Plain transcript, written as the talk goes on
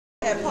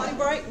Have potty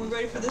break. We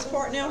ready for this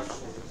part now?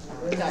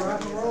 Okay.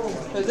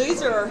 So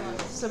these are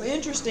some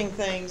interesting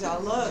things. I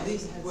love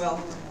these. Well,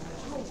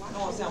 I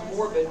don't want to sound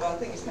morbid, but I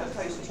think these kind of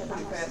patients are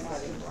pretty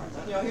fascinating.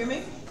 Y'all hear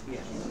me? Yeah.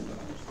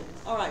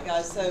 All right,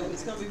 guys. So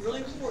it's going to be really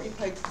important you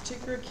pay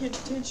particular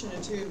attention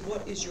to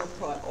what is your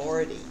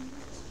priority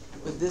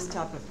with this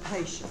type of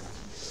patient.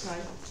 Okay.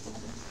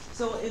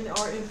 So in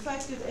our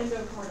infective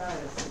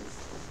endocarditis,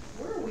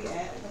 where are we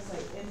at? If I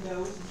say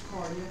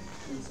endocardia,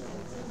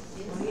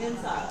 on the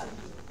inside.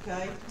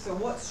 Okay, so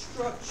what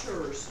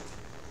structures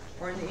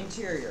are in the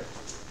interior?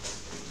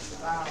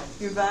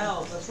 Valves. Your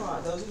valves, that's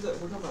right. Those are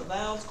we're talking about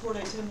valves, chordae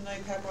tendineae,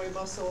 papillary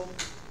muscle.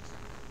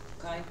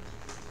 Okay.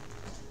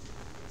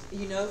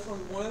 You know from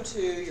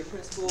 102 your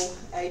principal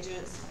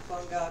agents,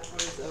 fungi,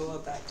 protozoa,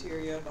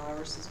 bacteria,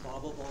 viruses, blah,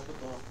 blah, blah, blah,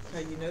 blah.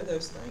 Okay, you know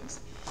those things.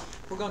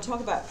 We're going to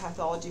talk about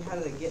pathology, how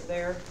do they get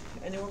there,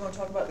 and then we're going to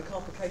talk about the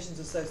complications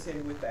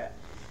associated with that.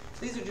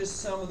 These are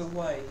just some of the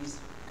ways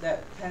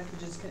that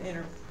pathogens can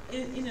enter.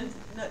 In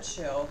a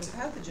nutshell, if a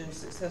pathogen is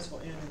successful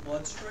in the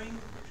bloodstream,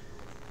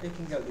 it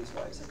can go these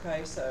ways,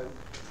 okay? So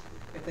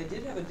if they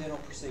did have a dental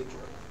procedure,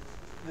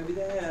 maybe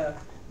they had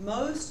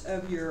most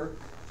of your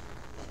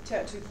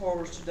tattoo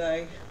parlors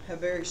today have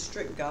very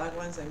strict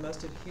guidelines they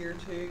must adhere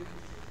to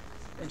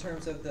in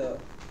terms of the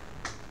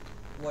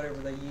whatever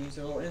they use,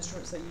 the little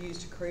instruments they use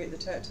to create the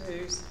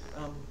tattoos,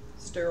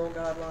 sterile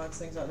guidelines,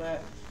 things like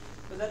that.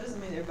 But that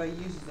doesn't mean everybody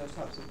uses those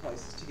types of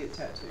places to get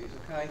tattoos,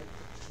 okay?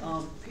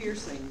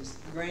 Piercings,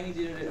 Granny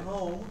did it at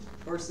home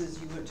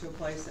versus you went to a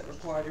place that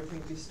required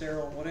everything to be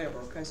sterile or whatever,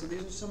 okay? So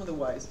these are some of the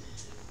ways.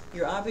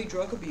 Your IV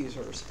drug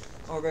abusers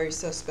are very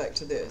suspect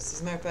to this.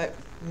 As a matter of fact,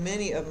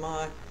 many of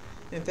my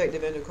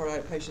infective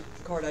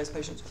endocarditis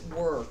patients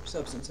were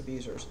substance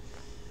abusers.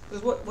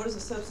 Because what does a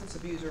substance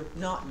abuser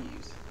not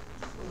use?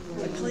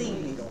 A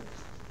clean needle,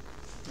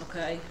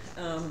 okay?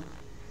 And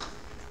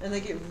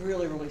they get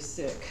really, really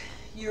sick.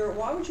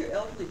 Why would your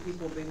elderly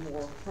people be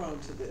more prone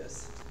to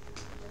this?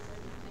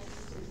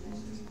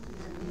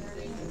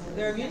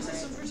 Their immune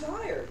system's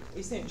retired,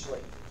 essentially.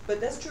 But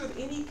that's true of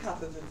any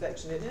type of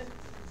infection, isn't it?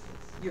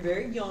 You're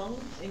very young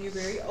and you're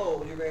very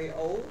old. You're very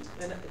old,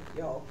 and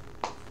y'all,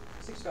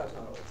 65 is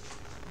not old.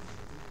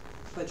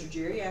 But your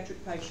geriatric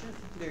patient,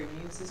 their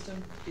immune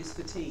system is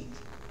fatigued.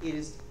 It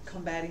is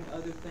combating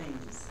other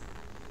things.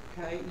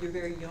 Okay, you're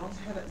very young,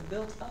 haven't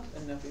built up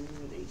enough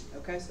immunity.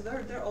 Okay, so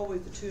they're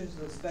always the two ends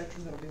of the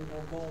spectrum that'll be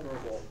more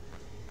vulnerable.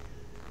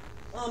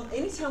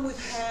 Anytime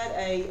we've had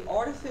a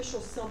artificial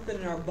something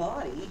in our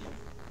body,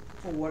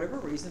 for whatever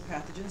reason,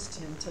 pathogens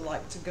tend to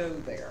like to go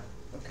there.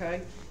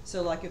 Okay,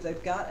 so like if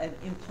they've got an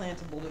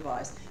implantable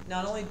device,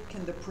 not only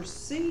can the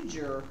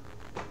procedure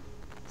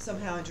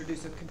somehow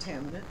introduce a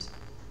contaminant,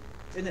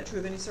 isn't that true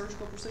of any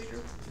surgical procedure?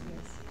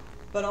 Yes.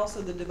 But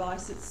also the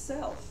device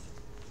itself.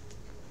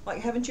 Like,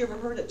 haven't you ever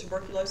heard that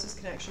tuberculosis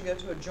can actually go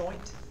to a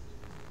joint?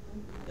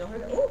 Y'all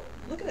heard that? Oh,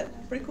 look at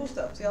that. Pretty cool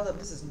stuff. See,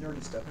 this is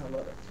nerdy stuff, and I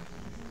love it.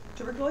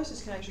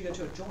 Tuberculosis can actually go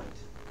to a joint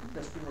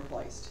that's been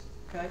replaced,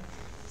 okay?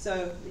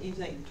 So, you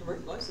think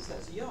tuberculosis,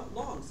 that's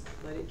lungs,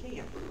 but it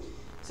can.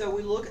 So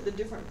we look at the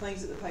different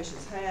things that the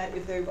patient's had.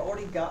 If they've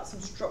already got some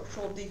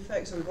structural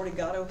defects, or we've already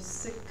got a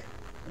sick,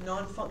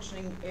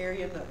 non-functioning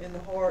area in the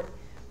heart,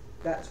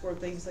 that's where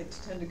things like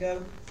to tend to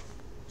go.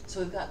 So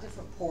we've got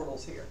different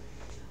portals here.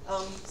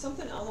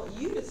 Something I want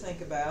you to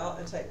think about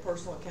and take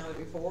personal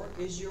accountability for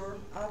is your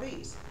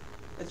IVs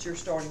that you're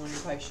starting on your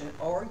patient.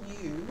 Are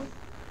you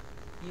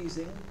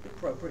using the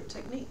appropriate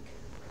technique?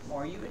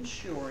 Are you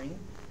ensuring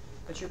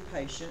that your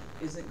patient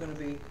isn't going to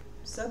be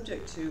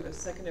subject to a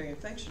secondary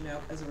infection now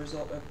as a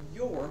result of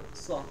your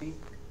sloppy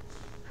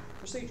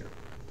procedure?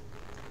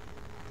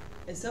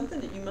 And something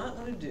that you might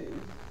want to do,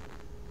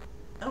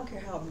 I don't care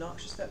how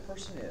obnoxious that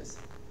person is,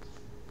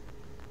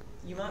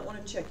 you might want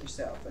to check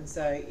yourself and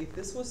say, if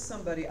this was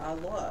somebody I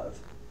love,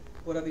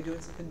 would I be doing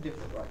something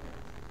different right now?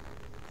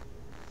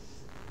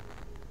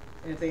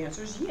 And if the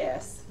answer is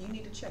yes, you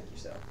need to check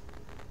yourself.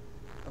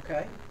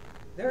 Okay?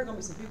 There are going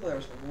to be some people that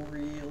are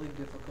really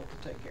difficult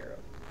to take care of.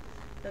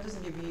 That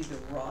doesn't give you the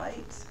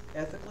right,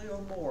 ethically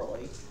or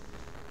morally,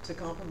 to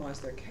compromise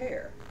their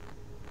care.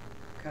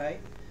 Okay?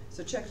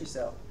 So check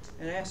yourself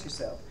and ask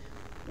yourself,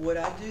 would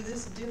I do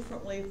this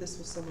differently if this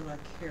was someone I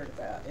cared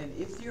about? And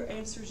if your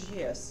answer is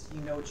yes,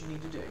 you know what you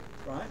need to do,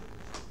 right?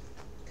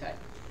 Okay.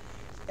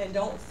 And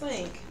don't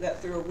think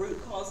that through a root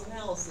cause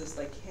analysis,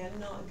 they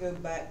cannot go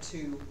back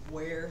to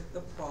where the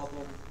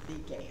problem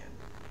began.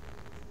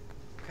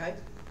 Okay?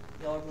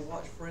 Y'all ever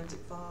watch Forensic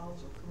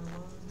Files or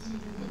Criminal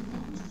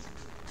Minds?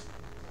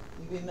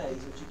 You'd be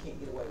amazed what you can't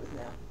get away with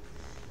now.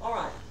 All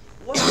right.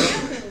 What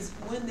happens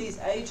when these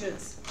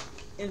agents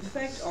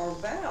infect our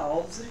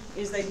valves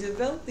is they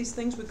develop these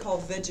things we call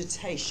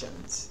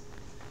vegetations.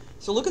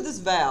 So look at this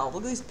valve,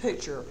 look at this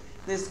picture.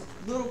 There's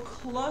little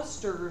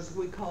clusters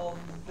we call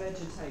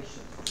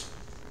vegetation.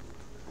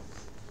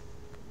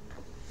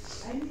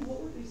 Amy,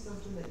 what would be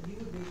something that you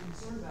would be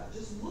concerned about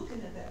just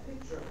looking at that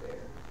picture up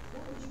there?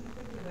 What would you be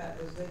thinking about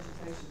as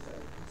vegetations that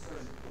are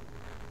concerned?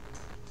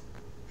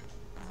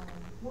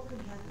 What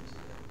could happen to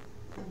it?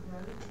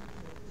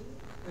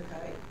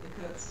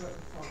 obstruct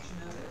the function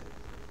of it.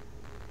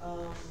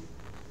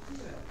 Who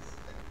else?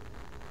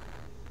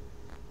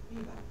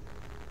 Anybody?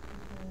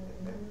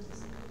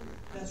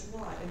 That's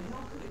right, and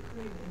how could it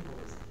create an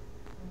embolism?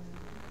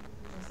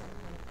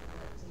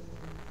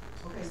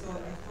 Okay, so a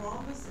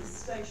thrombus is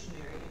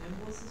stationary, an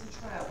embolus is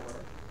a traveler.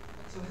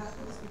 So how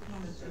can this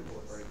become an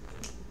embolus?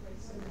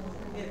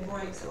 It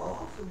breaks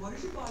off, and what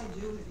does your body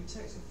do if you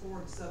take a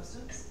foreign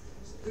substance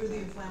through the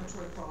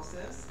inflammatory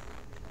process?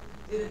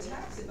 It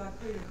attacks it by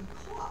creating a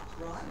clot,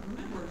 right?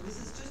 Remember, this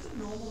is just a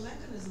normal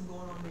mechanism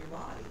going on in your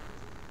body.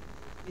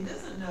 It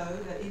doesn't know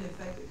that in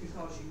effect it could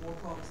cause you more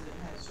problems than it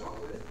had to start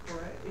with,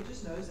 correct? It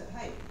just knows that,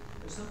 hey,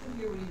 there's something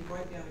here we need to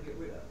break down and get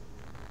rid of.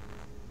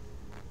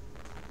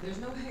 There's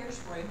no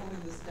hairspray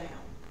holding this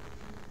down.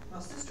 My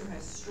sister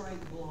has straight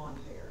blonde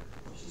hair.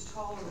 She's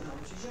taller than I am.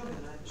 She's younger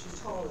than I am, but she's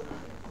taller than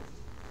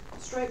I am.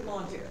 Straight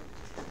blonde hair.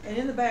 And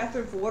in the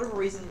bathroom, for whatever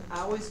reason,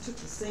 I always took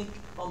the sink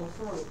on the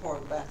further part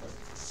of the bathroom.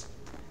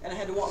 And I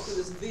had to walk through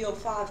this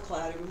VO5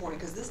 cloud every morning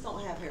because this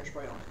don't have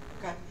hairspray on it,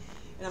 okay?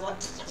 And I'm like,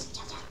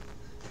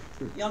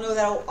 y'all know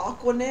that old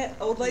Aquanet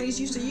old ladies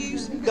used to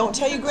use? Don't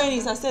tell your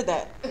grannies I said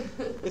that,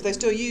 if they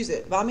still use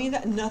it. But I mean,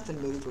 that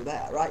nothing moved with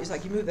that, right? It's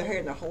like you move the hair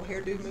and the whole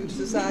hairdo moves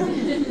to the side.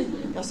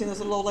 Y'all seen those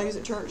little old ladies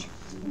at church?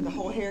 And the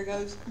whole hair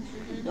goes?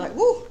 You're like,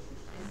 woo,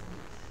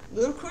 a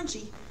little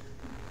crunchy.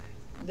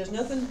 There's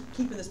nothing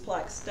keeping this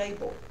plaque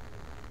stable.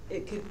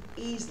 It could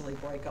easily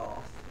break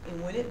off.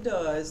 And when it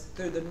does,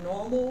 through the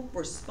normal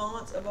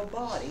response of a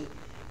body,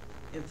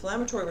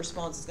 inflammatory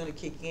response is going to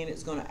kick in.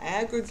 It's going to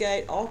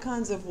aggregate all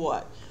kinds of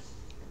what?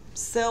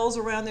 Cells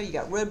around there. You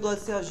got red blood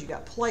cells, you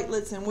got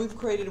platelets, and we've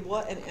created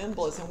what? An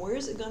embolus. And where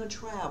is it going to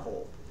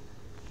travel?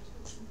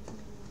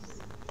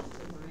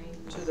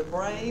 To the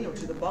brain or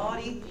to the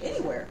body,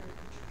 anywhere.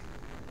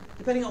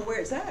 Depending on where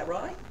it's at,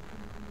 right?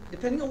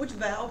 Depending on which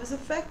valve is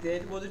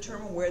affected will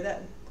determine where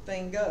that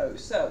thing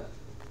goes. So,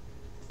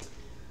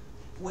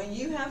 when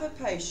you have a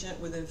patient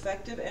with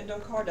infective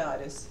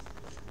endocarditis,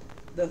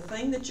 the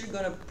thing that you're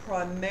going to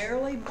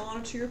primarily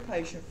monitor your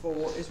patient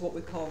for is what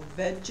we call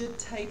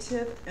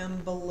vegetative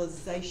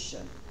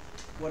embolization.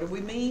 What do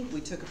we mean?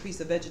 We took a piece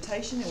of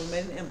vegetation and we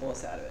made an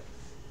embolus out of it.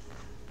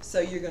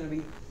 So you're going to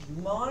be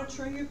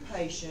monitoring your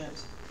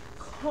patient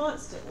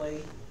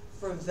constantly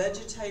for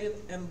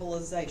vegetative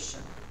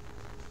embolization.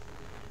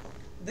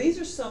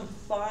 These are some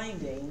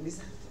findings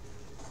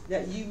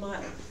that you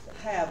might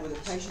have with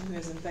a patient who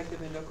has infective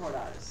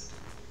endocarditis.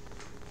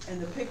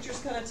 And the pictures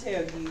kind of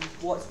tell you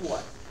what's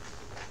what.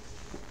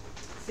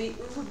 Feet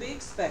would be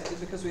expected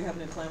because we have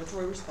an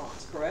inflammatory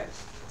response, correct?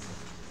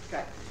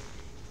 Okay.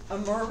 A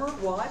murmur,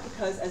 why?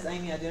 Because as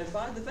Amy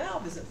identified, the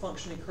valve isn't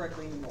functioning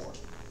correctly anymore.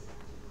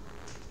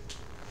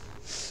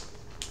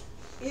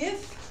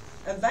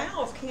 If a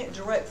valve can't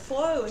direct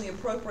flow in the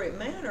appropriate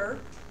manner,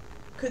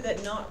 could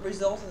that not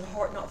result in the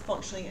heart not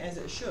functioning as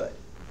it should?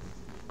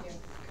 Yeah.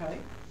 Okay.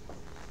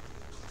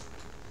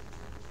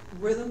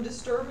 Rhythm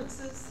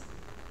disturbances,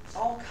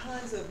 all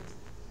kinds of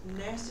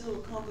nasty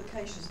little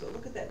complications, but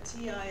look at that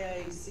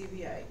TIA,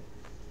 CVA.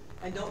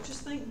 And don't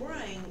just think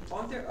brain,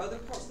 aren't there other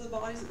parts of the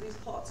body that these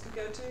clots could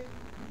go to?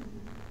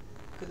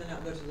 Could they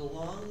not go to the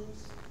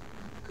lungs?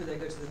 Could they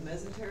go to the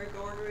mesenteric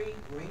artery,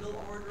 renal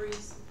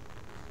arteries?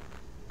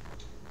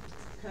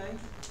 Okay,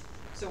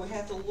 so we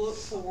have to look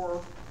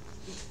for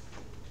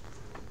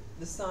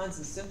the signs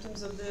and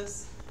symptoms of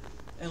this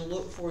and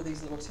look for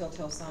these little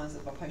telltale signs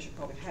that my patient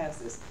probably has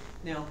this.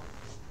 Now,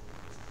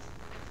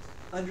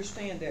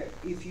 understand that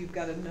if you've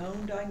got a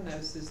known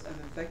diagnosis of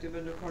infective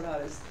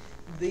endocarditis,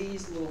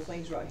 these little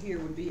things right here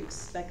would be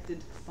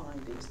expected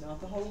findings. Not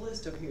the whole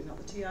list over here, not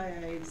the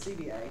TIA, the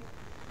CVA,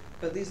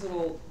 but these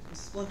little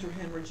splinter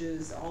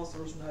hemorrhages,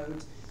 Osler's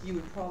nodes, you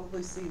would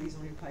probably see these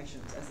on your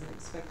patients as an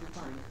expected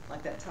finding.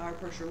 Like that tire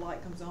pressure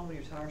light comes on when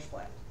your tire's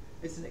flat.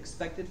 It's an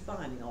expected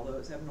finding, although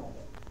it's abnormal.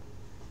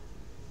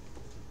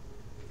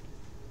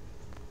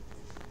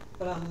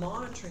 But I'm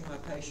monitoring my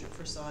patient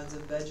for signs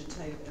of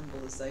vegetative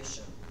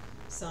embolization.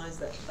 Signs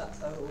that,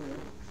 oh,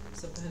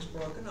 something has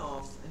broken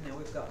off, and now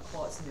we've got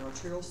clots in the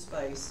arterial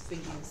space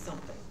feeding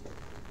something.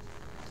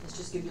 Let's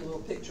just give you a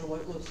little picture of what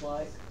it looks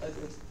like.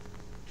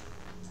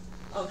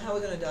 How are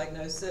we going to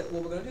diagnose it?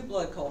 Well, we're going to do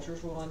blood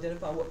cultures. We'll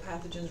identify what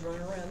pathogens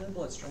running around in the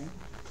bloodstream.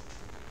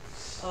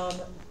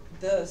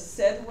 The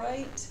SED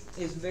rate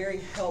is very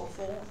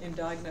helpful in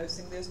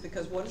diagnosing this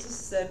because what does the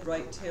SED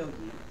rate tell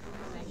you?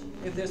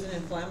 If there's an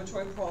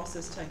inflammatory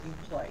process taking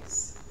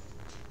place.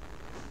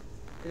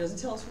 It doesn't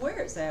tell us where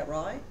it's at,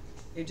 right?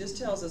 It just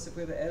tells us if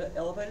we have an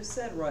elevated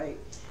SED rate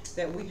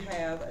that we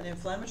have an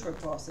inflammatory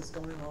process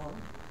going on.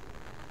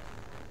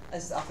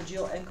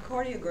 Esophageal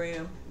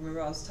echocardiogram,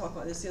 remember I was talking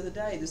about this the other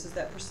day, this is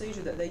that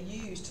procedure that they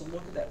use to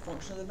look at that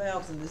function of the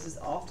valves, and this is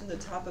often the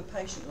type of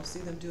patient you'll see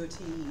them do a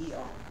TEE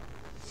on.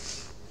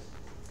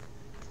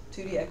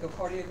 2D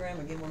echocardiogram,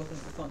 again we're looking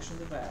at the function of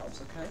the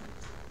valves, okay?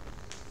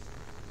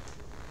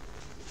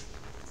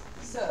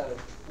 So,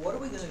 what are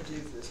we going to do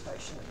for this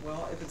patient?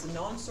 Well, if it's a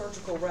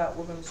non-surgical route,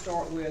 we're going to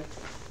start with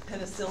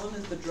Penicillin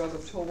is the drug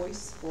of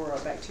choice for a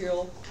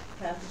bacterial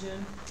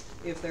pathogen.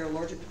 If they're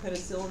allergic to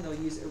penicillin, they'll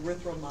use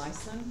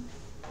erythromycin.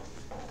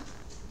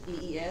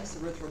 EES,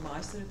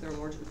 erythromycin, if they're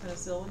allergic to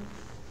penicillin.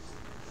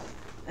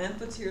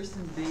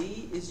 Amphotericin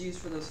B is used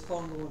for those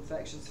fungal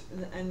infections.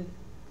 And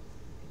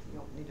you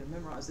don't need to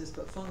memorize this,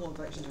 but fungal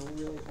infections are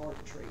really hard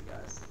to treat,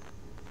 guys.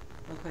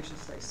 Those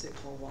patients stay sick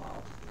for a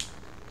while.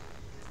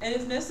 And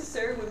if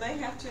necessary, we may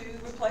have to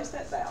replace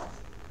that valve,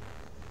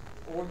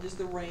 or just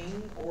the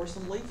ring, or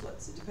some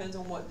leaflets. It depends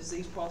on what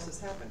disease process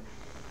happened.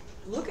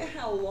 Look at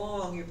how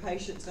long your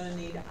patient's going to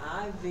need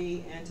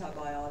IV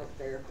antibiotic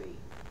therapy.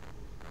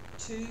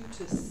 2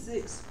 to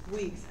 6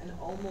 weeks, and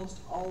almost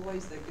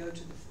always they go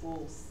to the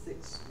full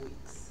 6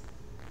 weeks.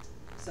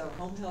 So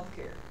home health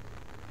care.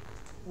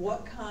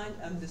 What kind,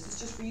 this is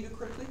just for you to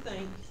critically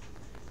think.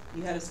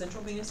 You had a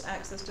central venous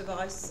access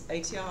device,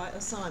 ATI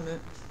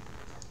assignment.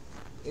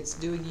 It's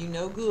doing you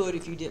no good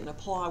if you didn't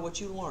apply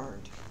what you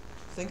learned.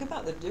 Think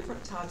about the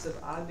different types of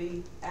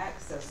IV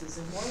accesses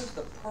and what is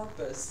the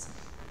purpose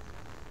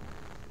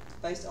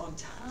based on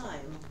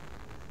time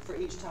for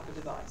each type of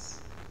device.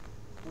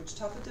 Which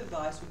type of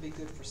device would be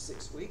good for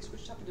 6 weeks?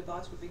 Which type of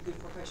device would be good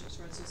for patients,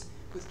 for instance,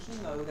 with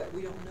chemo that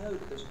we don't know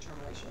that there's a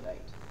termination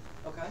date?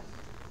 Okay?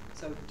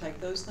 So take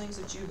those things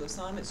that the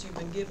assignments you've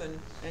been given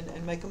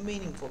and make them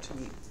meaningful to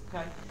you.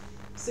 Okay?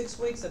 6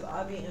 weeks of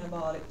IV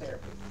antibiotic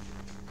therapy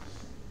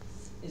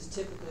is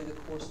typically the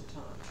course of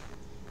time.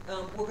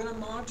 We're going to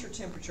monitor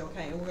temperature,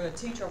 okay? And we're going to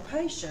teach our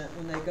patient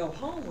when they go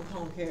home with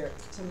home care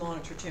to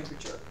monitor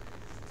temperature.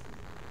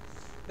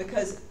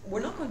 Because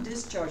we're not going to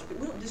discharge,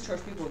 we don't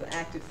discharge people with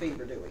active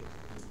fever, do we?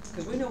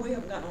 Because we know we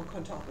haven't gotten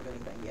on top of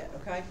anything yet,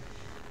 okay?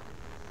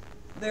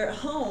 They're at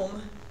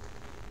home,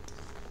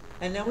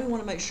 and now we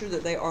want to make sure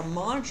that they are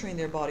monitoring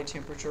their body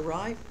temperature,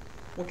 right?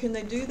 Well, can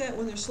they do that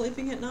when they're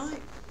sleeping at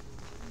night?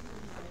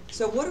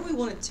 So what do we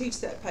want to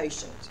teach that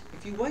patient?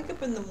 If you wake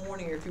up in the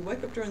morning, or if you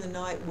wake up during the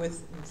night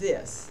with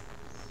this,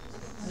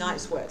 night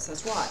sweats,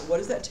 that's right. What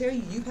does that tell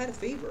you? You've had a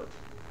fever.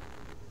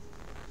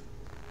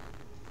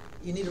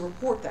 You need to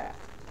report that.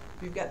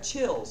 If you've got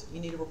chills, you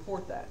need to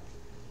report that.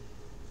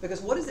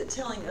 Because what is it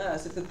telling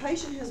us? If the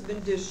patient has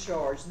been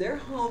discharged, they're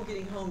home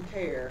getting home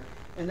care,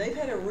 and they've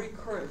had a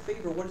recurrent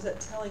fever, what is that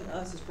telling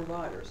us as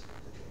providers?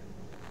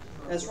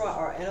 That's right,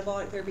 our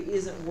antibiotic therapy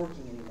isn't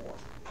working anymore.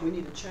 We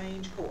need to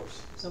change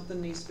course.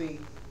 Something needs to be,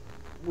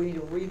 we need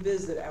to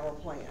revisit our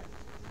plan.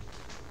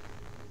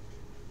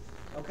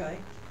 Okay?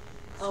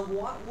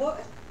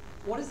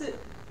 What is it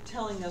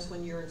telling us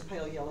when urine's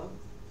pale yellow?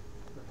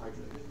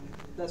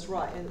 That's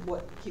right, and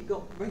keep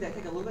going, bring that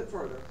thing a little bit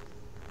further.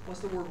 What's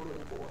the word we're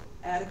looking for?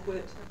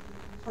 Adequate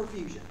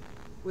perfusion.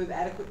 We have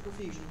adequate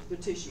perfusion to the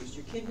tissues.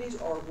 Your kidneys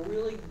are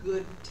really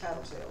good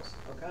tattletales,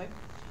 okay?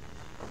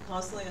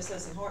 Constantly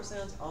assessing heart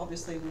sounds.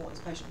 Obviously, we want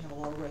this patient to have a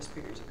lot of rest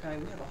periods, okay?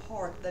 We have a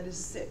heart that is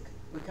sick.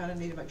 We kind of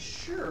need to make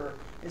sure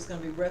it's going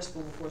to be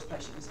restful before this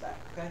patient is back,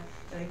 okay?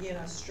 And again,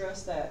 I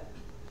stress that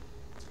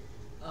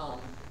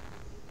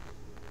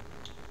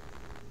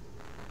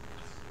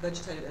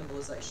vegetative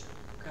embolization.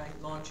 Okay,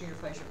 monitoring your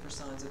patient for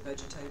signs of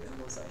vegetative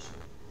embolization.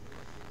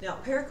 Now,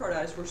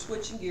 pericarditis, we're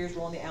switching gears,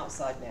 we're on the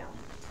outside now.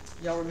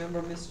 Y'all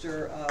remember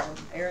Mr.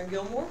 Aaron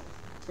Gilmore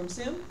from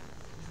SIM?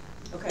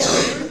 Okay,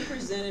 Aaron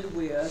presented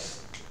with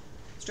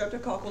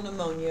streptococcal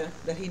pneumonia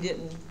that he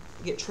didn't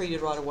get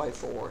treated right away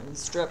for. And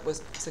strep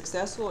was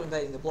successful at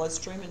invading the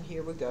bloodstream, and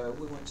here we go.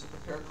 We went to the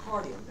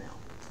pericardium now,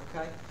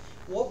 okay?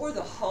 What were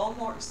the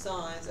hallmark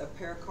signs of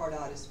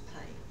pericarditis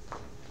pain?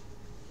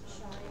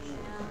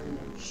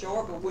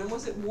 Short, but when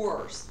was it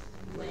worse?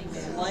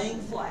 Laying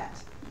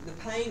flat. The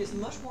pain is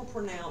much more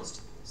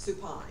pronounced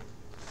supine.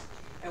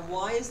 And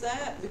why is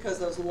that? Because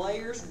those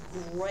layers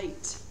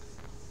grate.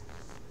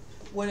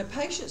 When a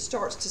patient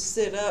starts to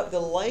sit up, the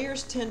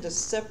layers tend to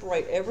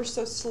separate ever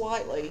so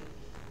slightly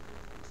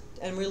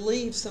and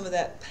relieve some of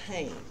that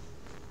pain.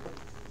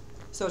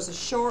 So it's a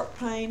sharp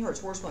pain,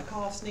 hurts worse when I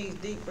cough, sneeze,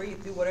 deep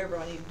breathe, do whatever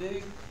I need to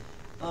do.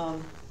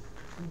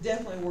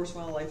 Definitely worse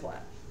when I lay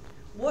flat.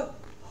 What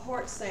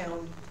heart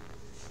sound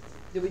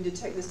did we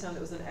detect this time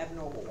that was an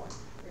abnormal one?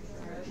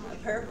 A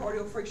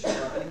pericardial friction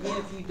rub. And again,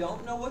 if you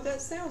don't know what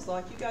that sounds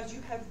like, you guys,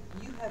 you have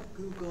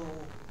Google,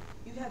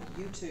 you have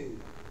YouTube.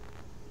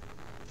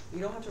 You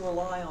don't have to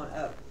rely on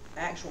an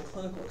actual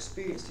clinical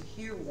experience to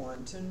hear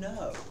one to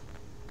know.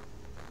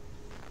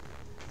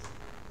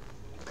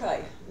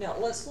 Okay, now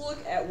let's look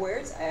at where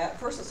it's at.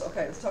 First, let's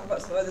talk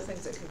about some other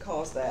things that can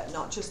cause that,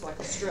 not just like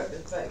a strep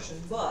infection,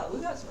 but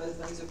we've got some other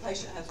things. If a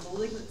patient has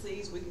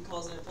malignancies, we can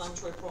cause an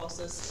inflammatory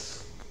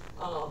process.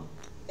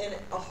 And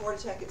a heart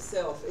attack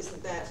itself,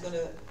 isn't that going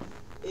to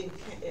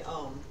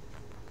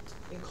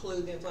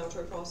include the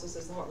inflammatory process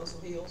as the heart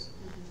muscle heals?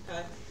 Mm-hmm.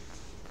 Okay.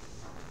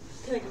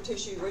 Connective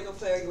tissue, renal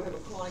failure, we have a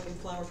chronic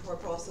inflammatory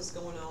process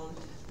going on.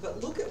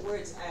 But look at where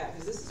it's at,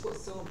 because this is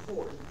what's so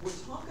important. We're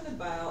talking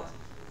about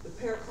the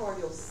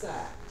pericardial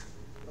sac,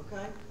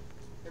 okay?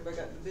 Everybody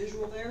got the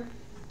visual there?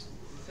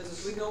 Because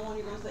as we go on,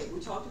 you're going to think. We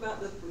talked about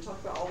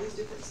all these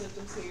different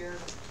symptoms here.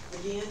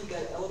 Again, you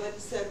got an elevated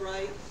sed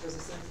rate because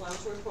it's an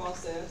inflammatory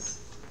process.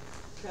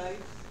 okay?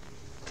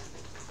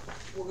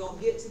 We're going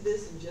to get to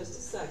this in just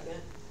a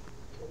second.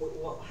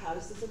 How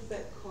does this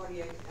affect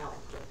cardiac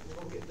output? We're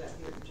going to get that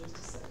here in just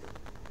a second.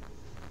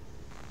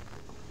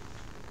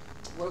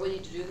 What do we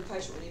need to do with the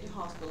patient? We need to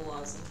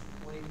hospitalize them.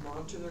 We need to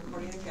monitor their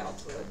cardiac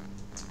output.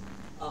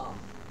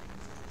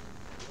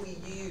 We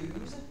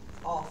use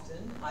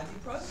often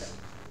ibuprofen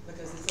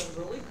because it's a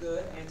really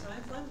good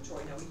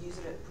anti-inflammatory. Now, we use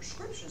it at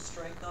prescription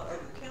strength, not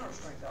over-the-counter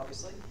strength,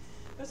 obviously,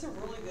 but it's a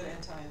really good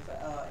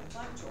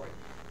anti-inflammatory.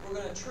 We're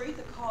going to treat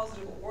the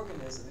causative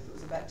organism. If it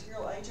was a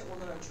bacterial agent,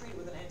 we're going to treat it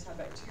with an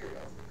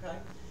antibacterial, okay?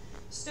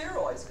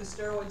 Steroids, because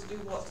steroids do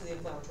what to the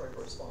inflammatory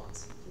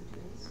response?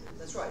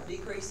 That's right,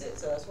 decrease it.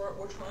 So that's what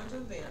we're trying to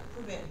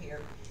prevent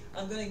here.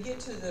 I'm going to get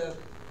to the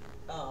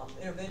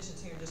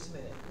interventions here in just a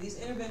minute. These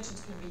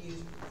interventions can be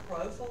used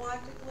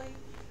prophylactically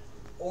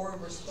or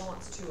in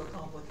response to a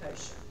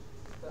complication.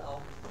 But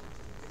I'll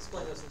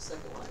explain those in a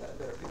second when I got a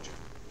better picture.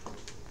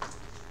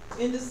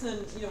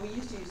 Indocin, we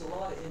used to use a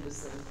lot of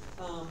Indocin.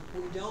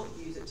 We don't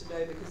use it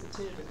today because it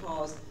tended to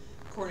cause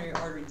coronary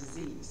artery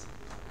disease.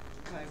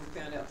 Okay, we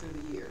found out through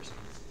the years.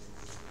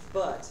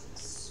 But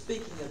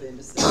speaking of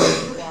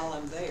Indocin, while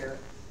I'm there,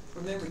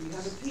 remember you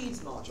have a PEDS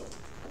module.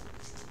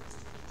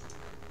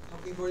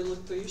 Hope you've already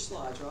looked through your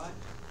slides, right?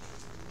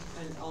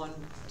 And on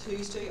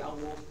Tuesday, I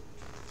will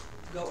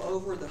go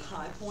over the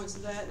high points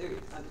of that.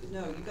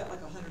 No, you've got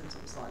like 100 and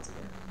some slides in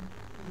there.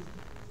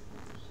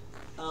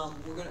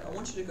 I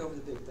want you to go over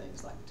the big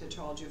things like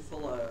tetralogy of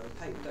Fallot,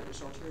 patent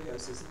ductus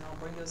arteriosus, and I'll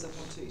bring those up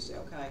on Tuesday,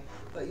 okay?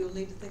 But you'll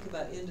need to think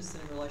about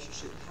Indocin in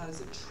relationship. How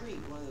does it treat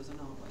one of those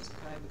anomalies,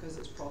 okay? Because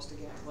it's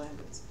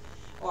prostaglandins.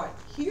 All right,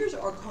 here's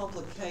our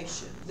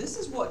complication. This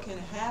is what can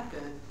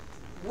happen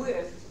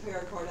with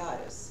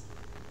pericarditis.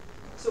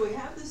 So we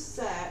have this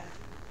sac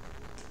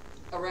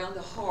around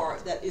the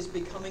heart that is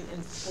becoming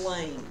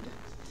inflamed.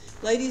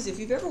 Ladies, if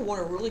you've ever worn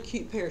a really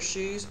cute pair of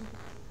shoes,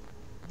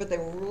 but they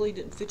really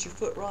didn't fit your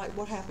foot right,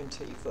 what happened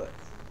to your foot?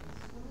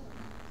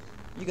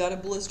 You got a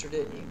blister,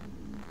 didn't you?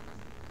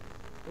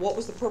 What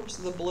was the purpose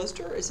of the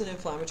blister? It's an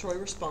inflammatory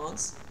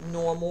response,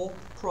 normal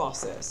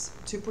process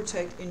to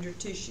protect injured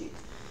tissue.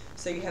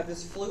 So you have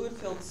this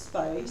fluid-filled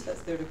space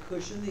that's there to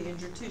cushion the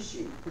injured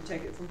tissue,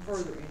 protect it from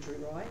further injury,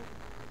 right?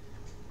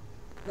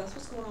 That's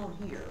what's going on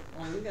here.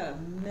 Only we've got a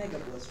mega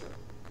blister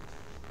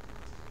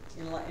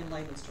in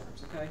layman's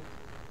terms, okay?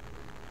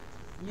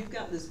 You've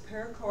got this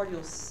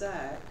pericardial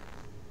sac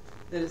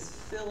that is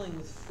filling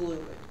with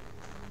fluid.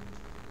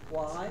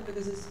 Why?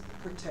 Because it's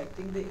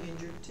protecting the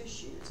injured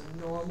tissue. It's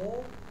a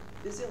normal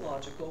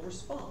physiological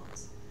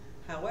response.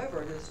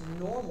 However, this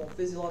normal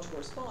physiological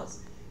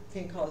response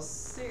can cause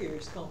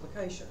serious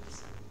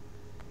complications.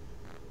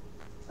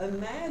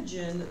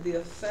 Imagine the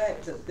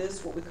effect that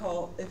this, what we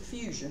call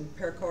effusion,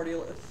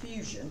 pericardial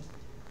effusion,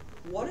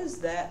 what does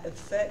that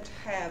effect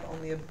have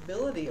on the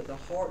ability of the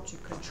heart to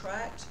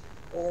contract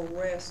or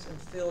rest and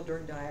fill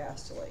during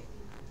diastole?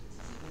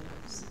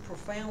 It's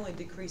profoundly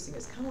decreasing.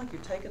 It's kind of like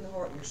you're taking the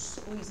heart and you're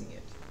squeezing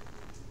it.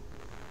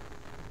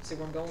 See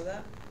where I'm going with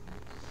that?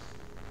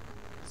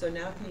 So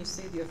now can you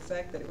see the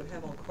effect that it would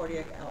have on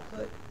cardiac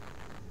output?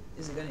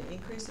 Is it going to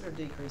increase it or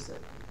decrease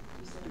it?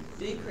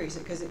 Decrease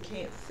it because it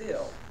can't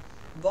fill.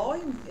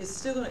 Volume is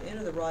still going to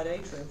enter the right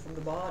atrium from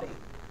the body,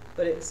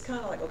 but it's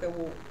kind of like, okay,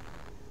 well,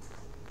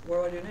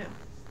 what do I do now?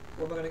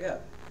 Where am I going to go?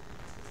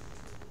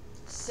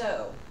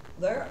 So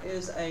there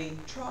is a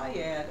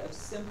triad of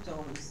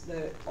symptoms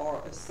that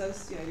are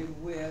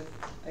associated with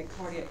a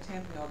cardiac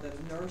tamponade that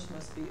a nurse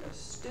must be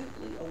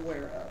astutely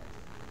aware of.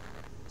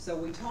 So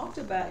we talked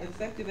about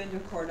infective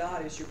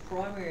endocarditis. Your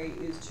primary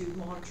is to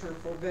monitor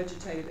for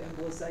vegetative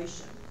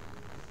embolization.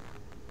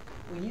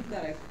 When you've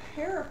got a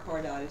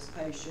pericarditis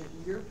patient,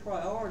 your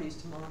priority is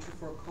to monitor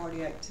for a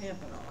cardiac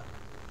tamponade.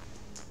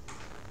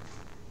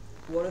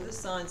 What are the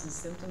signs and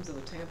symptoms of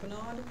a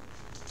tamponade?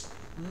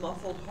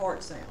 Muffled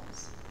heart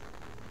sounds.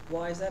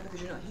 Why is that?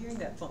 Because you're not hearing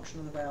that function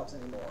of the valves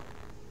anymore.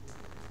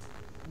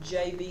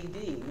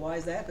 JVD. Why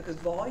is that? Because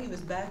volume is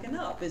backing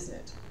up, isn't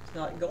it? It's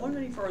not going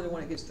any further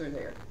when it gets through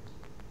there.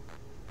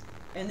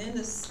 And then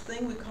this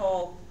thing we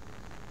call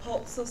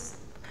pulsus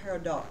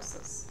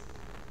paradoxus.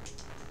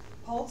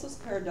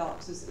 Pulsus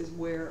paradoxus is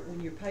where when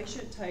your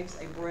patient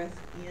takes a breath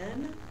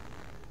in,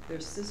 their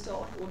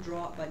systolic will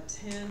drop by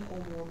 10 or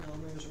more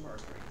millimeters of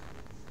mercury.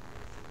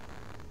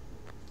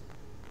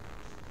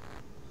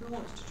 Who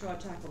wants to try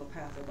to tackle the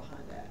pathway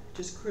behind that?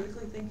 Just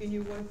critically thinking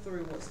your way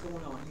through what's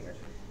going on here.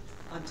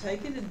 I'm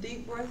taking a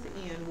deep breath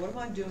in. What am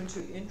I doing to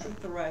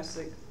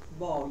intrathoracic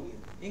volume?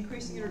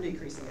 Increasing it or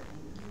decreasing it?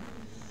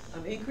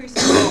 I'm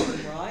increasing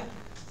volume, right?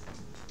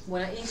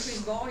 When I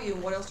increase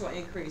volume, what else do I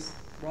increase?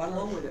 Right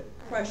along with it,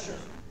 pressure.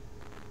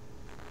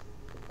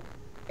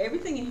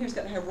 Everything in here's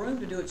got to have room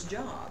to do its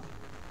job.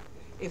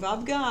 If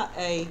I've got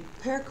a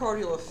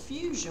pericardial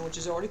effusion, which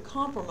is already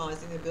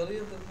compromising the ability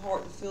of the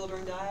heart to fill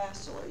during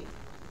diastole,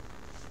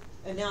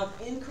 and now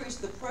I've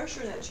increased the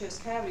pressure in that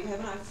chest cavity,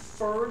 haven't I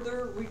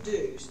further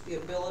reduced the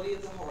ability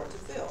of the heart to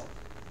fill?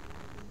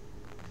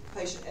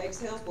 Patient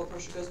exhales, blood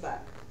pressure goes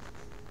back.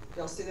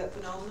 Y'all see that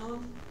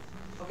phenomenon?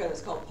 Okay,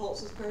 that's called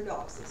pulsus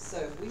paradoxus. So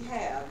if we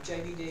have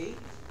JVD,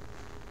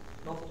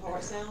 muffled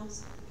heart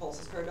sounds,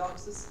 pulsus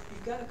paradoxus,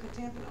 you've got a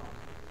tamponade.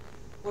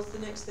 What's the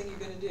next thing you're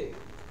going to do?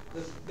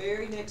 The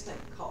very next thing,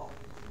 call.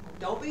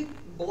 Don't be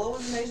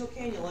blowing the nasal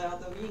cannula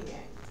out the yin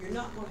yang. You're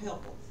not going to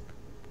help them.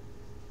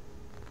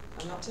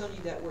 I'm not telling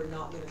you that we're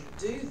not going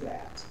to do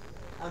that.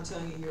 I'm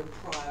telling you your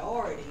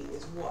priority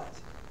is what?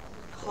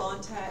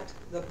 Contact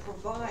the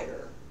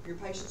provider. Your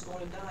patient's going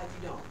to die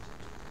if you don't.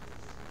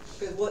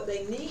 Because what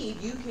they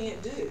need, you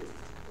can't do.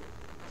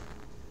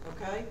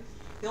 Okay?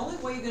 The only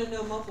way you're going to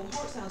know muffled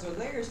heart sounds are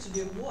there is to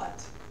do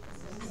what?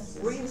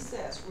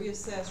 Reassess,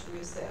 reassess,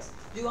 reassess.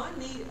 Do I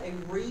need a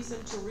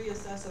reason to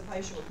reassess a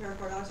patient with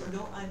pericarditis, or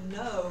don't I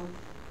know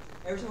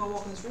every time I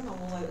walk in this room I'm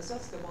going to lay that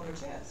stethoscope on their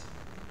chest?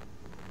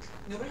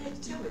 Nobody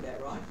had to tell me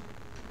that, right?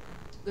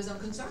 Because I'm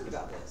concerned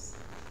about this.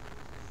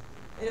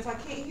 And if I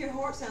can't hear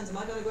heart sounds, am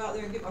I going to go out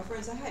there and get my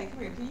friend and say, hey, come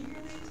here, can you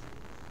hear these?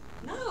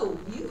 No,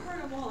 you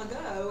heard them a while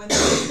ago, and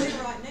they're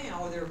there right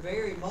now, or they're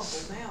very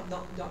muffled now.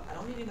 I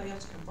don't need anybody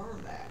else to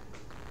confirm that.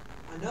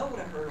 I know what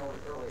I heard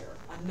earlier.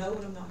 I know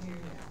what I'm not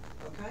hearing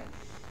now, okay?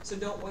 So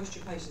don't waste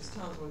your patient's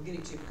time. I'm going to get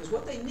it to you, because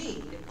what they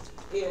need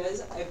is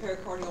a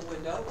pericardial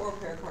window or a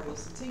pericardial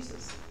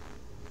centesis,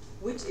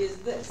 which is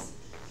this.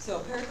 So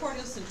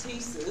pericardial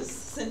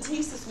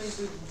centesis means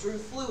we drew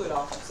fluid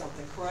off of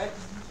something, correct?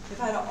 If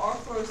I had an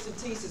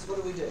arthrocentesis,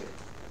 what do?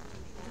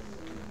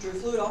 Drew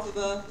fluid off of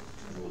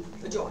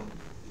a joint,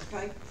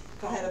 okay?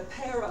 If I had a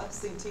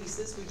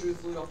paracentesis, we drew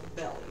fluid off the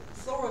belly.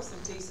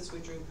 Thoracentesis, we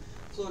drew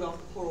fluid off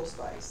the pleural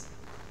space.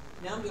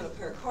 Now I'm doing a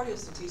pericardial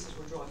centesis,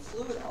 we're drawing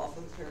fluid off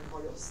of the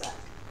pericardial sac.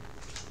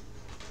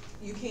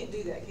 You can't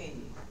do that, can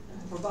you?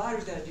 The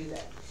provider's got to do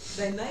that.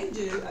 They may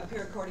do a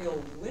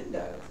pericardial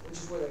window, which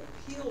is where they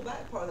peel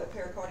back part of that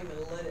pericardium and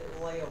let it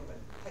lay open.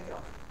 Take it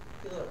off,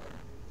 peel it open.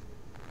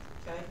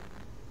 Okay?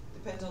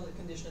 Depends on the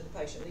condition of the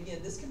patient. And again,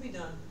 this can be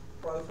done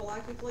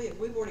prophylactically. If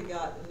we've already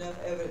got enough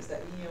evidence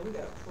that, we've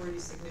got a pretty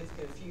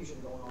significant effusion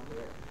going on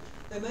here,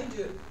 they may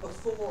do it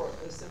before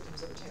the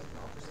symptoms of a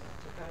tamponade present.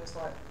 Okay? It's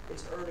like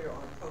it's earlier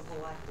on a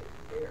prophylactic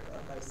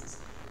basis.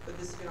 But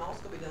this can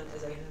also be done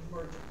as an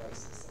emergent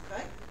basis.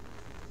 Okay?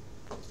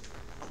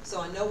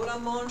 So I know what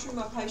I'm monitoring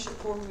my patient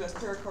for who has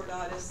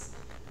pericarditis.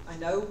 I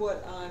know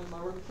what my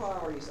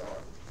priorities are,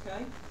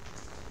 okay?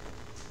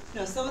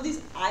 Now some of these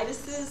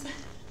itises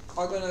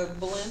are going to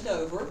blend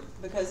over,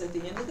 because at the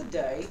end of the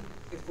day,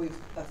 if we've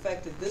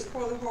affected this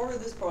part of the heart or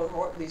this part of the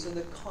heart, these are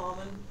the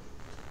common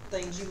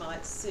things you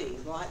might see,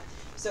 right?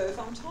 So if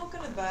I'm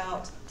talking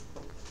about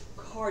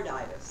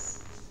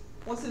carditis,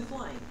 what's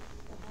inflamed?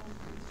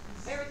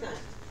 Everything.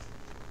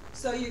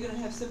 So you're going to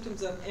have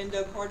symptoms of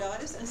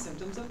endocarditis and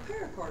symptoms of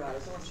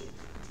pericarditis, aren't you?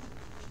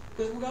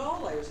 Because we've got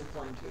all layers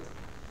inflamed here.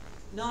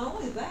 Not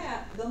only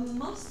that, the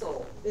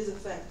muscle is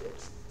affected.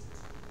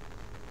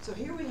 So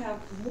here we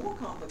have more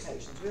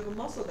complications. We have a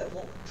muscle that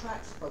won't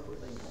contract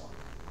appropriately anymore.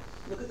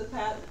 Look at the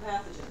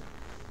pathogen.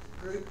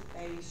 Group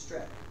A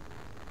strep.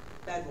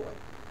 Bad boy.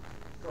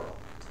 Girl.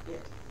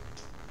 It.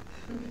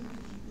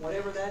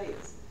 Whatever that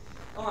is.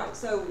 All right,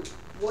 so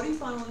what do you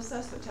find on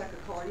assessment?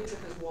 Tachycardia,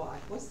 because why?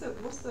 What's the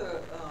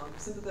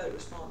sympathetic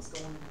response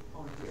going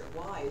on here?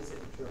 Why is it?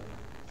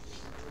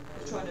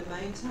 We're trying to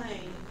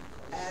maintain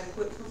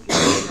adequate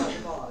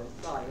perfusion throughout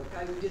the body.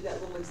 Okay, we did that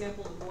little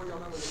example on the board. Y'all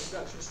remember the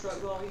reduction of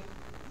stroke volume?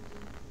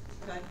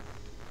 Okay,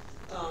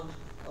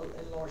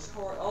 enlarged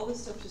heart. All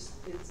this stuff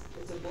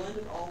it's a blend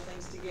of all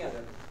things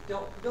together.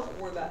 Don't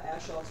worry about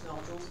Aschoff's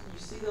nodules. You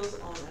see those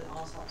on an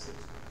autopsy.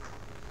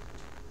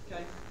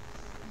 Okay.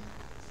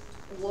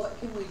 What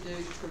can we do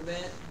to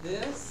prevent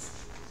this?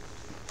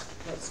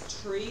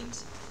 Let's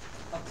treat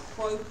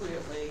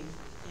appropriately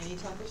any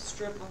type of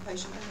strep my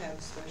patient may have,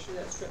 especially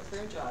that strep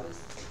pharyngitis,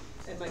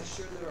 and make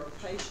sure that our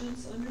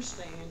patients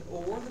understand,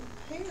 or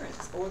the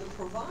parents, or the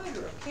provider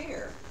of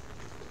care,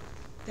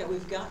 that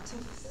we've got to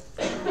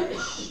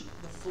finish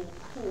the full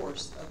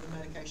course of the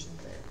medication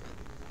therapy.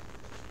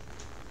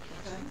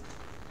 Okay?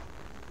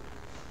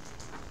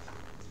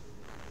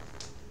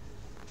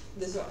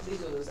 These are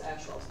those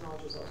Aschoff's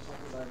nodules I was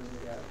talking about a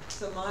minute ago.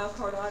 So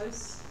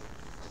myocarditis,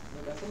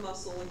 we've got the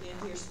muscle again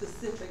here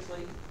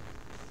specifically.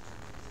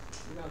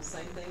 We're going to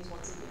same things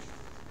once again.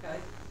 Okay?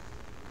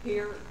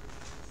 Here,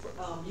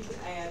 you can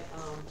add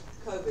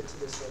COVID to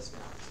this list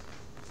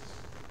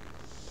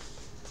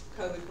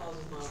now. COVID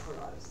causes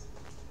myocarditis.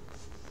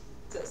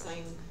 It's that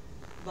same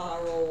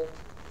viral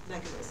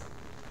mechanism.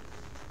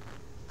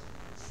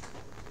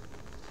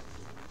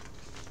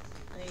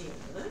 And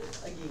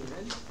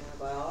again,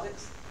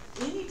 antibiotics.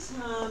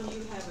 Anytime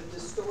you have a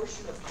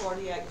distortion of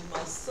cardiac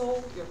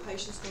muscle, your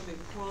patient's going to be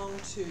prone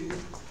to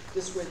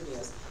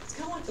dysrhythmias. It's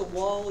kind of like the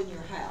wall in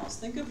your house.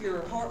 Think of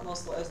your heart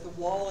muscle as the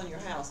wall in your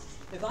house.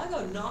 If I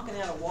go knocking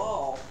out a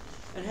wall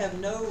and have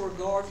no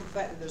regard for the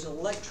fact that there's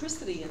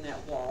electricity in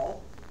that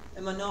wall,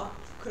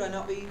 could I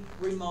not be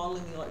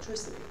remodeling the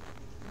electricity?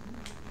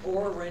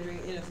 Or rendering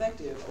it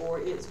ineffective, or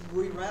it's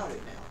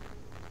rerouted now.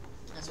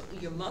 And so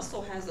your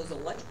muscle has those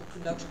electrical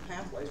conduction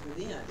pathways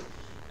within,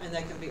 and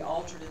they can be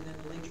altered and then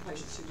lead your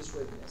patients to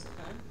dysrhythmias,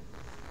 okay?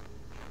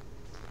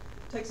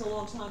 Takes a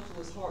long time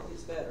till his heart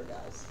gets better,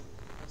 guys.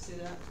 See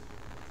that?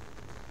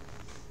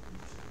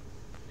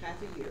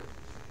 Half a year.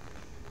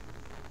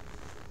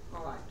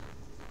 All right.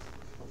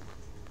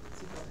 Let's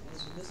see if I can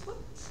answer this one.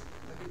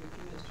 I'll give you a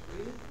few minutes to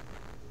read it.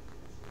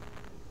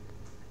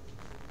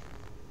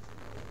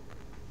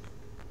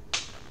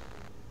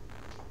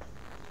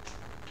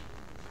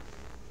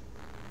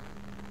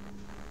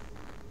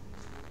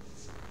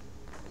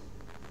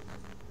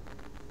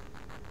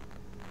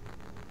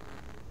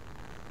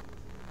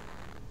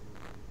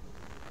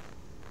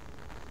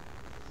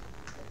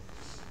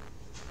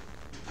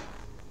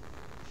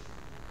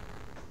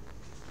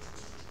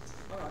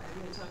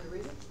 Time to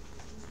read it?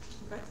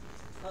 Okay.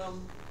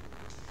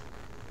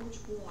 Which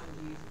one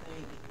do you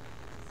think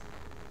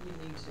you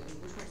need to,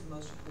 which one's the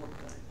most important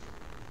thing?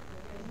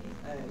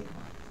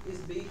 A. Is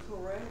B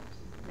correct?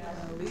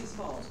 No. B is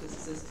false because it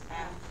says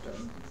after,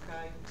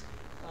 okay?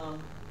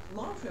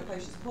 Monitoring a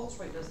patient's pulse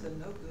rate does them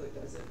no good,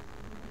 does it?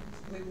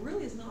 I mean,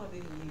 really is not of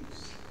any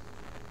use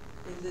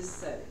in this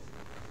setting,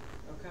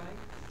 okay?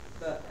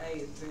 But A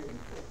is very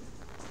important,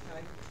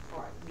 okay?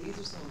 All right, these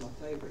are some of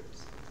my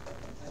favorites.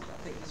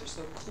 I think these are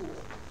so cool.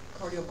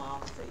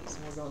 Cardiomyopathies,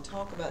 and we're going to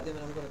talk about them,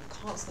 and I'm going to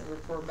constantly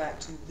refer back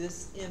to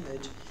this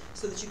image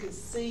so that you can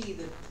see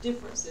the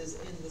differences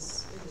in the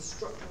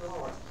structure of the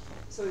heart.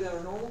 So we've got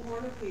our normal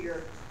heart up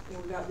here, and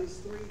we've got these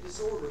three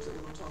disorders that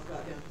we're going to talk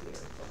about down here,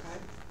 okay?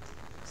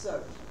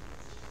 So,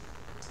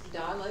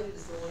 dilated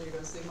is the one you're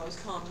going to see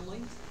most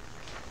commonly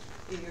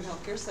in your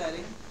healthcare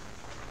setting.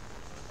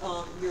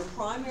 Your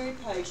primary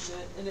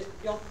patient, and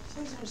y'all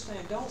please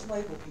understand, don't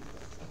label people.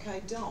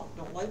 Okay,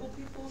 don't label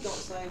people. Don't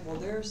say, well,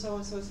 they're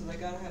so-and-so, so they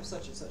got to have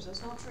such and such.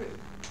 That's not true.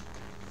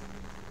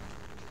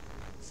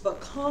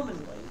 But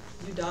commonly,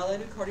 your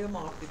dilated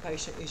cardiomyopathy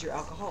patient is your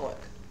alcoholic.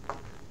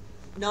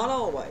 Not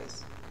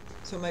always.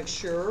 So make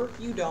sure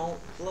you don't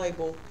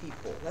label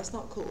people. That's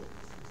not cool.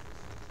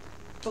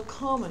 But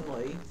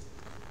commonly,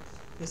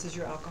 this is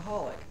your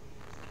alcoholic.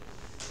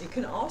 It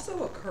can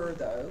also occur,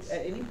 though,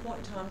 at any point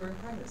in time during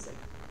pregnancy.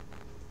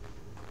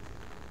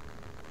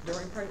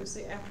 During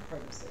pregnancy, after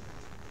pregnancy.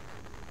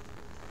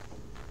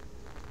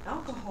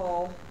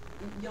 Alcohol,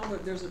 y'all know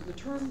there's the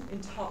term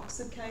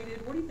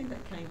intoxicated. Where do you think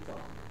that came from?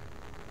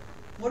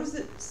 What is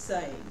it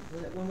saying?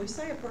 When we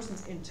say a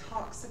person's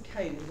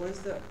intoxicated,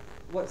 what's a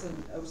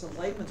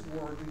layman's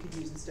word we could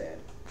use instead?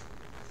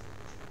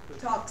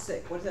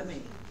 Toxic, what does that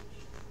mean?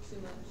 Too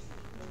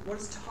much. What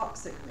does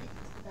toxic mean?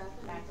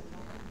 Lack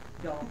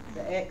of Y'all,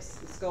 the X,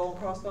 the skull and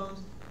crossbones?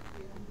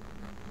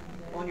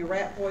 Yeah. On your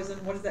rat poison,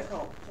 what is that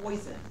called?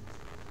 Poison.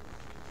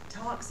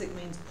 Toxic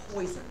means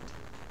poisoned.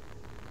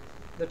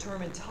 The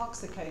term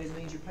intoxicated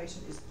means your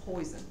patient is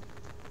poisoned,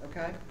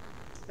 okay?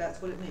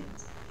 That's what it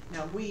means.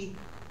 Now, we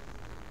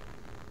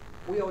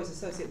always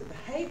associate the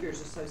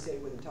behaviors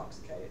associated with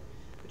intoxicated,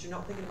 but you're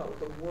not thinking about what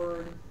the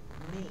word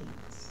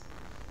means.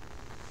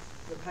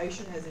 The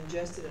patient has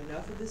ingested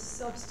enough of this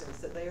substance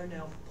that they are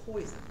now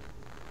poisoned,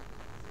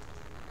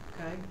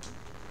 okay?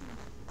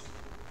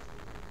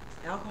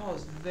 Alcohol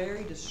is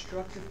very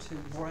destructive to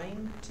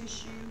brain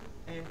tissue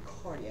and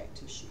cardiac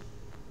tissue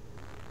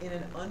in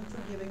an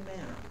unforgiving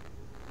manner.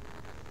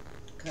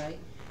 Okay,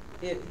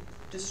 it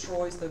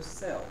destroys those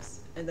cells,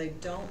 and they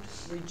don't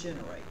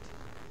regenerate.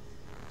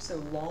 So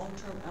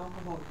long-term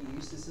alcohol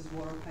use, this is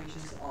what our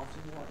patients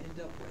often will end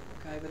up with.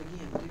 Okay, but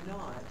again, do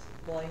not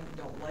blame,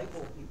 don't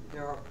label people.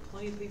 There are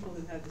plenty of people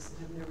who have this and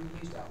have never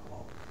used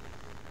alcohol.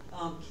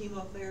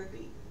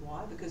 Chemotherapy.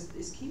 Why? Because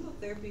is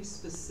chemotherapy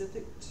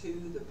specific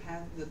to the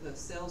path, the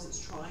cells it's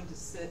trying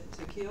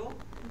to kill?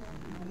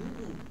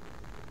 Mm-mm.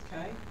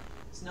 Okay,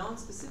 it's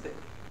non-specific.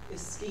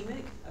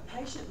 Ischemic, a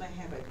patient may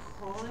have a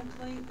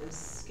chronically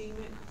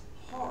ischemic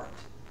heart,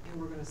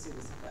 and we're going to see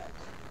this effect.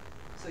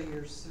 So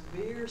your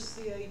severe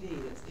CAD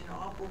that's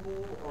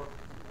inoperable or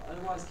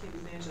otherwise can't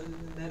be managed other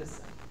than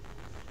medicine.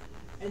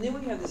 And then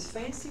we have this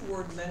fancy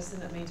word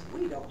medicine that means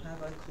we don't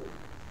have a clue.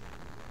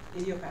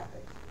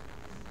 Idiopathic.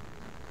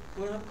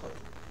 We don't have a clue.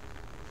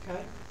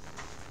 Okay?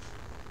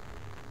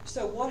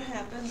 So what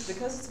happens,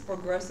 because it's a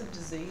progressive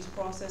disease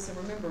process, and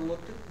remember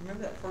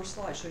that first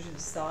slide shows you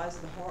the size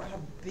of the heart, how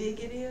big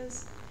it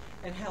is,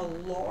 and how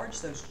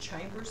large those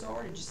chambers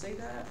are. Did you see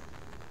that?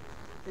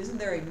 Isn't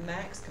there a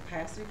max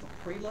capacity for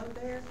preload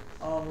there?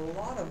 A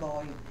lot of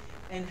volume.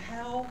 And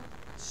how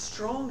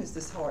strong is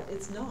this heart?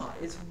 It's not.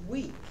 It's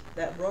weak.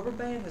 That rubber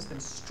band has been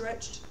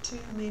stretched too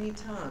many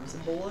times.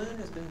 The balloon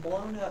has been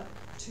blown up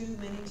too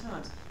many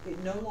times.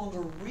 It no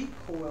longer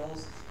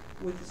recoils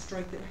with the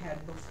strength it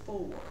had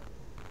before.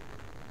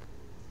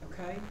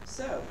 Okay,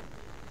 so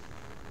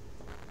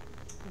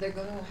they're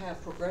going to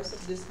have progressive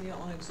dyspnea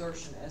on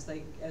exertion as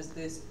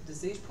this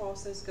disease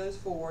process goes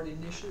forward.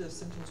 Initially, the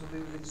symptoms will be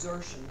with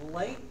exertion.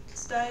 Late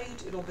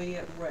stage, it'll be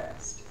at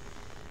rest.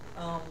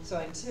 So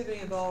activity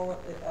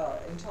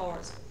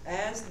intolerance.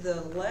 As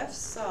the left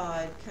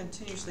side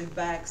continuously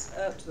backs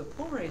up to the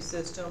pulmonary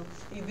system,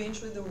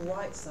 eventually the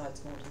right side's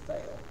going to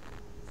fail.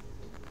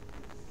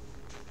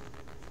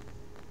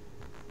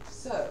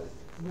 So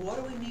what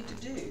do we need to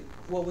do?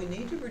 Well, we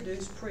need to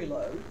reduce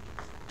preload.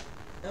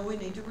 and we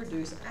need to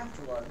reduce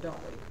afterload, don't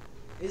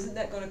we? Isn't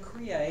that going to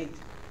create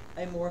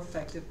a more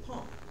effective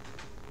pump?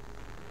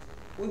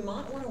 We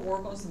might want to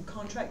work on some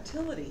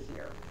contractility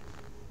here.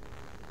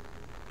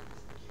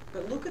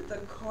 But look at the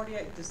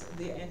cardiac,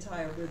 the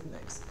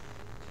antiarrhythmics.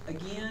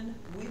 Again,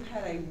 we've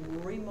had a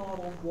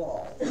remodeled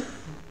wall.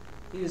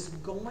 It is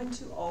going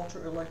to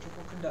alter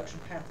electrical conduction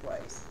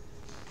pathways.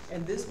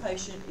 And this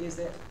patient is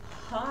at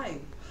high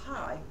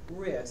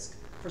risk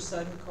for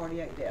sudden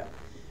cardiac death.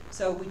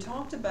 So we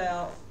talked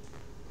about,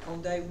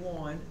 on day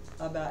one,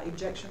 about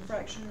ejection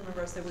fraction.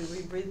 Remember I said we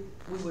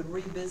would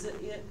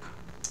revisit it?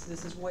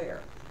 This is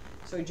where.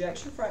 So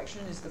ejection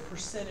fraction is the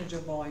percentage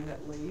of volume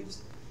that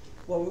leaves.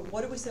 Well,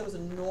 what did we say was a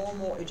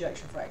normal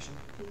ejection fraction?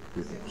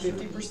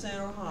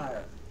 50% or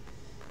higher.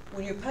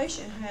 When your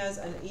patient has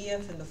an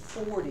EF in the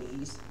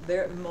 40s,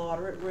 they're at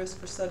moderate risk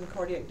for sudden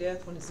cardiac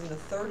death. When it's in the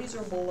 30s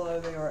or below,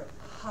 they are at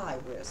high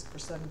risk for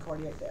sudden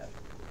cardiac death.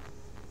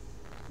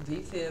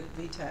 VFib,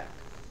 VTAC.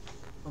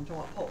 I'm talking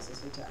about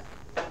pulses,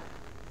 VTAC.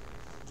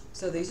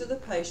 So these are the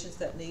patients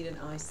that need an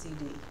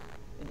ICD,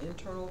 an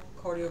internal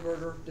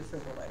cardioverter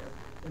defibrillator.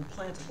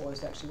 Implantable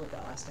is actually what the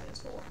I stands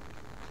for.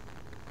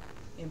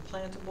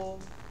 Implantable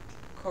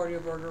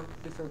cardioverter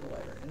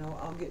defibrillator. And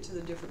I'll get to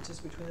the differences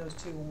between those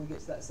two when we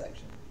get to that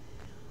section.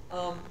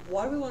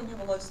 Why do we want to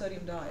have a low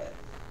sodium diet?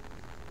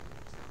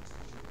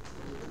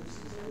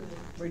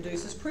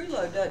 Reduces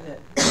preload, doesn't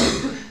it?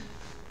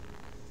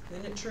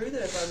 Isn't it true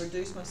that if I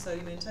reduce my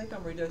sodium intake,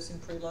 I'm reducing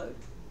preload?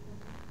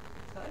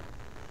 Okay.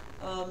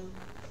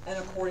 And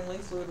accordingly,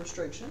 fluid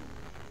restriction.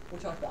 We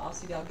talked about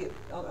ICD. I'll get,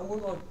 and we're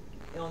going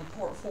on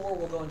part 4.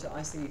 We'll go into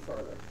ICD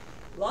further.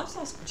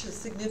 Lifestyle,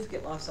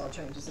 significant lifestyle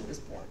changes at this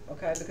point,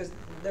 okay? Because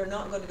they're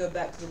not going to go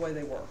back to the way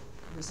they were.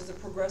 This is a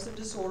progressive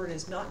disorder, and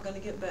it's not going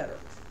to get better.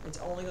 It's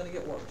only going to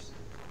get worse,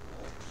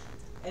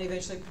 and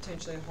eventually,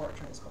 potentially, a heart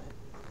transplant.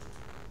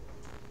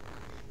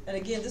 And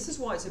again, this is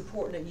why it's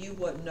important that you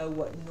know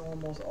what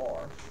normals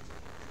are.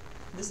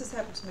 This has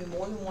happened to me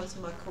more than once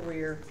in my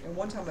career, and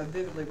one time I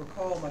vividly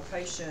recall my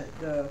patient,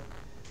 the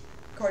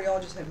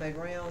cardiologist had made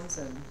rounds,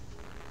 and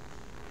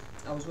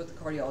I was with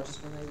the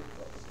cardiologist when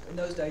in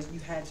those days, you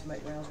had to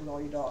make rounds with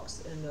all your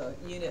docs in the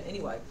unit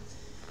anyway.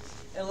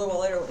 And a little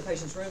while later, I went to the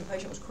patient's room, the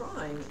patient was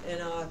crying,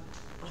 and I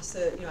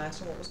said, I asked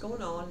them what was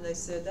going on, and they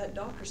said, that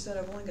doctor said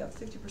I've only got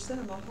 50%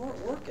 of my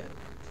heart working.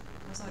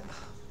 I was like,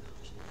 oh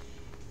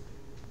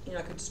gosh.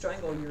 I could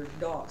strangle your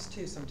docs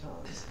too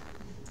sometimes.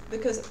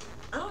 Because,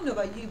 I don't know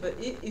about you, but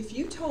if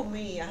you told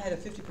me I had a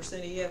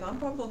 50% EF, I'm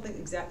probably going to think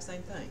the exact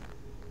same thing.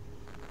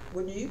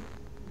 Wouldn't you?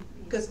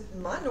 Because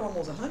my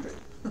normal is 100.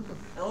 I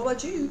don't know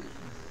about you,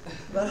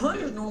 but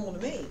 100 is normal to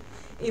me.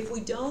 If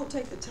we don't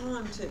take the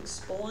time to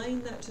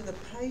explain that to the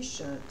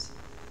patient,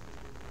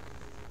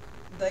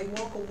 they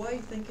walk away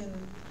thinking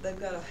they've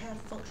got a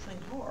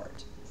half-functioning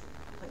heart.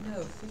 Like,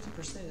 no,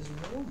 50% is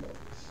normal.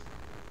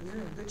 You're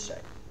in good shape,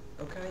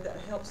 okay? That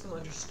helps them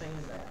understand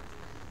that.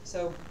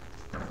 So,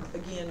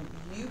 again,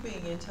 you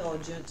being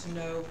intelligent to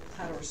know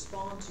how to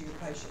respond to your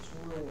patients is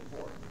really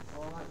important,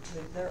 all right?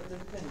 They're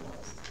depending on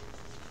us.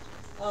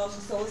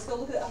 So let's go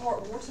look at that heart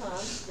one more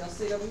time. Y'all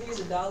see over here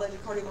the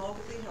dilated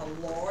cardiomyopathy, how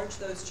large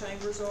those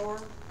chambers are.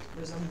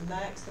 There's a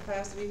max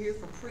capacity here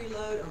for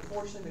preload.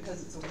 Unfortunately,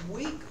 because it's a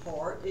weak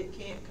heart, it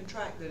can't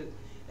contract it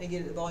and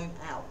get the volume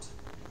out.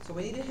 So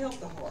we need to help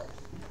the heart.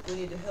 We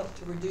need to help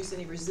to reduce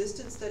any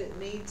resistance that it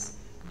needs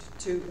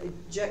to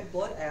eject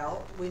blood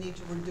out. We need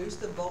to reduce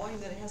the volume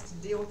that it has to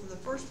deal with in the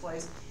first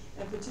place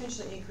and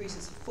potentially increase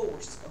its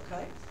force,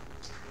 okay?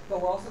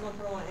 But we're also going to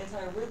put on an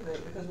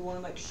antiarrhythmic because we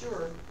want to make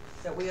sure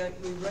that we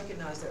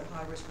recognize they're at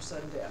high risk for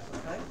sudden death,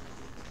 okay?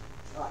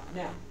 All right,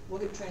 now, we'll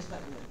get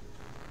transplant in a minute.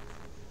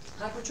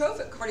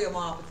 Hypertrophic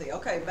cardiomyopathy.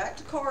 Okay, back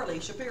to Carly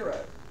Shapiro.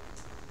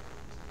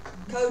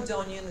 Codes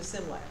on you in the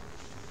sim lab.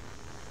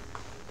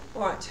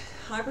 All right,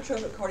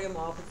 hypertrophic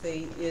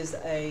cardiomyopathy is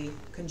a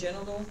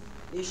congenital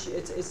issue.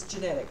 It's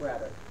genetic,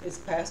 rather. It's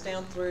passed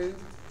down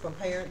from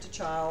parent to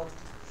child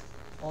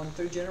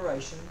through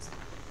generations.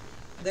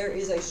 There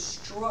is a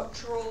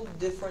structural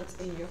difference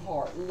in your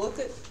heart.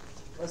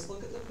 Let's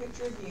look at the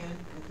picture again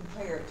and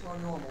compare it to our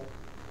normal.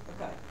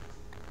 Okay.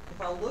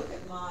 If I look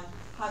at my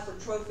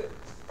hypertrophic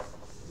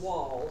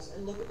walls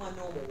and look at my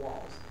normal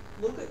walls,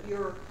 look at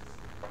your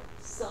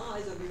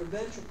size of your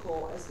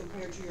ventricle as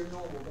compared to your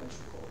normal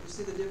ventricle. You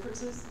see the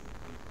differences?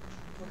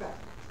 Okay.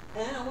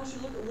 And I want you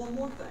to look at one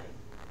more thing.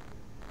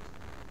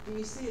 Do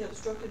you see an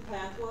obstructed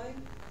pathway?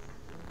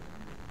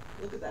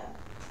 Look at that.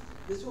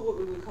 This is what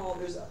we would call,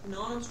 there's a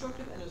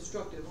non-obstructive and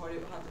obstructive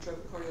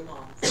hypertrophic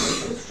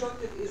cardiomyopathy.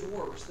 Obstructive is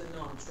worse than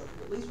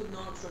non-obstructive. At least with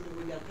non-obstructive,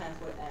 we got a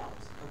pathway out,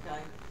 okay?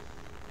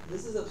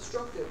 This is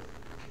obstructive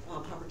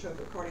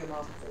hypertrophic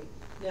cardiomyopathy.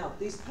 Now,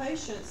 these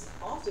patients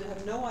often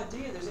have no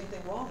idea there's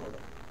anything wrong with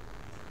them.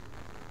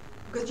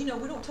 Because,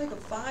 we don't take a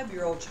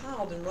 5-year-old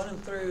child and run them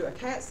through a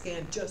CAT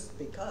scan just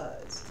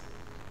because.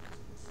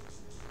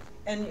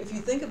 And if you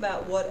think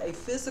about what a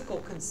physical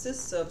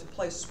consists of to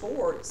play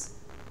sports,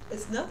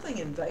 it's nothing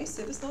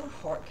invasive. It's not a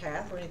heart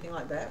cath or anything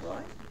like that,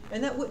 right?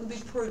 And that wouldn't be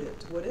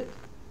prudent, would it?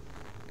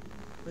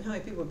 I mean, how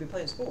many people would be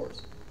playing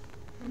sports?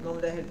 Mom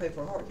and dad had to pay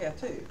for a heart cath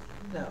too.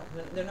 No,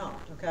 they're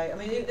not, okay? I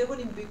mean, it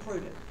wouldn't even be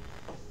prudent.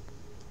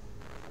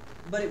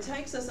 But it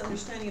takes us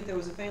understanding if there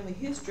was a family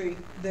history,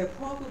 there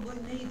probably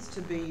needs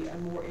to be a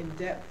more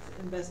in-depth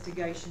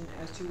investigation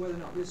as to whether or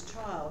not this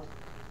child,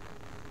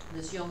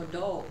 this young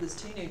adult, this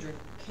teenager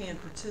can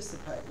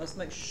participate. Let's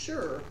make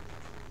sure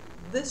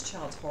this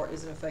child's heart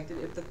isn't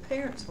affected if the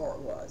parent's heart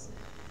was.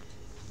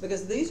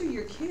 Because these are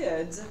your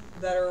kids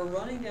that are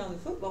running down the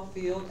football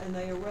field and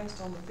they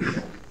arrest on the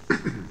field.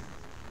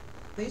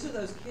 These are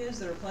those kids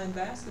that are playing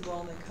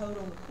basketball and they code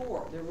on the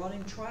court. They're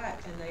running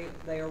track and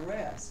they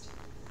arrest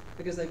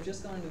because they've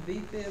just gone into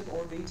VFib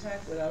or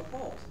VTAC without a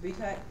pulse.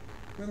 VTAC,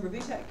 remember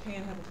VTAC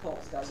can have a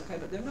pulse, guys, okay?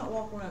 But they're not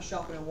walking around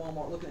shopping in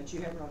Walmart looking at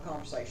you having a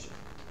conversation.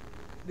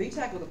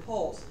 VTAC with a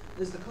pulse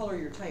is the color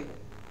of your table.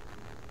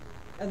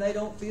 And they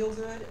don't feel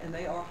good and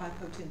they are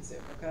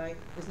hypotensive, okay?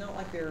 It's not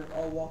like they're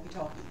all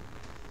walkie-talkie.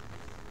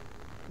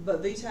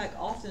 But VTAC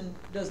often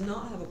does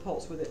not have a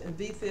pulse with it, and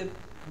VFib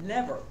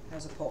never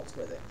has a pulse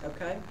with it,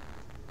 okay?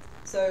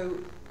 So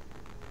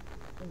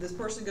this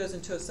person goes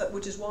into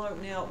which is why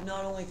now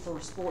not only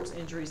for sports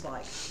injuries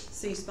like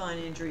C-spine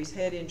injuries,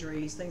 head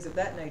injuries, things of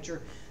that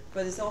nature,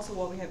 but it's also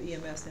why we have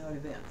EMS now at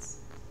events,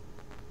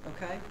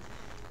 okay?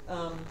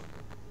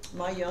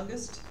 My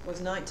youngest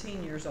was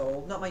 19 years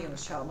old, not my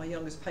youngest child, my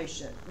youngest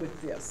patient with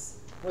this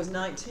was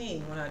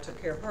 19 when I took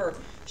care of her.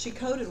 She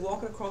coded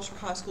walking across her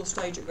high school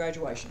stage at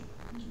graduation.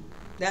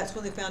 That's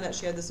when they found out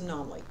she had this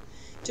anomaly.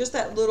 Just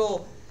that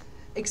little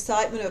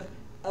excitement of,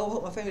 oh, I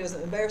hope my family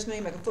doesn't embarrass me,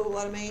 make a fool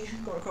out of me,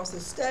 going across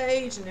this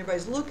stage, and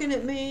everybody's looking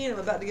at me, and I'm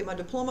about to get my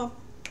diploma,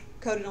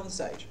 coded on the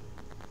stage.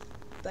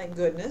 Thank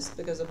goodness,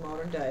 because of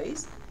modern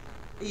days,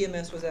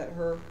 EMS was at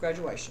her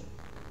graduation,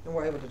 and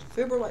we're able to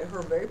defibrillate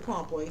her very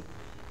promptly,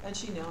 and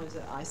she now is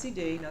at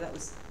ICD. Now that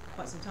was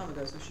quite some time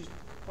ago, so she's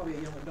probably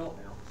a young adult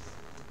now.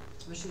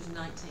 But she was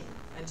 19,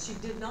 and she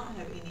did not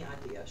have any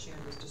idea she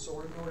had this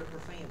disorder, nor did her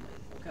family,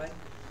 okay?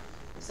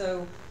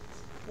 So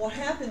what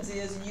happens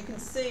is, and you can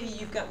see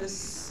you've got this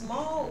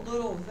small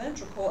little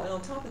ventricle, and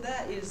on top of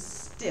that is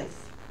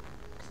stiff.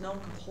 It's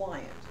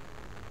non-compliant.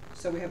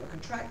 So we have a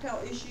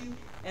contractile issue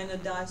and a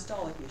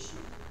diastolic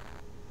issue.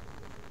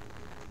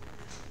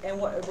 And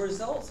what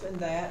results in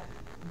that,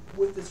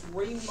 with this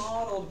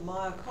remodeled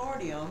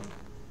myocardium,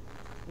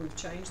 we've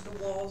changed the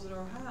walls in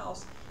our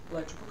house,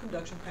 electrical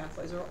conduction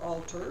pathways are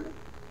altered,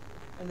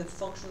 and the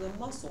function of the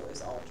muscle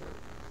is altered.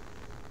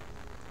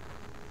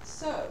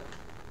 So,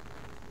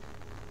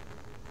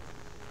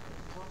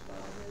 talked about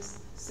all this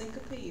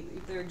syncope.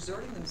 If they're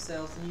exerting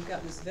themselves and you've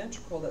got this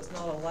ventricle that's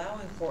not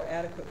allowing for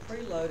adequate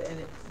preload and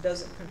it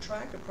doesn't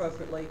contract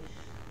appropriately,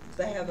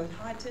 they have a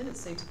high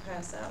tendency to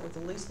pass out with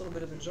the least little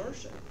bit of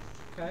exertion,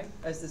 okay,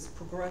 as this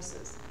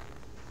progresses.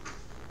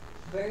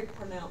 Very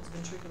pronounced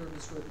ventricular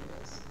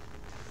dysrhythmias.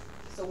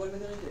 So what are we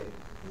going to do?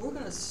 We're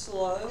going to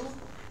slow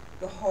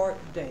the heart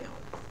down.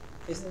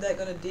 Isn't that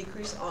going to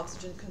decrease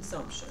oxygen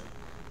consumption?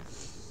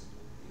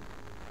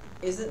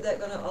 Isn't that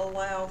going to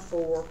allow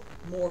for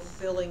more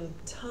filling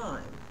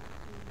time?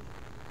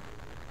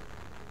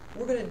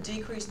 We're going to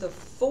decrease the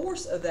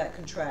force of that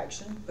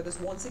contraction because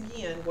once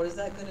again, what is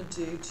that going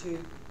to do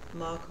to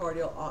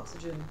myocardial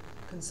oxygen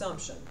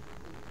consumption?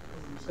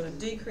 It's going to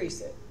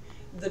decrease it.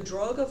 The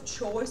drug of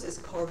choice is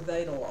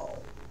carvedilol.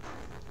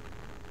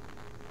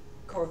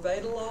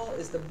 Carvedilol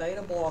is the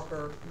beta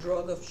blocker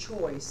drug of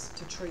choice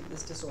to treat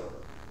this disorder.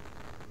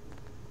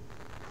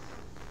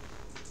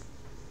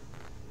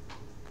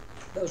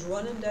 Those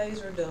running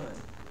days are done.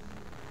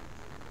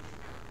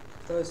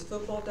 Those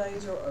football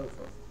days are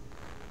over.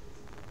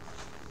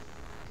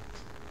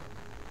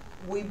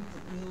 We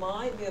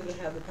might be able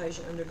to have the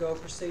patient undergo a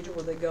procedure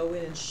where they go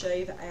in and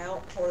shave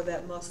out part of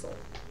that muscle.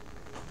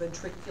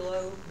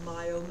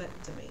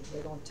 Ventriculomyomectomy.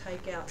 They're going to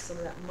take out some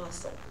of that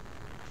muscle.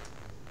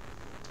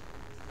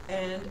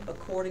 And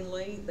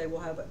accordingly, they will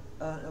have an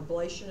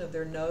ablation of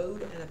their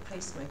node and a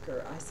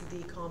pacemaker,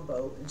 ICD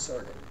combo,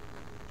 inserted.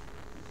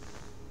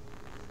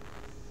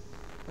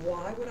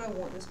 Why would I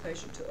want this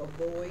patient to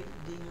avoid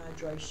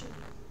dehydration?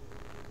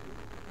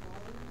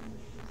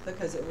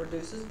 Because it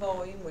reduces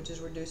volume, which is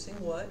reducing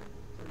what?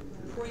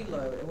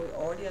 Preload. And we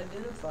already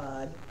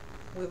identified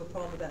we have a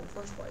problem with that in the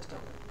first place,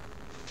 don't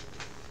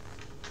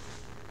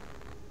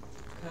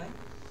we? Okay?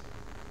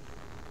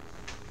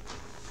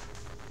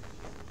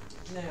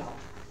 Now,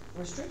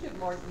 restrictive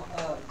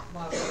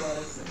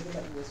myocarditis, let me go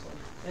back to this one,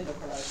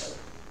 endocarditis.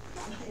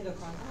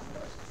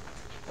 Endocarditis.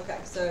 Okay,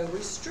 so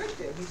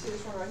restrictive, you see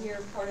this one right here,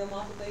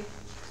 cardiomyopathy,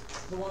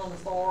 the one on the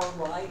far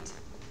right.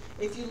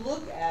 If you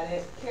look at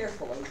it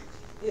carefully,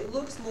 it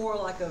looks more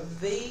like a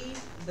V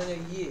than a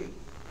U.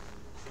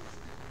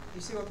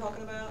 You see what I'm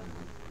talking about?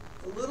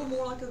 A little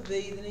more like a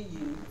V than a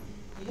U.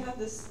 You have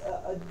this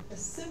a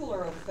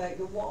similar effect.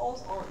 The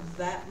walls aren't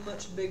that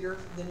much bigger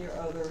than your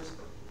others.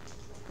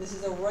 This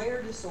is a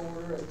rare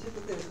disorder. It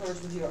typically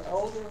occurs with your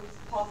older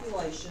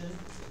population.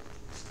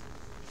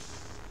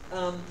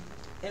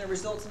 And it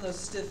results in those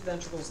stiff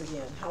ventricles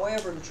again.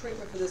 However, the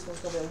treatment for this one's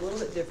going to be a little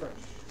bit different.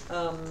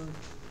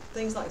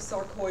 Things like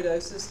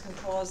sarcoidosis can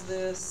cause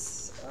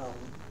this.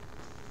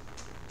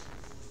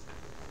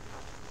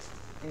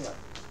 Anyway,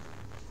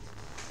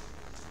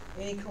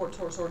 any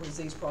sort of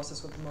disease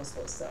process with the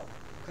muscle itself.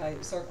 Okay,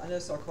 I know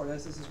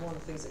sarcoidosis is one of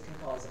the things that can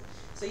cause it.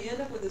 So you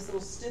end up with this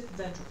little stiff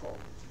ventricle.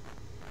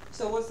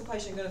 So what's the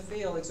patient going to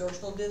feel?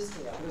 Exertional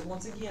dyspnea. Because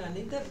once again, I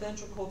need that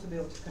ventricle to be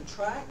able to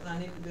contract, and I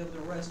need to be able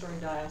to rest during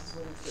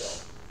diastole and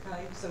fill.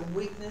 Okay, so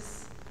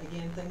weakness,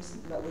 again, things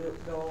that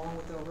would go along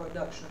with the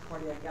reduction of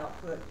cardiac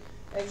output,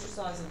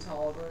 exercise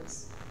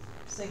intolerance,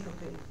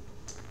 syncope.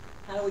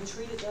 How do we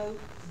treat it though?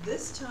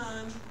 This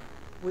time,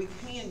 we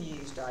can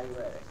use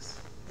diuretics.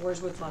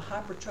 Whereas with my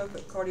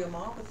hypertrophic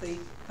cardiomyopathy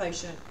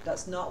patient,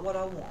 that's not what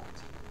I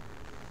want.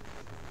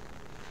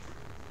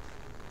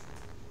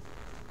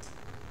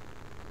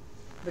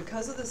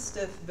 Because of the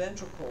stiff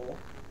ventricle,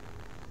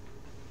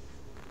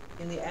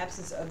 in the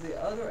absence of the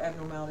other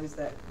abnormalities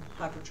that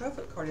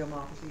hypertrophic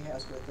cardiomyopathy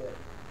has with it,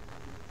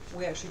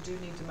 we actually do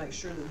need to make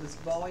sure that this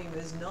volume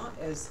is not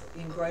as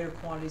in greater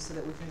quantity so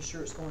that we can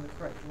ensure it's going the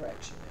correct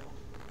direction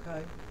now,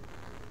 okay?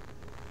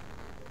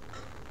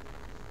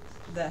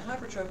 That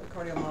hypertrophic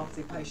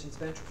cardiomyopathy patients'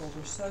 ventricles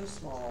are so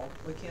small,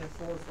 we can't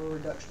afford for a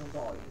reduction of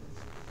volume.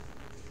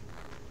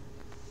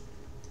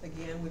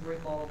 Again, we've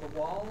remodeled the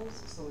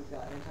walls, so we've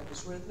got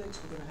antipyretic,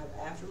 we're going to have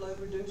afterload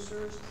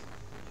reducers,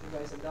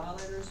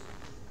 vasodilators,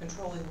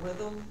 controlling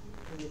rhythm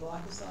with the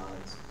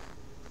glycosides.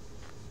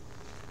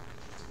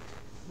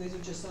 These are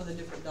just some of the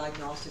different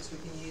diagnostics we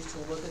can use to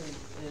look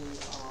and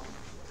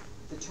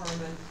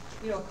determine.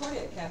 You know,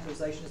 cardiac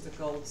catheterization is the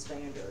gold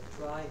standard,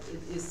 right?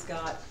 It's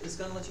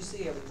going to let you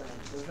see everything.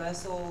 The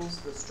vessels,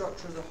 the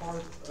structure of the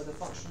heart, or the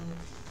function,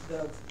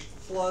 the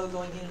flow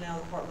going in and out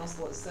of the heart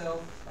muscle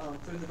itself,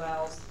 through the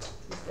valves.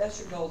 That's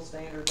your gold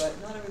standard, but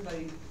not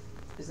everybody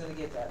is going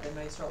to get that. They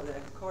may start with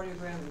an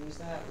echocardiogram and use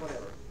that,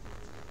 whatever.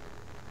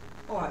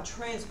 All right,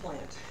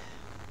 transplant.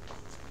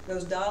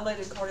 Those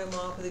dilated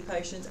cardiomyopathy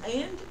patients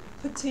and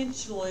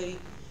potentially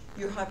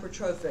your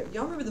hypertrophic.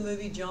 Y'all remember the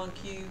movie John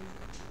Q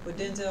with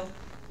Denzel?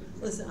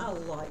 Listen, I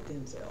like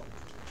Denzel.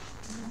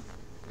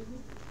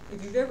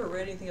 If you've ever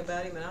read anything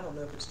about him, and I don't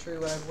know if it's true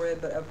what I've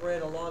read, but I've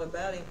read a lot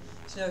about him,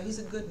 so you know, he's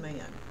a good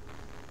man.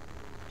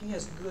 He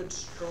has good,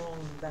 strong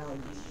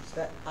values,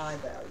 that I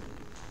value.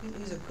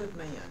 He's a good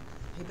man.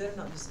 He better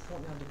not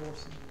disappoint me on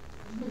divorcing.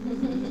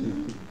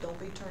 Don't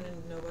be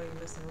turning nobody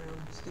messing around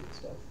with stupid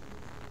stuff.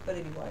 But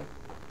anyway,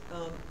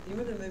 you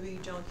remember the movie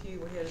John Q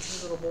where he had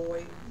his little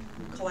boy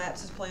who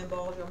collapses playing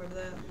ball? Do y'all remember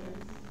that?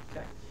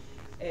 Okay.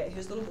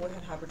 His little boy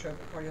had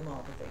hypertrophic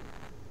cardiomyopathy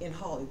in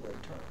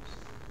Hollywood terms.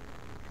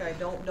 Okay,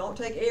 don't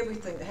take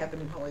everything that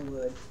happened in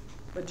Hollywood,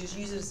 but just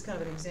use it as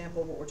kind of an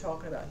example of what we're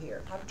talking about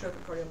here.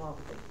 Hypertrophic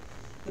cardiomyopathy.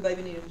 The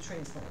baby needed a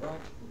transplant,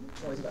 right?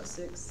 Well, he's about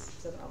 6,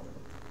 7, I don't remember.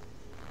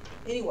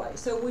 Anyway,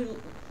 so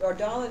our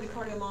dilated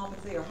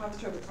cardiomyopathy or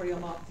hypertrophic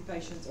cardiomyopathy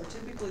patients are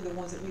typically the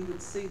ones that we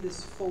would see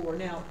this for.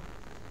 Now,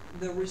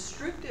 the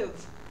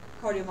restrictive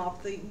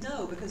cardiomyopathy,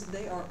 no, because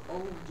they are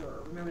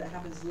older. Remember, that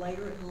happens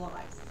later in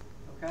life,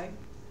 okay?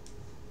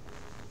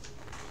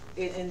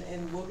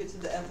 And we'll get to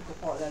the ethical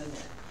part of that in a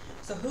minute.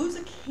 So who's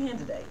a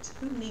candidate?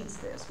 Who needs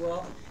this?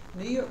 Well,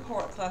 New York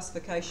Heart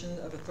classification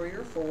of a 3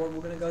 or 4,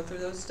 we're going to go through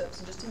those steps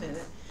in just a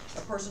minute.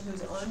 A person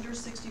who's under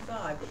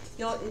 65.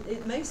 Y'all,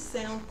 it may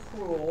sound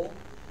cruel,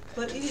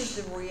 but it is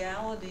the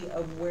reality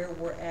of where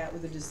we're at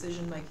with the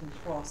decision-making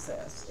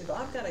process. If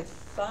I've got a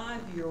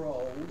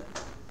 5-year-old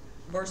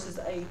versus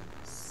a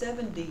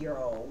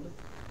 70-year-old,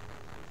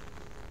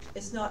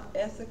 it's not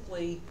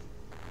ethically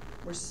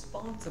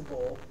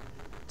responsible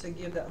to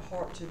give that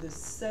heart to this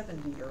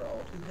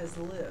 70-year-old who has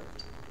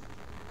lived,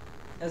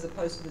 as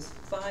opposed to this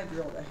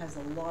 5-year-old that has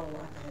a lot of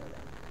life ahead of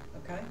them,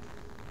 okay?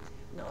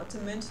 Not to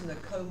mention the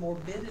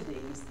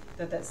comorbidities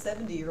that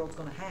 70-year-old's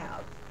going to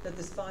have that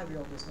this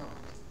 5-year-old does not.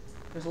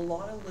 There's a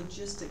lot of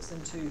logistics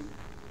into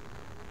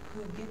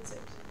who gets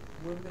it.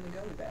 Where are we going to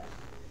go with that?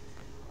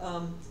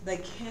 They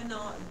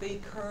cannot be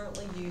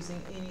currently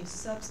using any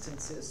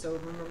substances. So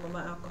remember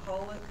my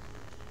alcoholic?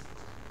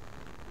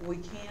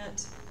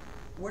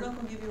 We're not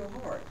going to give you a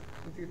heart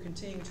if you're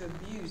continuing to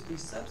abuse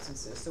these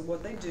substances. So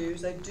what they do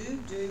is they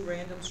do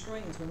random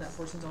screens when that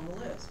person's on the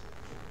list.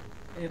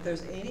 And if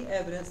there's any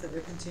evidence that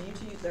they're continuing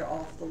to use, they're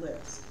off the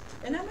list.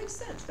 And that makes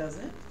sense,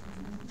 doesn't it?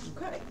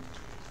 Okay.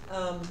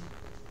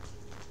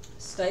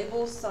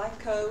 Stable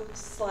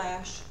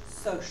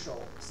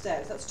psycho/social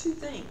status. That's 2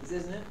 things,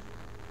 isn't it?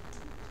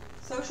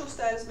 Social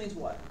status means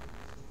what?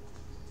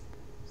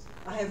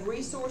 I have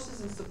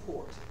resources and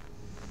support.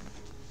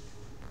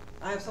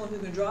 I have someone who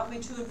can drive me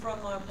to and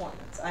from my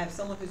appointments. I have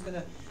someone who's going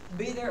to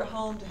be there at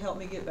home to help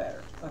me get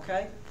better,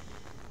 okay?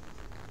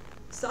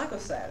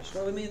 Psychostatus,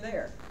 what do we mean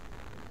there?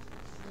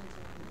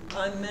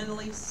 I'm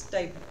mentally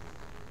stable.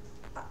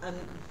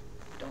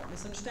 Don't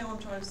misunderstand what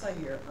I'm trying to say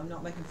here. I'm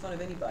not making fun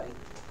of anybody.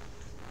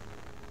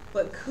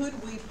 But could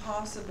we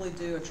possibly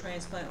do a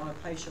transplant on a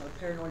patient with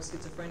paranoid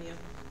schizophrenia?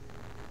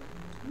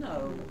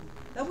 No.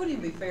 That wouldn't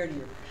even be fair to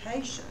your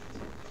patient.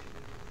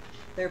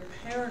 They're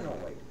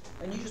paranoid,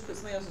 and you just put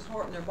somebody else's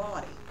heart in their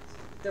body.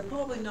 they're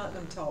probably not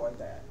gonna tolerate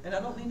that. And I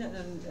don't mean that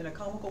in a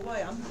comical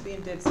way, I'm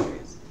being dead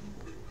serious.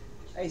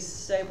 A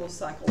stable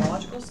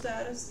psychological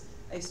status,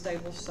 a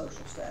stable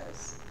social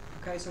status.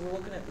 Okay, so we're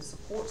looking at the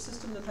support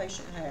system the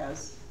patient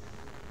has,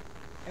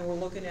 and we're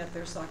looking at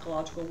their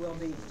psychological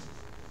well-being.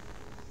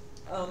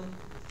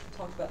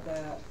 Talked about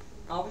that.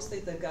 Obviously,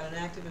 if they've got an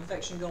active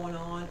infection going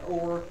on,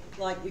 or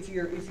like if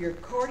your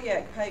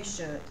cardiac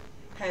patient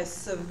has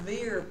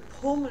severe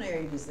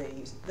pulmonary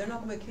disease, they're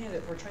not gonna be a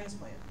candidate for a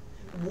transplant.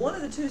 One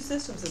of the two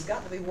systems has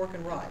got to be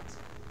working right,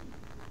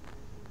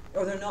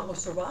 or they're not gonna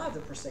survive the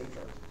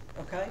procedure.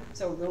 Okay,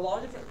 so there are a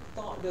lot of different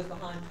thought goes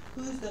behind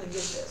who's going to get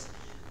this.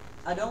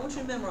 I don't want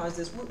you to memorize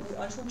this.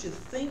 I just want you to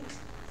think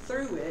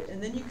through it,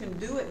 and then you can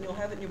do it, and you'll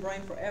have it in your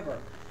brain forever.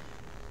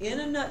 In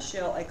a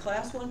nutshell, a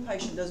class 1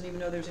 patient doesn't even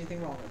know there's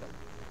anything wrong with them.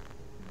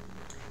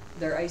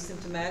 They're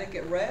asymptomatic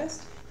at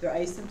rest. They're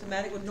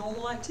asymptomatic with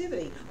normal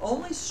activity.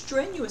 Only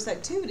strenuous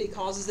activity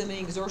causes them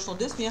any exertional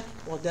dyspnea.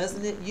 Well,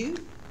 doesn't it you?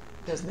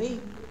 Does me.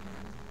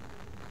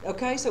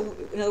 Okay, so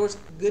in other words,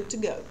 good to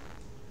go.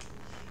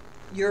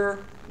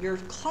 Your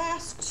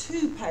class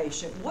 2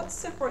 patient, what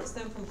separates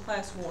them from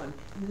class 1?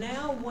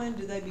 Now when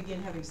do they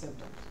begin having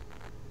symptoms?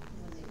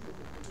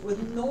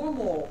 With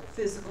normal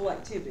physical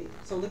activity.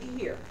 So looky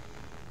here.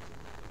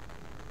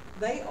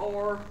 They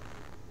are,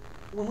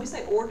 when we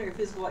say ordinary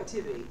physical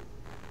activity,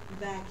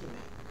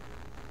 vacuuming,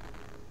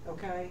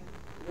 okay?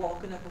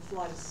 Walking up a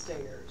flight of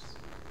stairs.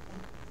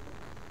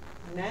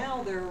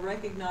 Now they're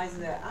recognizing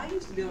that I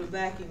used to be able to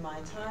vacuum my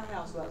entire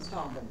house without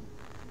stopping.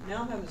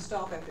 Now I'm having to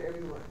stop after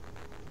every run.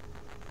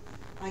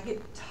 I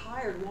get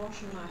tired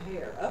washing my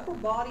hair. Upper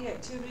body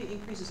activity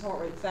increases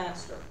heart rate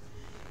faster.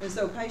 And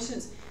so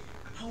patients,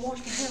 I wash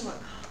my hair, I'm like,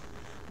 oh,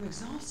 I'm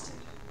exhausted.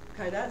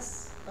 Okay,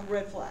 that's a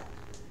red flag.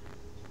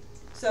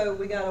 So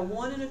we got a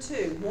 1 and a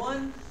 2.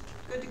 1,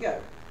 good to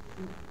go.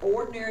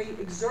 Ordinary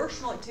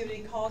exertional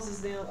activity causes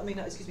them,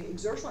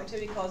 exertional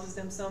activity causes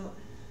them some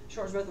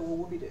shortness of breath,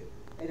 well, whoopie-doo.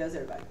 It does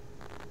everybody.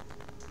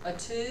 A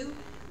 2,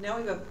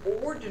 now we have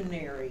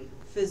ordinary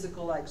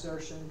physical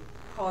exertion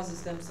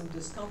causes them some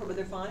discomfort, but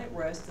they're fine at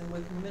rest and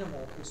with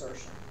minimal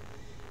exertion.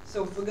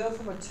 So if we go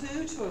from a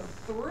 2 to a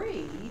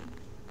 3,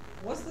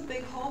 what's the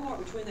big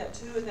hallmark between that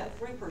 2 and that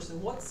 3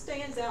 person? What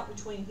stands out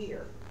between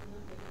here?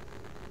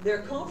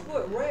 They're comfortable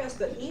at rest,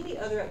 but any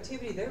other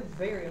activity, they're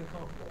very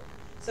uncomfortable.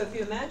 So if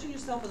you imagine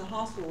yourself in the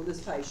hospital with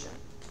this patient,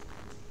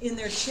 in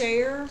their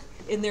chair,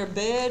 in their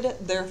bed,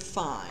 they're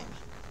fine.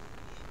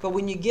 But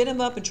when you get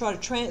them up and try to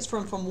transfer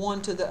them from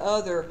one to the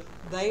other,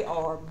 they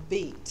are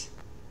beat.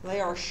 They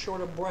are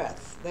short of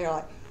breath. They are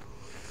like,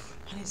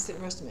 I need to sit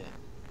and rest a minute.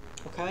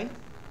 Okay?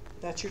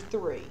 That's your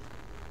 3.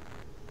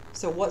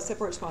 So what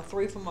separates my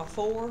 3 from my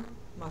 4?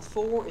 My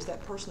 4 is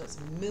that person that's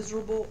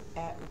miserable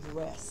at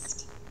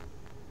rest.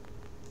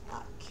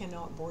 I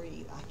cannot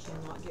breathe. I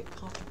cannot get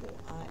comfortable.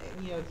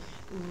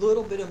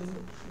 Little bit of,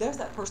 there's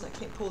that person that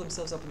can't pull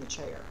themselves up in the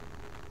chair.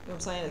 You know what I'm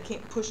saying? They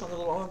can't push on their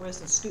little armrest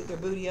and scoot their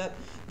booty up.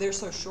 They're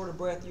so short of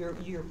breath,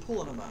 you're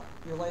pulling them up.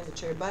 You're laying the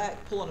chair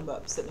back, pulling them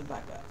up, sitting them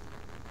back up.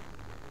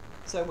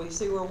 So we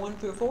see we're 1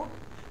 through a 4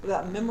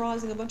 without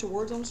memorizing a bunch of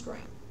words on the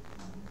screen.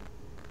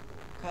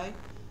 Okay?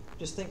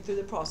 Just think through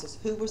the process.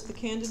 Who was the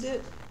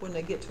candidate when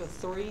they get to a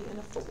 3 and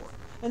a 4?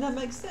 And that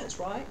makes sense,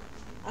 right?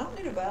 I don't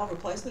need a valve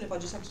replacement if I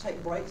just have to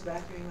take breaks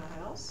vacuuming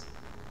my house.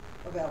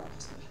 A valve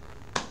replacement.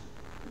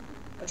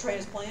 A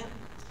transplant.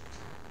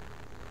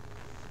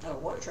 I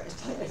don't want a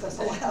transplant if that's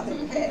allowed.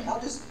 Heck,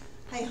 I'll just,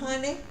 hey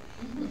honey,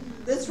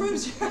 this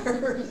room's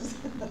yours.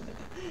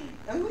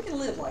 I mean, we can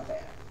live like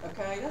that.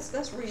 Okay,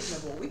 that's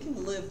reasonable. We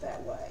can live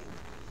that way.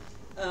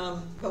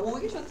 But when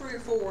we get to a 3 or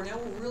 4, now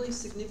we're really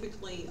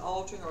significantly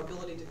altering our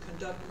ability to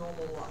conduct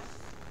normal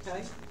life.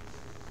 Okay?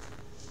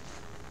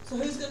 So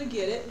who's going to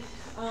get it?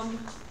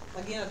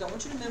 Again, I don't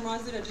want you to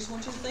memorize it. I just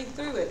want you to think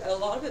through it. A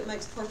lot of it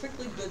makes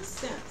perfectly good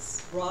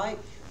sense, right?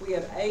 We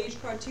have age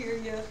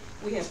criteria.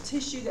 We have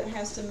tissue that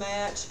has to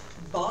match,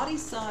 body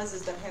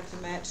sizes that have to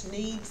match,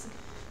 needs,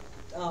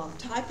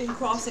 typing,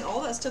 crossing,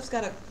 all that stuff's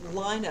got to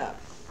line up.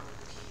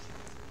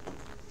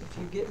 If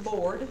you get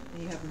bored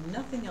and you have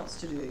nothing else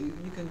to do,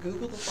 you can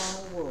Google the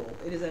final rule.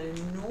 It is an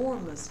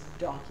enormous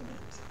document.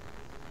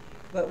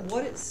 But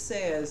what it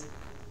says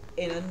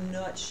in a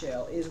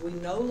nutshell is we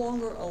no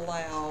longer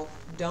allow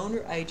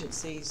donor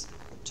agencies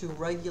to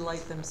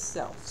regulate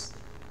themselves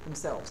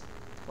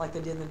like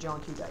they did in the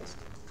John Q days.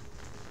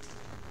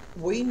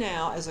 We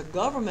now, as a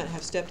government,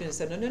 have stepped in and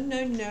said, no.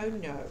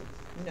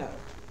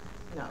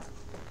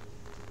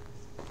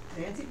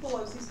 Nancy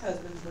Pelosi's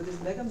husband with his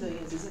mega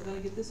millions isn't going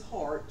to get this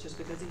heart just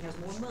because he has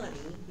more money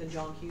than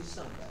John Q's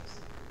son does.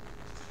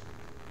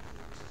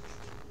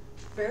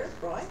 Fair,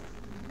 right?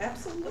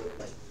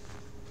 Absolutely.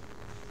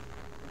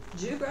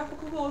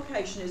 Geographical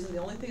location isn't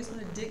the only thing that's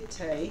going to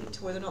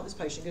dictate whether or not this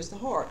patient gets the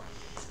heart.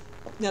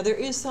 Now, there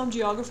is some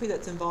geography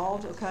that's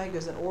involved, okay,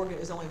 because an organ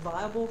is only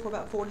viable for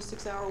about 4 to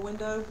 6 hour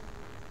window.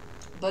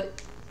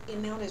 But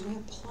nowadays we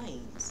have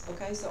planes,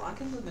 okay? So I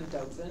can live in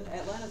Dothan.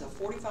 Atlanta's a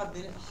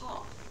 45-minute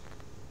hop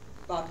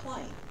by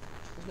plane.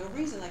 There's no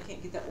reason I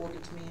can't get that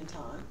organ to me in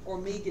time, or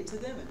me get to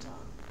them in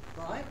time.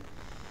 right?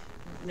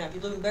 Now, if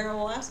you live in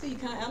Barrow, Alaska, you're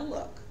kinda out of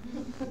luck,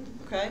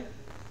 okay?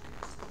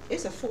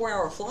 It's a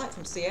 4-hour flight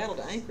from Seattle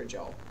to Anchorage,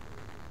 y'all.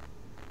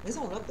 It's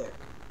on up there,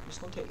 I'm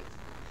just gonna tell you.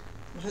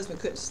 My husband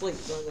couldn't sleep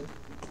during the,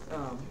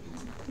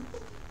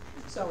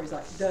 so he's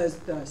like, does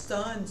the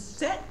sun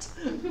set?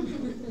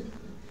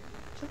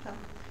 Sometime.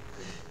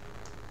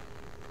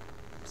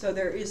 So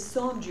there is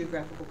some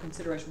geographical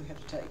consideration we have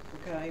to take,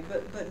 okay,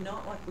 but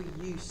not like we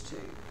used to.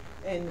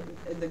 And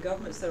the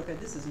government said, okay,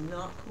 this is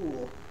not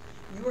cool.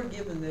 You are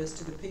giving this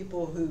to the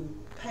people who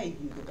pay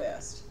you the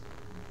best.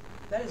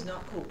 That is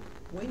not cool.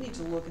 We need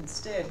to look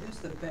instead who's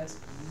the best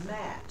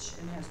match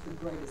and has the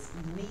greatest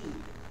need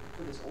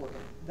for this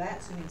organ.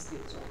 That's who needs to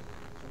get this organ,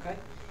 okay?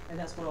 And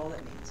that's what all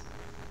that means.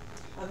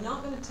 I'm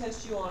not going to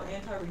test you on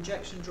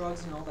anti-rejection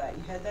drugs and all that.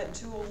 You had that in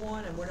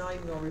 201, and we're not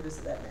even going to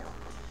revisit that now.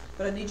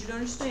 But I need you to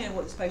understand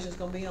what this patient's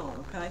going to be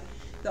on, okay?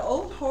 The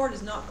old heart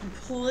is not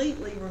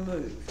completely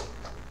removed.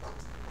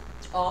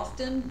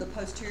 Often, the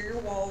posterior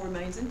wall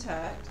remains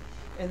intact,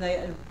 and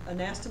they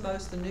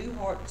anastomose the new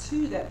heart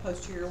to that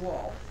posterior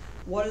wall.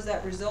 What does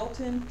that result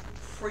in?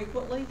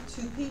 Frequently,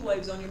 2 P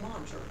waves on your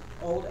monitor.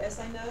 Old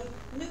SA node,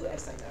 new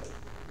SA node.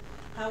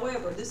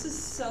 However, this is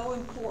so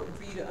important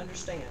for you to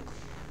understand.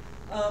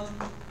 I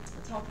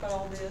talked about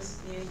all this,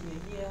 yeah.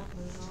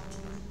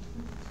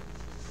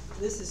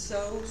 This is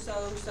so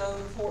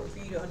important for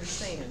you to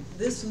understand.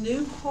 This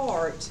new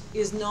heart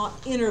is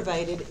not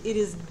innervated, it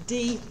is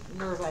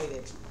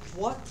denervated.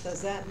 What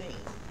does that mean?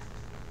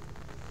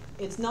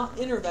 It's not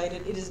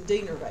innervated, it is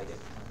denervated.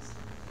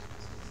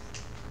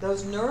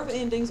 Those nerve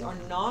endings are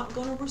not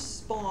going to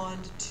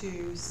respond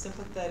to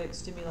sympathetic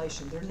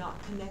stimulation. They're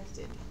not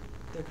connected.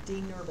 They're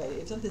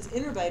denervated. If something's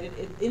innervated,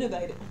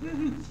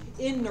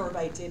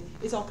 innervated,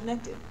 it's all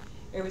connected.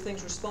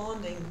 Everything's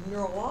responding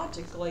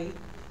neurologically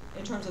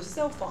in terms of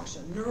cell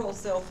function, neural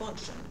cell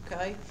function,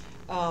 okay?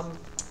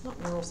 Not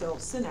neural cell,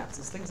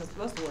 synapses, things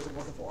that's the word I'm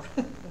looking for.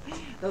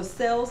 Those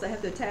cells, they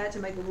have to attach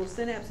and make a little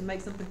synapse and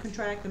make something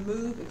contract and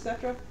move,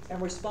 etc.,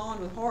 and respond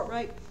with heart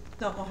rate.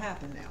 It's not going to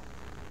happen now.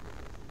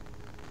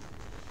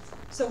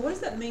 So what does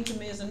that mean to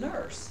me as a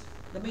nurse?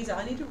 That means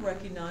I need to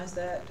recognize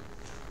that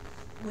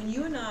when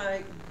you and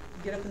I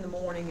get up in the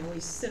morning and we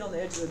sit on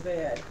the edge of the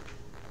bed,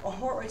 our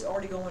heart rate's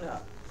already going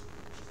up.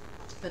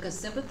 Because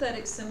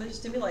sympathetic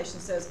stimulation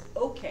says,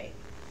 okay,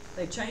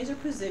 they've changed their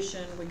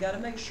position, we got to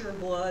make sure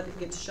blood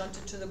gets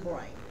shunted to the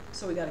brain.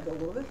 So we got to go a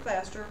little bit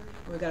faster,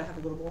 and we got to have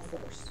a little more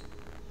force.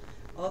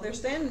 Oh, they're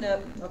standing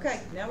up.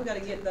 Okay, now we got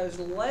to get those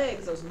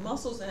legs, those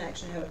muscles in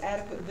action, have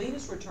adequate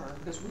venous return,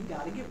 because we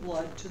got to get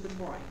blood to the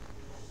brain.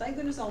 Thank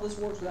goodness all this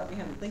works without me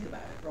having to think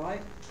about it,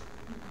 right?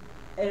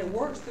 And it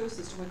works through a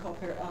system we call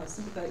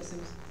sympathetic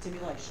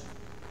stimulation.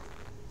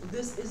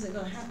 This isn't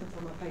going to happen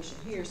for my patient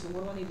here, so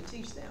what do I need to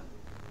teach them?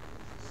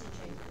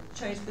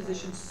 Change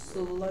position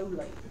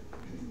slowly.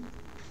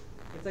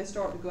 If they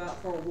start to go out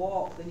for a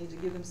walk, they need to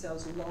give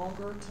themselves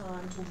longer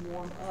time to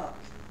warm up.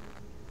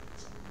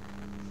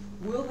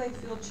 Will they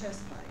feel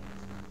chest pain?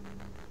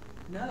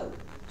 No.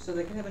 So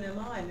they can have an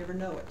MI and never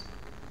know it.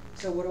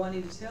 So what do I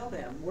need to tell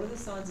them? What are the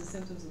signs and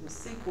symptoms of a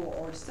sequel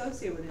or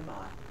associated with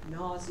MI?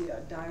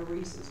 Nausea,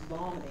 diuresis,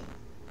 vomiting.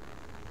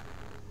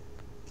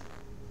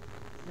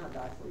 Not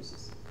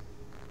diaphoresis.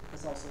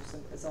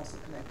 It's also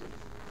connected.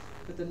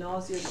 But the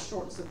nausea, the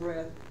shortness of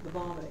breath, the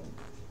vomiting.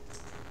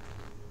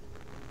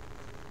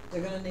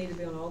 They're going to need to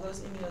be on all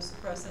those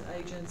immunosuppressant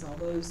agents, all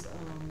those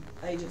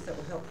agents that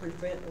will help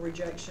prevent a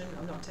rejection.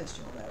 I'm not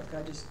testing on that,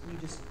 okay?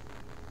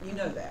 You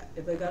know that.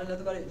 If they've got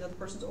another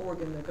person's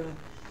organ, they're going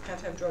to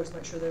have drugs to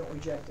make sure they don't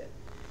reject it.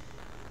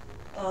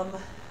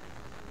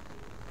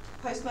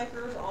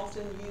 Pacemakers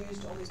often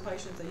used on these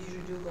patients. They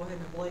usually do go ahead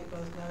and ablate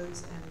both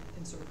nodes and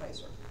insert a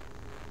pacer.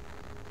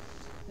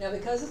 Now,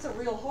 because it's a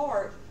real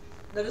heart,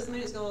 that doesn't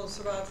mean it's going to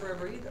survive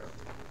forever either.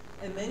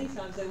 And many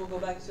times they will go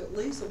back to at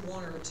least a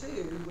 1 or a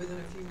 2 within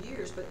a few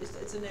years, but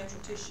it's a natural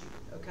tissue,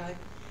 okay?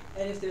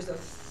 And if there's a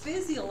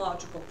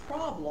physiological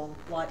problem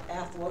like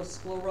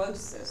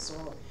atherosclerosis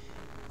or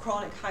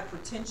chronic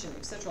hypertension,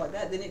 etc., like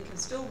that, then it can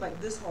still make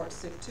this heart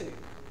sick too,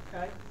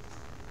 okay?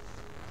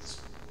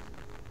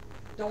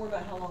 Don't worry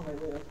about how long they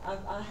live.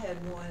 I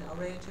had one, I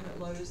ran into him at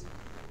Lotus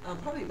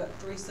probably about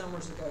 3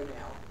 summers ago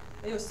now.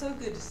 And it was so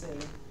good to see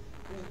him.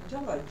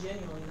 You're talking about a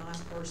genuinely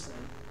nice person.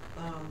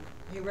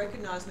 He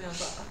recognized me. I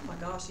was like, oh my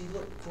gosh, he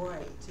looked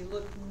great. He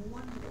looked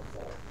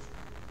wonderful.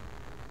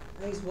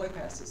 And he's way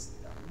past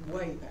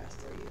 3 years.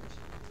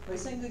 But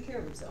he's taking good care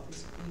of himself.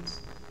 He's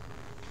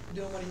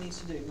doing what he needs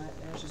to do.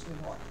 That's just good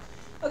heart.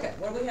 Okay,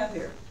 what do we have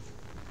here?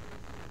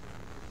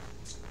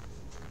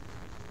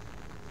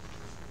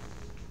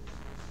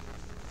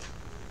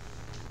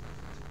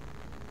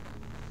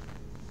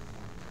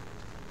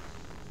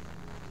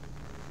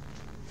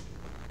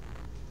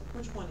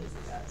 Which one is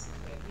it, guys?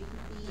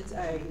 It's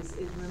A.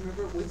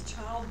 Remember, with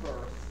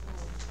childbirth,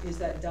 is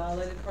that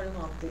dilated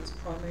cardiomyopathy. It's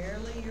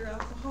primarily your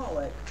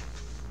alcoholic,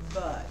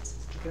 but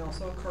it can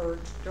also occur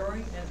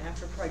during and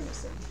after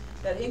pregnancy.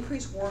 That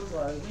increased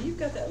workload, when you've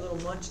got that little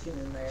munchkin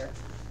in there,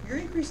 you're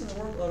increasing the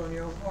workload on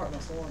your own heart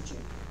muscle, aren't you?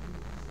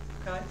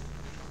 okay?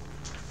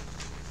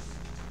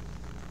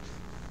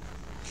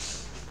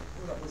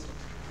 What about this one?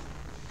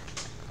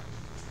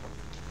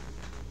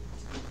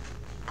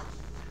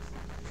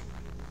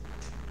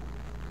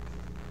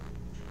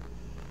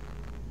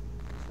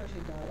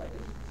 Especially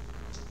dilated.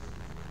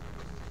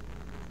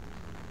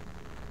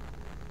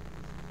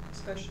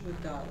 Especially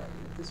dilated.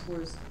 If this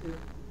was,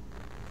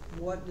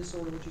 what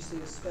disorder would you see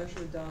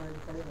especially dilated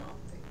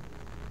cardiomyopathy?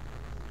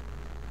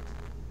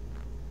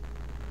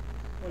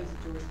 What is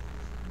it, George?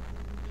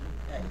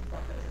 Hey,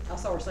 I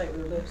saw her say it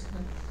with her lips.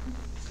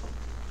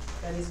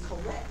 That is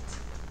correct.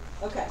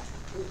 Okay,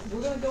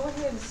 we're gonna go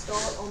ahead and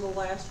start on the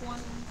last one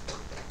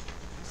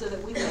so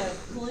that we have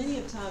plenty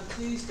of time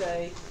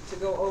Tuesday to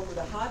go over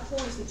the high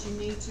points that you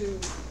need to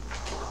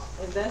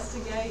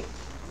investigate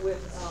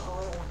with, oh,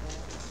 I don't want that,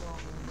 that's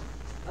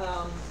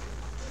wrong.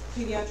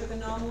 Pediatric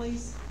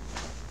anomalies.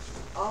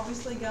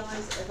 Obviously,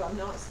 guys, if I'm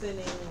not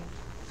spending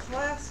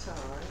class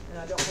time, and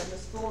I don't have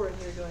Miss Fuller in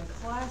here doing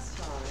class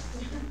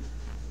time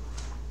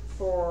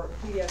for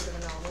pediatric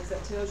anomalies,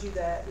 that tells you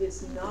that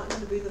it's not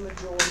going to be the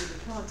majority of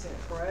the content,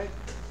 correct?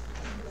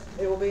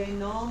 It will be a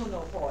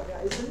nominal part. Now,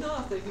 it's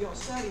enough that if you don't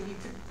study, you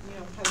could,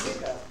 have a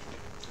hiccup,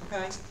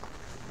 okay?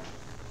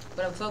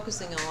 But I'm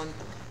focusing on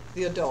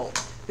the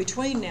adult.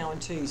 Between now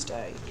and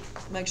Tuesday,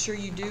 make sure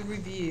you do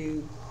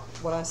review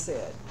what I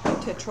said.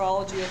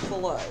 Tetralogy of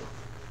Fallot,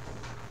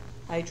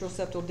 atrial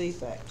septal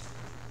defect,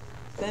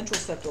 ventral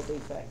septal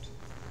defect,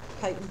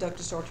 patent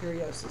ductus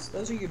arteriosus.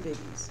 Those are your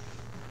biggies.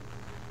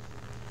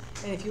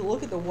 And if you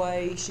look at the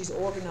way she's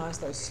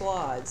organized those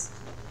slides,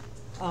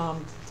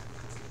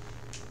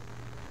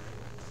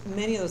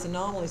 many of those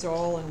anomalies are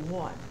all in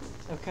one,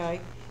 okay?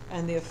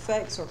 And the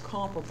effects are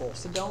comparable.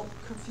 So don't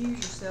confuse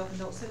yourself and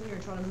don't sit here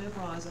and try to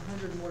memorize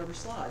 100 and whatever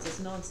slides. That's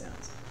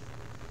nonsense.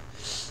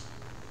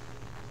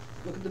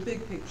 Look at the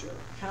big picture.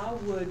 How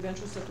would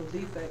ventral septal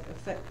defect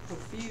affect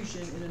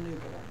perfusion in a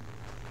newborn?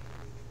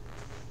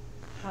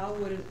 How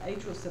would an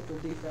atrial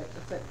septal defect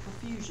affect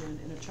perfusion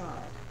in a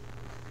child,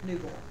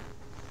 newborn?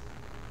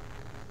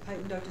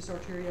 Patent ductus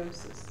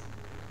arteriosus,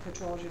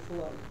 tetralogy of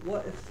Fallot.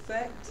 What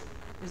effect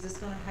is this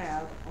going to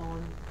have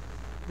on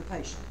the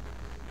patient?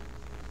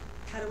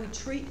 How do we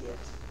treat it?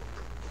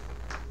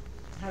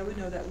 How do we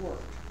know that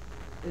worked?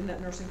 Isn't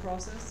that nursing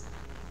process?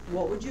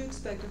 What would you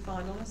expect to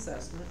find on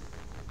assessment?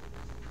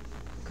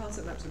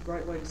 Concept map's a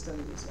great way to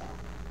study this out.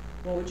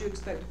 What would you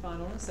expect to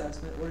find on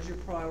assessment? What is your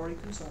priority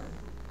concern?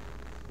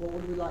 What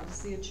would we like to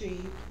see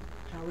achieved?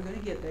 How are we going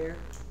to get there?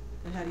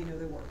 And how do you know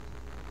they work?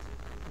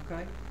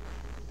 Okay?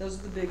 Those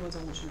are the big ones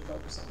I want you to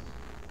focus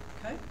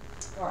on. Okay?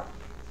 All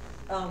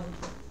right.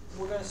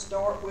 We're going to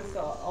start with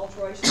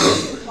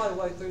alterations. We're quite a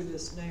way through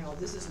this now.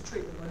 This is the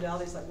treatment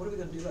modalities. Like, what are we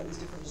going to do about these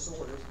different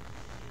disorders?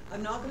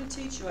 I'm not going to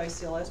teach you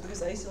ACLS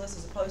because ACLS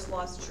is a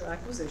post-licensure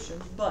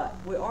acquisition, but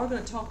we are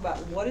going to talk about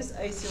what is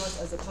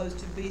ACLS as opposed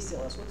to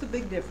BCLS. What's the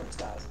big difference,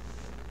 guys?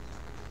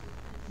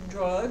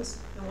 Drugs,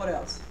 and what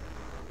else?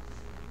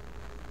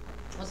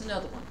 What's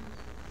another one?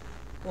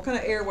 What kind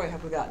of airway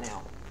have we got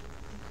now?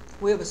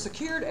 We have a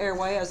secured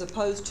airway as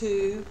opposed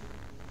to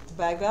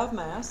bag valve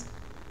mask,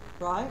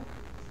 right?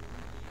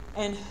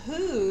 And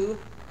who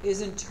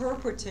is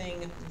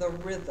interpreting the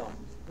rhythm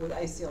with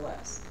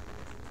ACLS?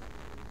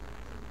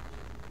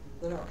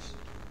 The nurse,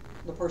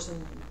 the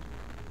person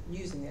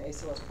using the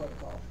ACLS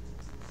protocol.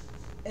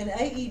 An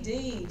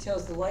AED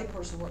tells the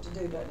layperson what to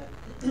do, doesn't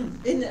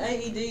it? Didn't the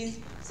AED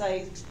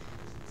say,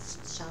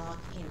 Shock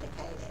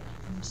indicated.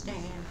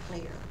 Stand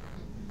clear.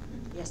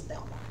 Yes,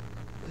 Thelma.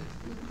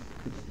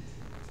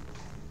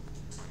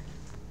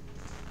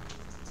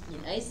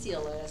 in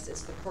ACLS,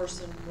 it's the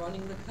person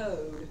running the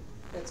code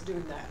that's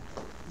doing that.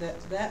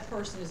 That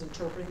person is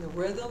interpreting the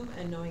rhythm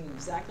and knowing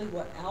exactly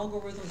what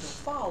algorithm to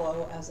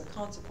follow as a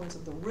consequence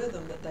of the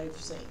rhythm that they've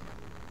seen.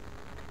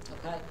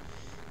 Okay?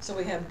 So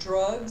we have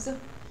drugs,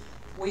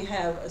 we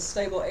have a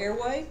stable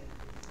airway,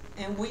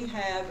 and we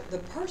have the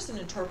person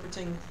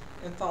interpreting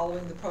and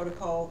following the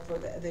protocol for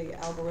the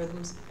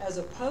algorithms, as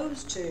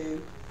opposed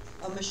to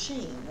a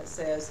machine that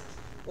says,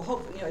 well,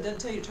 hopefully, it doesn't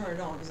tell you to turn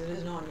it on because it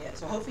isn't on yet.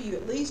 So hopefully you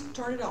at least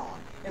turn it on.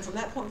 And from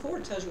that point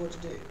forward, it tells you what to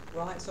do,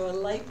 right? So a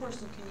lay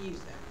person can use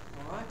that,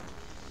 all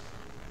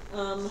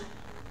right?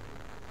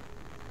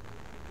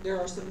 There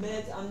are some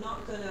meds. I'm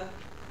not going to,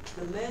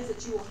 the meds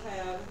that you will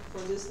have for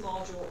this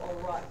module are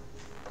right.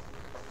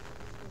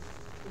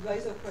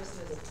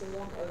 Vasopressin is a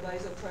form of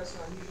vasopressin.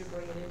 I usually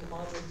bring it into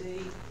module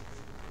D,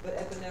 but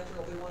epinephrine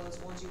will be one of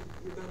those ones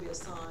you're going to be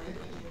assigned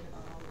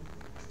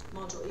in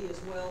module E as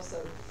well.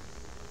 So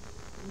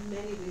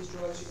many of these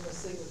drugs you're going to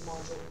see with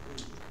module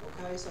E.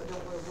 Okay, so I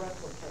don't want to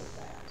replicate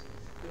that.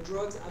 The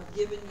drugs I've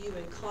given you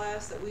in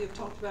class that we have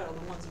talked about are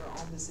the ones that are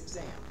on this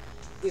exam.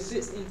 If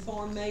it's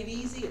Inform Made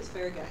Easy, it's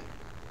fair game.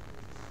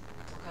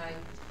 Okay,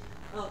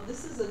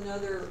 this is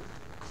another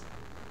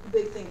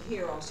big thing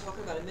here. I was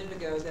talking about a minute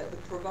ago that the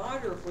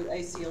provider for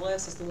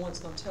ACLS is the one that's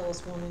going to tell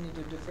us when we need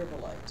to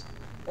defibrillate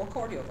or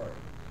cardioversion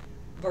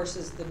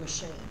versus the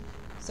machine.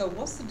 So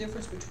what's the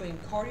difference between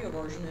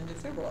cardioversion and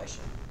defibrillation?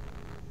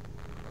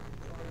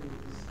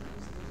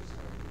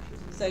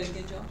 Say it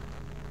again, John.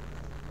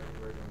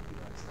 we're going to be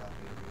like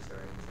stopping and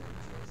restarting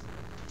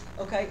circulation.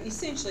 Okay,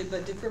 essentially,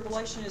 but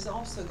defibrillation is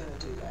also going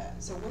to do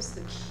that. So what's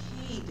the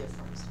key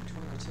difference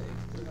between the two?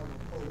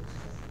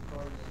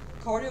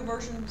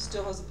 Cardioversion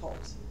still has a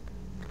pulse.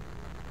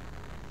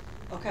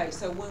 Okay,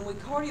 so when we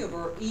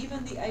cardiovert,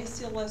 even the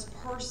ACLS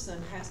person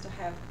has to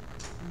have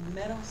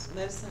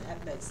medicine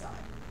at bedside.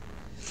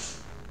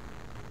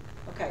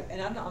 Okay,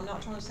 and I'm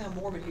not trying to sound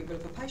morbid here, but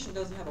if a patient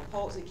doesn't have a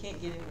pulse, it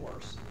can't get any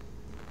worse.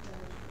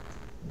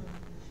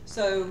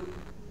 So,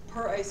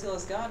 per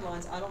ACLS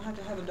guidelines, I don't have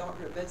to have a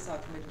doctor at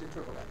bedside for me to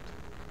defibrillate.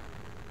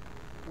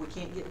 We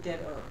can't get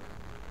deader.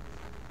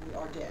 We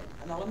are dead.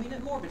 And I don't mean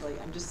it morbidly,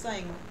 I'm just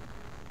saying,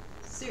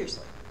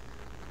 seriously.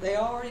 They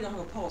already don't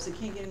have a pulse, it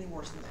can't get any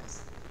worse than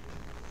this.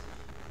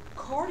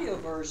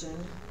 Cardioversion,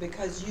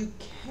 because you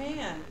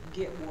can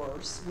get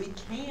worse, we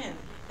can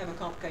have a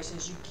complication,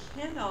 is you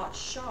cannot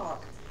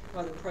shock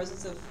by the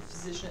presence of a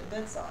physician at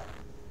bedside.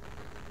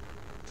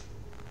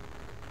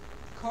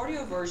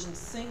 Cardioversion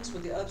syncs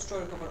with the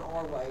upstroke of an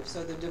R wave,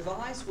 so the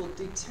device will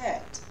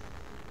detect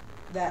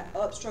that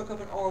upstroke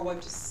of an R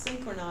wave to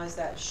synchronize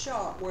that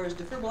shock, whereas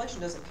defibrillation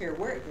doesn't care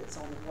where it hits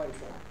on the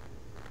waveform.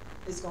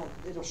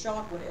 It'll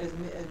shock when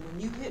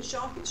you hit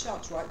shock, it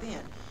shocks right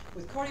then.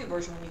 With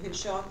cardioversion, when you hit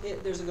shock,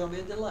 there's going to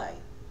be a delay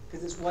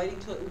because it's waiting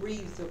till it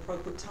reads the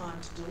appropriate time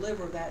to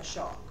deliver that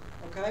shock.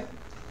 Okay?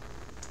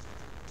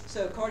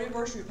 So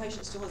cardioversion, your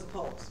patient still has a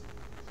pulse.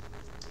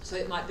 So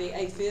it might be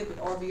AFib with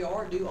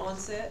RVR, due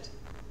onset,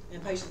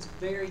 and patient's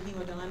very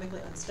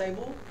hemodynamically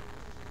unstable.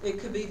 It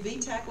could be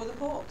VTAC with a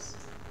pulse.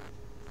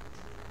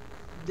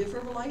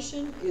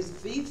 Defibrillation is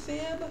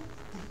VFib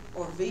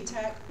or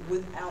VTAC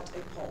without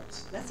a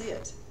pulse. That's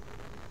it.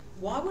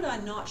 Why would I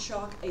not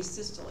shock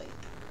asystole?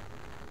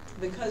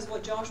 Because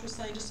what Josh was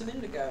saying just a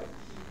minute ago,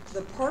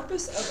 the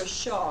purpose of a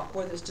shock,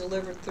 whether it's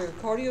delivered through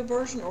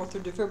cardioversion or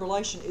through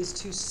defibrillation, is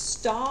to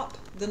stop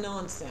the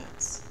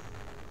nonsense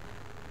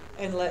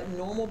and let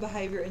normal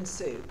behavior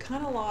ensue.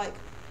 Kind of like,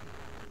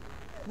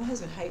 my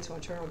husband hates when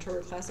I turn on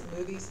Turner Classic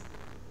Movies.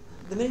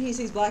 The minute he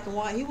sees black and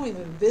white, he won't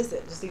even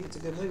visit to see if it's a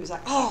good movie. He's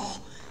like, oh,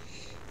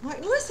 I'm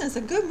like, listen, it's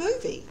a good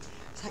movie.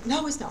 It's like,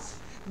 no, it's not.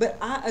 But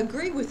I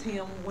agree with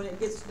him when it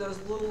gets to those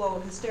little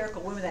old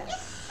hysterical women that,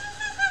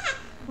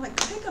 I'm like,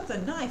 pick up the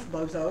knife,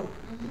 bozo.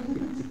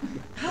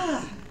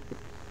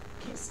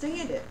 Can't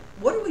stand it.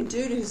 What do we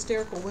do to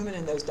hysterical women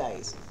in those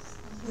days?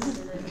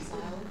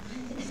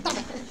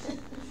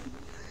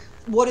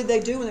 What did they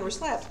do when they were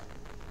slapped?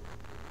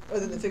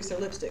 Other than fix their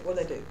lipstick, what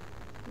did they do?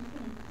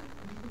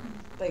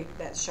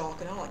 That's shock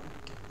and awe.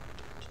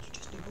 Did you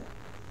just do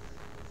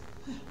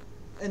that?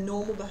 And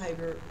normal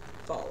behavior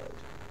followed.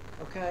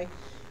 Okay?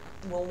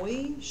 When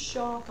we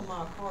shock a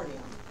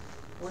myocardium,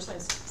 we're saying,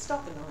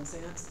 stop the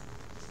nonsense.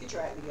 Get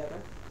your act together.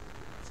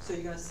 So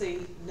you're going to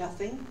see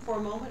nothing for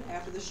a moment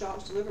after the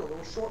shock's delivered, a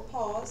little short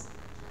pause,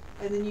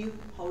 and then you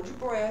hold your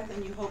breath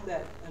and you hope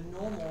that a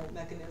normal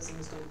mechanism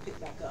is going to pick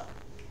back up.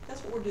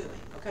 That's what we're doing.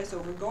 Okay, so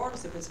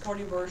regardless if it's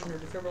cardioversion or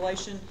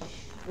defibrillation,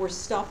 we're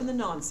stopping the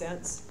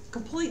nonsense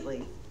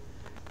completely,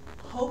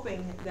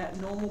 hoping that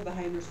normal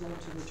behavior is going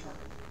to return.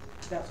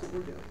 That's what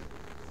we're doing.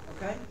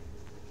 Okay?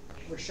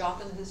 We're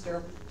shocking the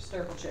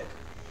hysterical chick.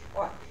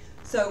 All right.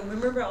 So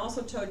remember, I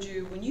also told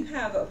you when you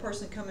have a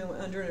person come in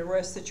under an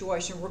arrest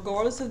situation,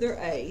 regardless of their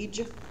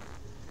age,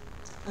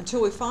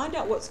 until we find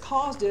out what's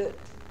caused it,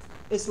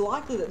 it's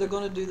likely that they're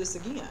going to do this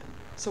again.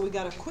 So we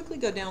got to quickly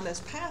go down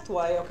this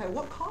pathway. Okay,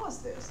 what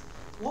caused this?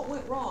 What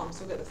went wrong?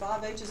 So we've got the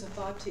 5 H's and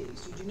 5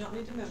 T's. You do not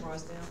need to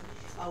memorize them.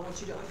 I want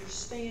you to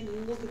understand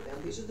and look at them.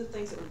 These are the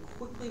things that we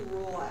quickly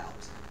rule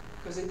out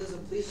because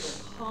these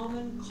are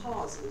common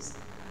causes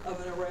of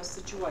an arrest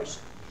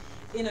situation.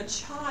 In a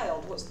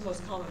child, what's the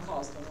most common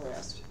cause of an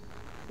arrest?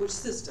 Which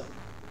system?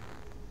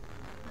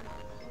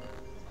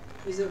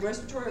 Is it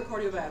respiratory or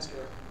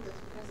cardiovascular?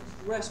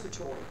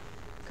 Respiratory.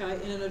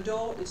 Okay, in an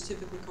adult, it's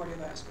typically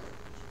cardiovascular.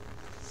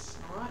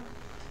 All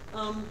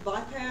right.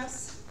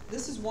 Bypass.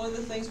 This is one of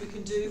the things we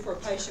can do for a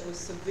patient with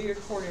severe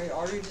coronary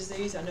artery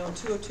disease. I know in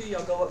 202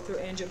 y'all go up through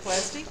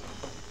angioplasty.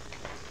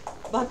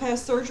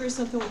 Bypass surgery is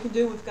something we can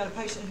do. We've got a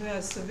patient who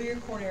has severe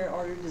coronary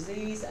artery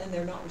disease and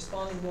they're not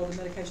responding well to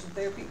medication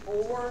therapy,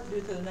 or due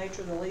to the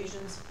nature of the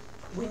lesions,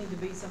 we need to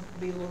be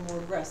a little more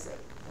aggressive.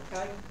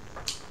 Okay?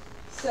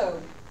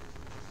 So,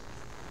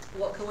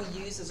 what can we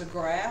use as a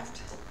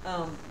graft?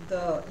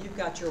 You've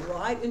got your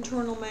right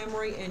internal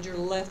mammary and your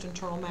left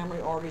internal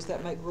mammary arteries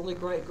that make really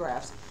great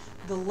grafts.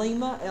 The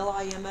LIMA,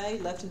 L-I-M-A,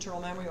 left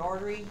internal mammary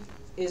artery,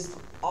 is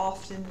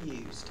often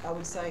used. I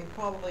would say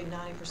probably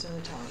 90% of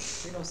the time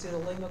you're going to see the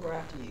LIMA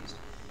graft used.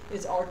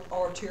 It's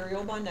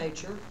arterial by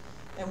nature,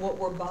 and what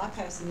we're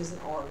bypassing is an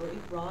artery,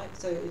 right?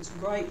 So it's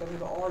great that we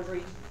have an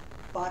artery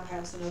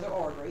bypass another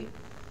artery.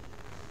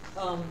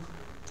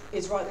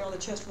 It's right there on the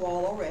chest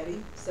wall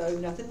already, so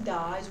nothing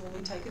dies when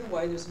we take it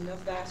away. There's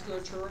enough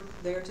vasculature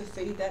there to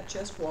feed that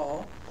chest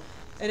wall,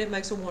 and it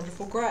makes a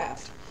wonderful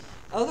graft.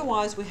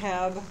 Otherwise, we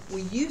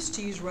used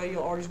to use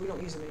radial arteries. We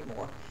don't use them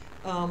anymore.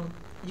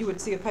 You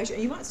would see a patient,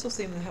 and you might still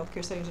see them in the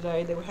healthcare setting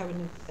today, they would have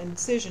an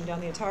incision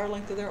down the entire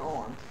length of their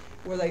arm.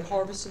 where they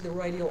harvested the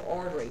radial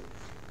artery.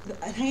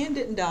 The hand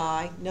didn't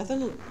die,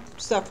 nothing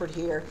suffered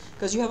here,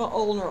 because you have an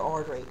ulnar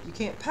artery. You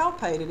can't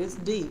palpate it, it's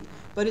deep,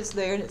 but it's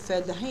there and it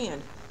fed the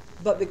hand.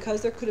 But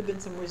because there could have been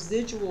some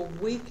residual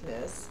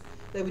weakness,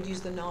 they would use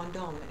the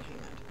non-dominant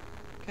hand,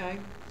 okay?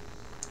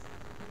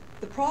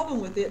 The problem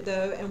with it,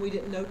 though, and we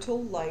didn't know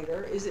till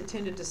later, is it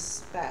tended to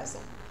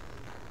spasm.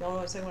 Y'all know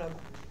what I'm saying?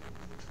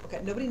 Okay,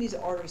 nobody needs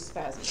an artery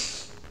spasm,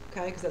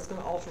 okay, because that's going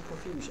to alter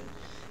perfusion.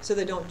 So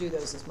they don't do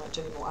those as much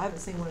anymore. I haven't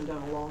seen one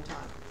done in a long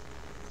time.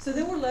 So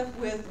then we're left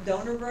with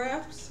donor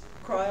grafts,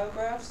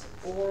 cryografts,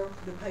 or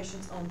the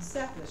patient's own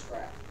saphenous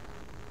graft.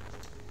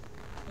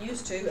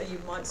 Used to, and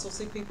you might still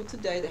see people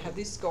today that have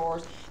these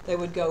scars, they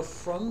would go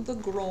from the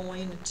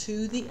groin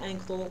to the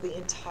ankle, the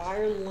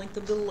entire length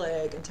of the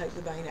leg, and take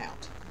the vein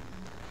out.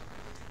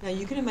 Now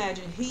you can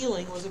imagine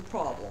healing was a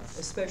problem,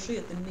 especially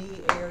at the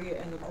knee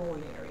area and the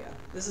groin area.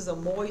 This is a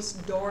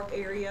moist, dark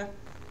area.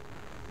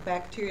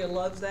 Bacteria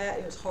loves that,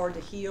 and it's hard to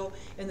heal,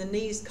 and the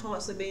knee's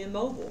constantly being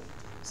mobile.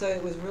 So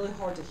it was really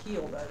hard to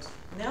heal those.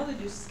 Now they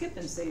do skip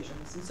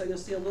incisions, and so you'll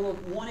see a little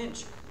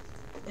 1-inch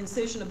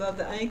incision above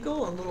the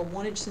ankle and a little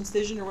 1-inch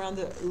incision around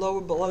the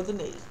lower below the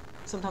knee,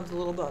 sometimes a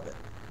little above it.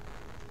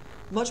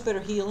 Much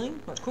better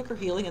healing, much quicker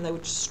healing, and they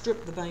would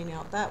strip the vein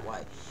out that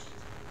way.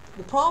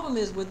 The problem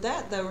is with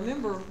that, though,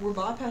 remember, we're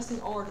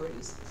bypassing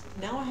arteries.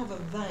 Now I have a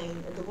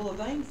vein. Will a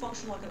vein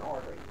function like an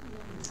artery?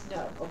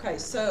 No. Okay,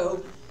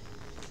 so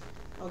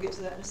I'll get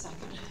to that in a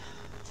second.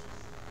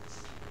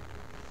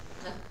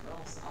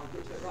 I'll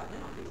get to it right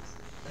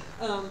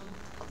now.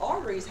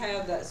 Arteries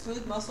have that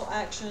smooth muscle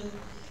action,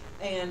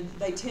 and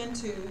they tend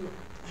to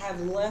have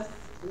less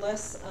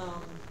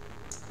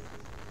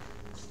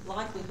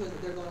likelihood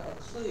that they're going to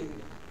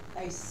occlude.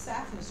 A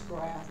saphenous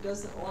graft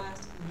doesn't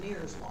last near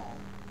as long,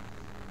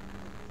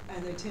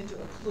 and they tend to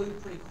occlude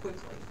pretty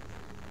quickly,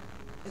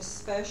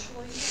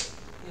 especially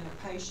in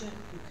a patient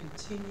who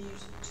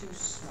continues to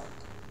smoke.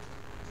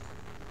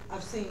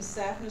 I've seen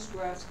saphenous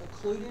grafts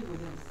occluded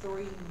within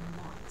 3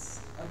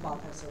 months of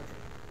bypass surgery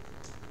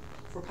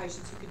for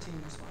patients who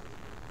continue to smoke.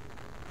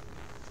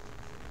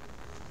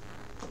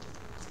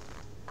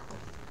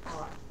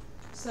 All right,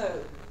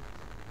 so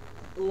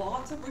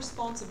lots of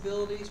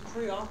responsibilities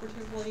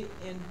preoperatively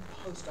and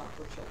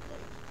postoperatively.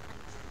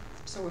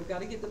 So we've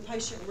got to get the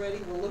patient ready.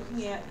 We're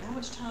looking at how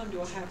much time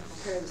do I have to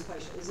prepare this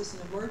patient? Is this an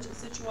emergent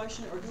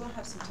situation, or do I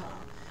have some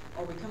time?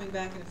 Are we coming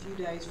back in a few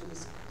days for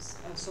this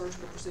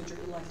surgical procedure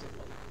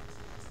electively?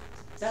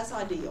 That's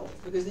ideal,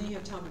 because then you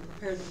have time to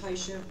prepare the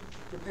patient,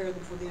 prepare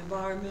them for the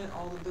environment,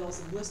 all the bells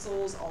and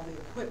whistles, all the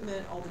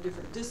equipment, all the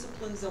different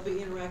disciplines they'll be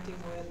interacting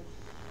with.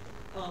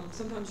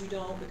 Sometimes you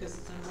don't, because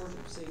it's an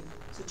emergency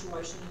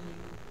situation,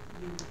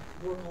 and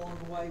you work along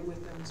the way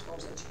with them as far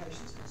as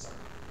education is concerned.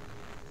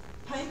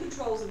 Pain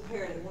control is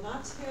imperative. When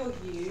I tell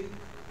you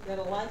that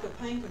a lack of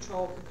pain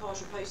control could cause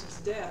your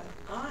patient's death,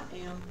 I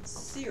am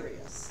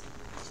serious.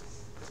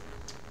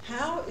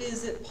 How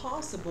is it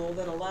possible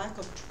that a lack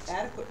of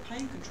adequate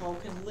pain control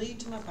can lead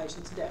to my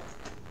patient's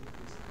death?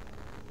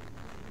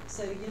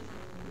 Say it again.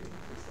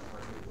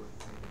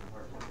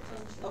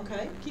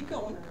 Okay, keep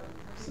going.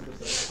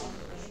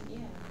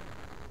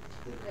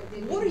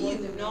 What are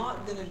you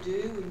not going to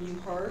do when you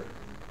hurt?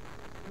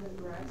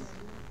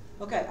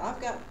 Okay,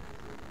 I've got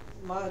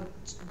my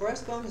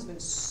breastbone has been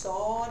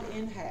sawed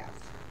in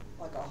half,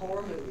 like a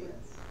horror movie.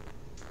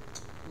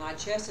 My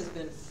chest has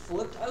been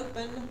flipped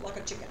open like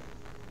a chicken,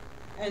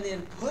 and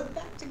then put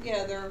back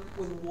together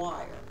with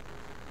wire.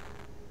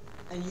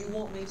 And you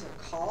want me to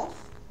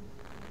cough?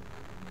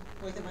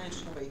 What do you think my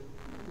answer's going to be?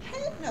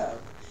 Heck no.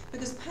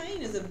 Because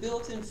pain is a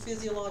built-in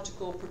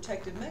physiological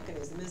protective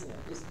mechanism, isn't it?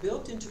 It's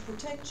built in to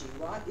protect you,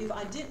 right? If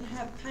I didn't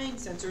have pain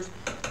sensors,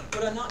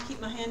 would I not keep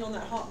my hand on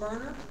that hot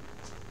burner?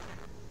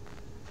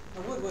 I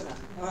would, wouldn't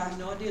I? I have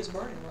no idea it's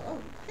burning. Well,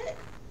 oh,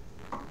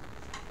 heck.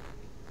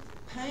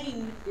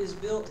 Pain is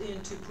built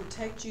in to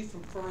protect you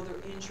from further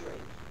injury.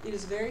 It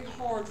is very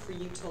hard for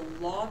you to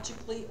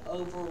logically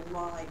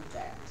override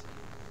that.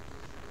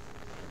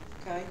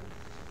 Okay?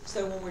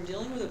 So when we're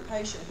dealing with a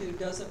patient who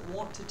doesn't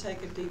want to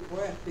take a deep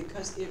breath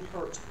because it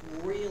hurts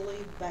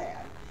really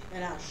bad,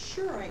 and I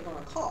sure ain't going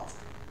to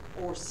cough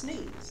or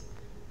sneeze,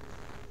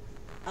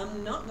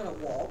 I'm not going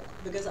to walk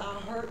because I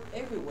hurt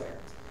everywhere.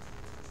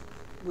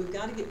 We've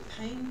got to get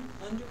pain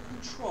under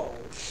control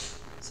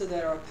so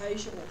that our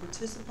patient will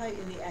participate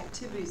in the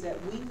activities that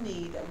we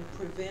need that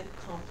will prevent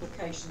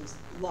complications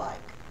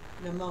like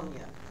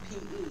pneumonia,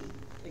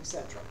 PE,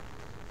 etc.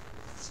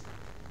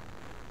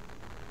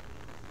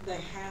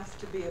 They have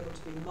to be able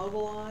to be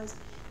mobilized.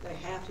 They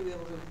have to be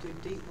able to do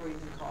deep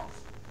breathing and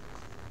cough.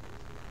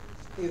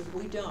 If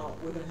we don't,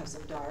 we're going to have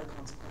some dire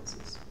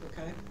consequences,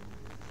 okay?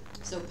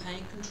 So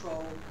pain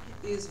control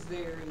is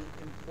very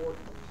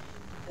important.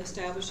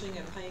 Establishing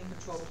a pain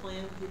control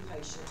plan with your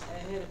patient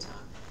ahead of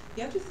time.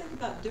 You have to think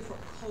about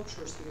different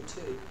cultures here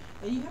too,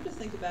 and you have to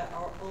think about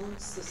our own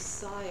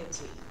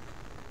society.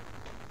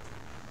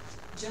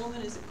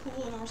 Gentlemen, is it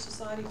cool in our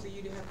society for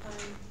you to have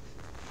pain?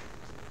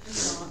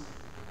 It's not.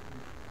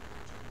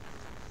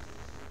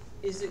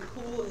 is it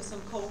cool in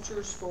some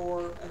cultures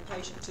for a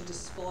patient to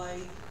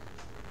display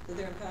that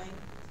they're in pain?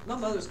 My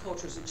mother's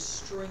culture is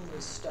extremely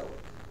stoic.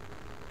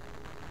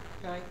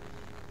 Okay?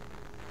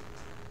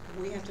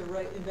 We have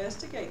to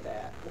investigate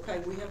that. Okay,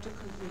 we have to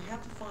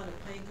find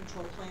a pain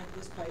control plan for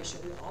this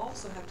patient. We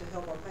also have to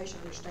help our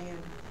patient understand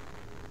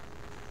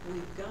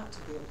we've got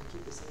to be able to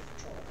keep this in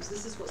control, because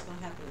this is what's going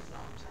to happen if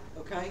not.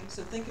 Okay,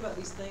 so think about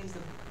these things,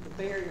 the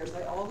barriers.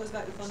 They all goes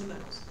back to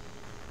fundamentals.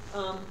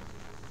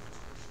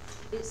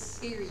 It's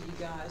scary, you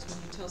guys, when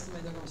you tell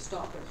somebody they're going to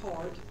stop their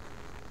heart,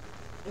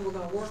 and we're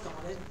going to work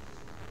on it,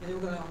 and then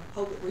we're going to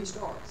hope it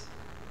restarts.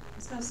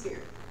 It's kind of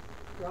scary,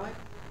 right?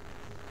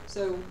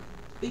 So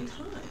be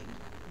kind,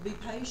 be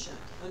patient,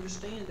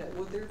 understand that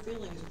what they're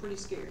feeling is pretty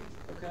scary,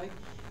 okay?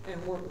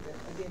 And work with them.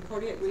 Again,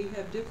 cardiac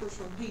rehab differs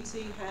from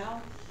PT.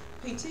 How?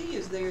 PT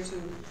is there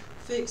to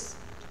fix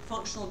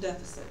functional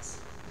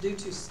deficits due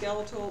to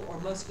skeletal or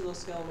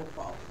musculoskeletal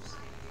problems,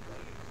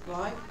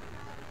 right?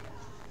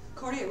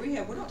 Cardiac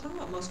rehab, we're not talking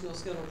about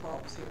musculoskeletal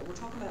problems here. We're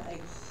talking about a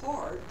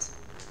heart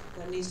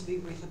that needs to be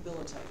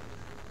rehabilitated.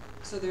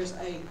 So there's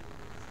a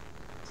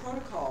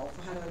protocol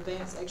for how to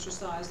advance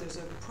exercise. There's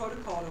a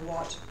protocol to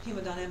watch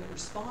hemodynamic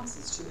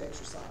responses to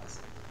exercise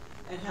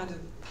and how to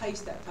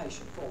pace that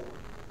patient forward.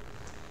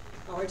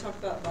 I already talked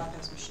about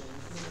bypass machine.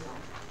 Moving on.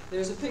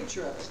 There's a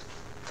picture of it.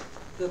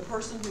 The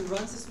person who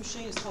runs this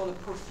machine is called a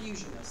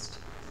perfusionist,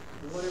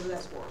 whatever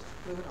that's worth.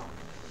 Moving on.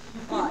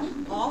 All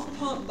right,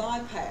 off-pump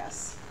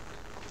bypass.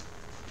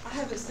 I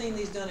haven't seen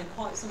these done in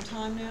quite some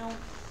time now,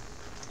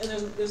 and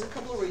there's a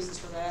couple of reasons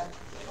for that.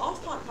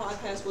 Off-pump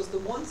bypass was the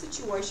one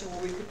situation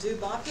where we could do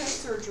bypass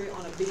surgery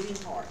on a beating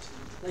heart.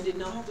 They did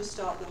not have to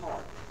stop the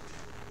heart.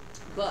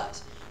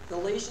 But the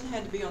lesion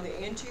had to be on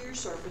the anterior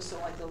surface, so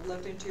like the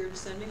left anterior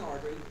descending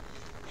artery,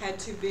 had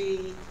to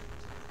be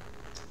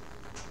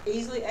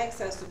easily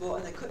accessible,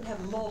 and they couldn't have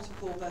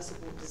multiple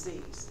vesicle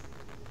disease.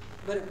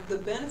 But the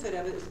benefit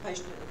of it is the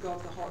patient didn't go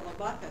off the heart-lung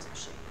bypass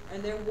machine.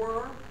 And there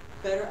were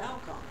better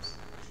outcomes.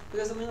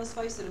 Because, I mean, let's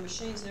face it, a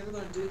machine's never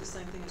going to do the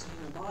same thing as a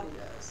human body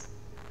does.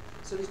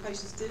 So these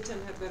patients did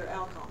tend to have better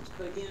outcomes.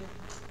 But again,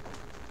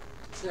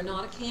 they're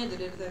not a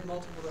candidate if they have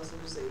multiple vessel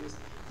disease.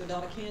 They're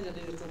not a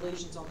candidate if the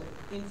lesion's on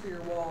the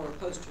inferior wall or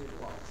posterior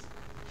wall.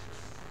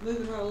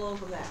 Moving right along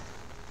from that.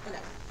 Okay.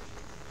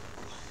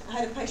 I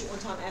had a patient one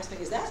time ask me,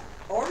 is that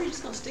artery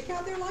just going to stick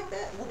out there like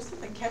that? Won't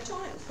something catch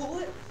on it and pull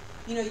it?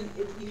 You know,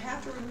 you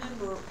have to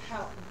remember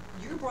how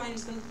your brain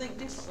is going to think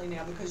differently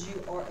now because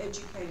you are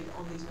educated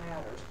on these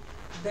matters.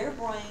 Their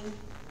brain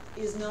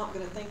is not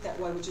going to think that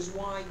way, which is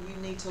why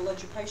you need to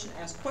let your patient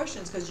ask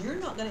questions, because you're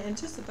not going to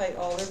anticipate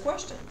all their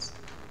questions.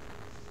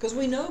 Because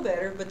we know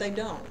better, but they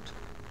don't.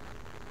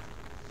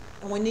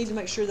 And we need to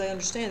make sure they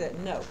understand that.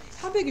 No.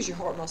 How big is your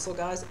heart muscle,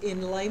 guys?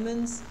 In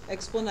layman's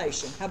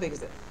explanation, how big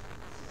is it?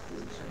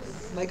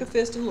 Make a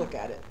fist and look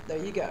at it. There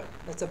you go.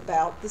 That's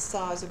about the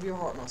size of your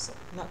heart muscle.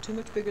 Not too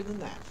much bigger than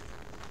that.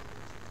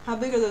 How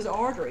big are those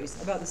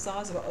arteries? About the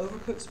size of an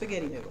overcooked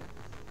spaghetti noodle.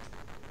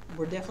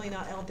 We're definitely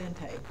not al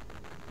dente.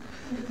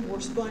 We're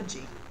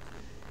spongy.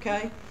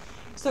 Okay?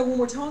 So when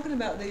we're talking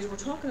about these, we're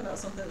talking about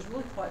something that's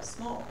really quite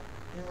small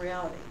in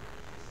reality.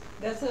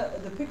 That's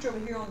the picture over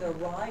here on the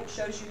right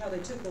shows you how they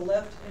took the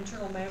left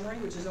internal mammary,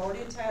 which is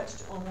already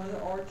attached on one of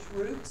the arch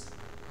roots,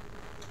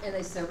 and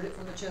they severed it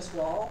from the chest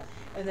wall,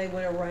 and they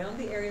went around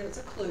the area that's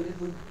occluded.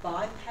 We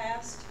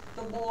bypassed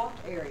the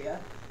blocked area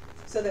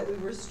so that we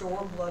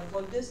restore blood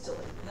flow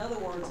distally. In other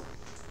words,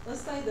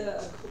 let's say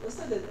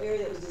the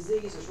area that was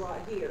diseased is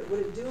right here. Would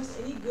it do us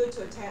any good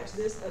to attach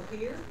this up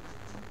here?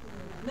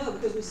 No,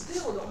 because we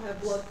still don't have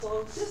blood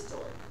flow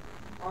distally.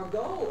 Our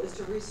goal is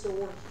to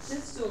restore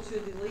distal to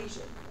the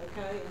lesion,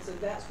 okay? And so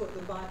that's what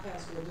the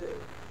bypass will do.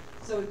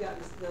 So we've got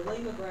the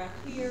lima graft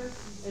here,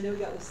 and then we've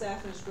got the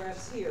saphenous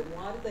grafts here.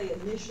 Why did they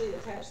initially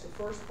attach the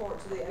first part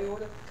to the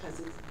aorta? Because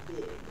it's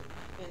big,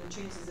 and the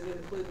chances of it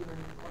occluding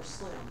are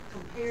slim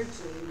compared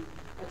to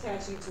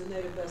attaching it to the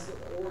native vessel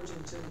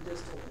origin to the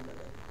distal end of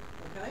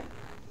it, okay?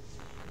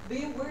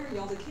 Be aware,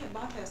 y'all, they can't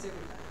bypass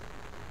everything.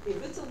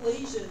 If it's a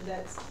lesion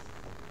that's,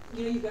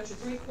 you know, you've got your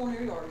 3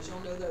 coronary arteries, y'all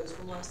know those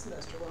from last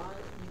semester, right?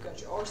 You've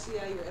got your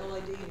RCA, your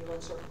LAD, and your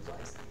left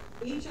circumflex.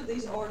 Each of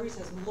these arteries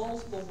has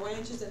multiple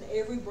branches, and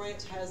every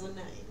branch has a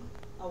name.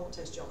 I won't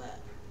test you on that.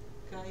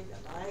 Okay, you've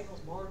got diagonals,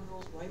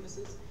 marginals,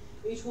 ramuses.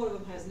 Each one of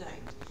them has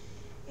names.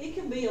 It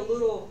can be a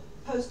little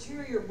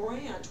posterior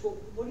branch. Well,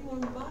 what do you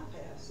want to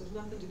bypass? There's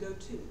nothing to go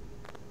to.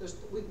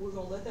 We're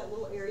going to let that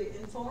little area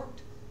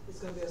infarct. It's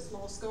going to be a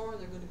small scar,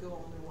 and they're going to go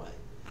on their way.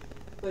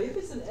 But if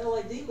it's an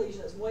LAD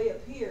lesion that's way up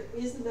here,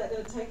 isn't that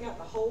going to take out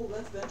the whole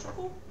left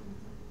ventricle?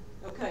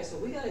 Okay, so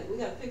we gotta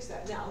fix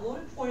that. Now, I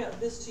want to point out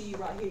this to you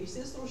right here. You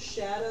see this little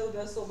shadow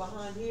vessel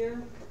behind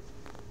here?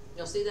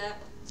 Y'all see that?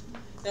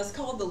 That's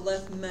called the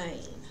left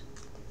main.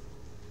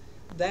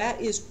 That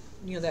is,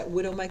 you know, that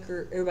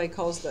widowmaker everybody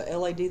calls the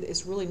LAD.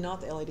 It's really not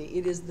the LAD.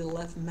 It is the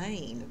left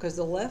main, because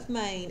the left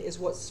main is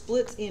what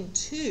splits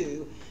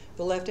into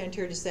the left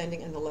anterior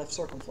descending and the left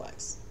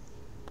circumflex.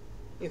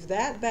 If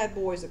that bad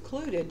boy is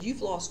occluded,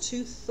 you've lost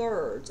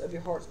 2/3 of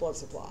your heart's blood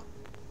supply.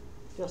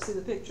 Y'all see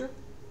the picture?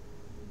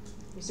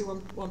 You see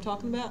what I'm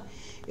talking about?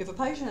 If a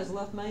patient has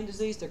left main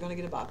disease, they're gonna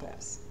get a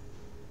bypass.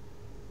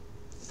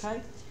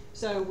 Okay?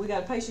 So we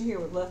got a patient here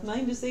with left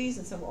main disease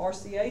and some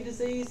RCA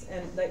disease,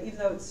 and they, even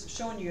though it's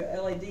showing you a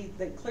LAD,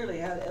 they clearly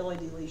have an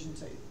LAD lesion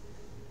too.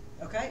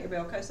 Okay,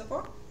 everybody okay so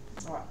far?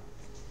 All right.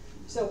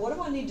 So what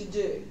do I need to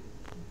do?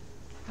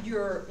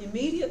 Your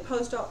immediate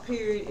post-op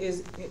period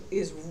is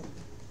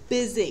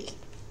busy.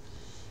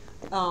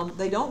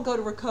 They don't go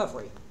to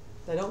recovery.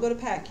 They don't go to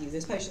PACU.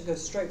 This patient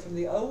goes straight from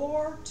the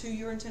OR to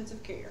your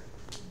intensive care.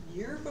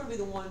 You're going to be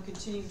the one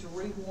continuing to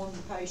rewarm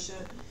the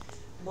patient,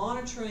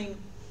 monitoring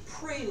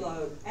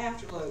preload,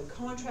 afterload,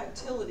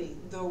 contractility,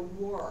 the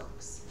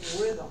works,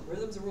 rhythm.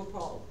 Rhythm's a real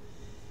problem.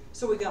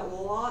 So we got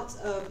lots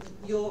of,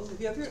 have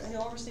you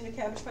ever seen a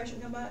CABG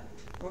patient come back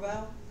or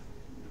valve?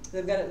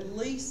 They've got at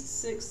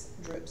least 6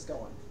 drips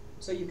going.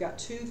 So you've got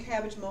 2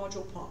 CABG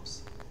module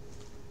pumps,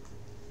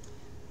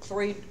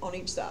 3 on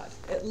each side,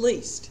 at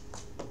least,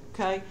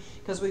 okay?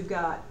 Because we've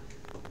got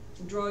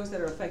drugs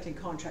that are affecting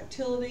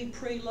contractility,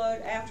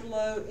 preload,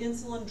 afterload,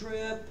 insulin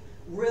drip,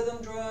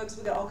 rhythm drugs.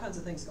 We've got all kinds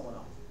of things going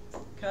on,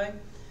 okay?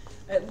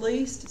 At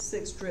least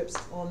 6 drips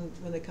on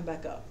when they come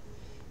back up.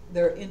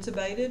 They're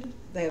intubated,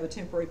 they have a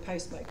temporary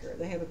pacemaker,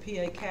 they have a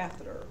PA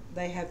catheter,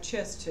 they have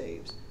chest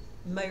tubes,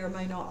 may or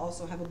may not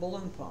also have a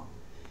balloon pump.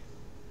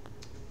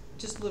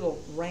 Just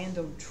little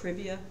random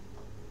trivia.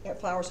 At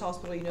Flowers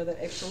Hospital, you know that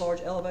extra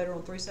large elevator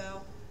on 3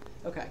 South?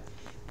 Okay.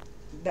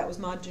 That was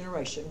my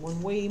generation.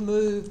 When we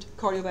moved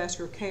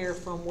cardiovascular care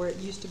from where it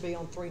used to be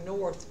on 3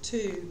 North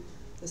to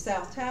the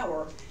South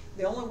Tower,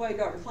 the only way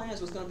Dr. Plans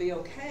was going to be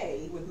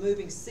okay with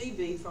moving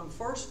CB from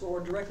first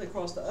floor directly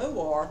across the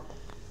OR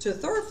to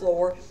the 3rd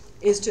floor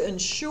is to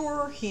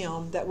ensure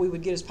him that we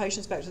would get his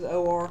patients back to the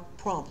OR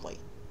promptly.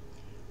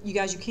 You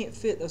guys, you can't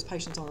fit those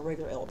patients on a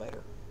regular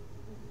elevator.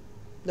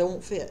 They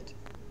won't fit.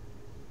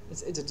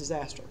 It's a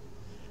disaster.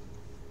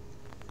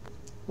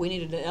 We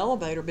needed an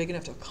elevator big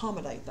enough to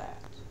accommodate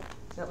that.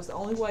 That was the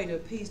only way to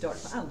appease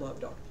Dr. Plant. I love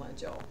Dr.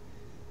 Plant, y'all.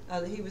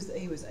 He was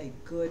a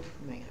good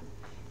man.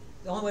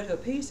 The only way to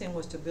appease him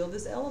was to build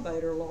this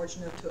elevator large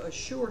enough to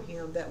assure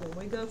him that when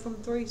we go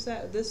from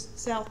this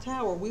South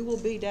Tower, we will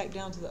be back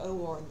down to the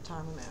OR in a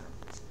timely manner.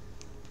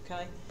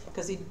 Okay?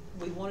 Because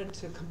we wanted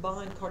to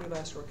combine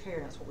cardiovascular care,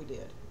 and that's what we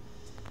did.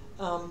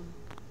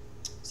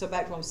 So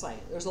back to what I'm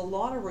saying. There's a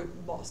lot of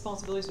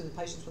responsibilities for the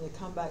patients when they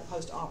come back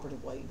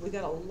post-operatively. We've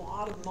got a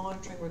lot of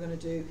monitoring we're going to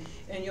do,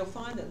 and you'll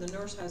find that the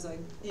nurse has a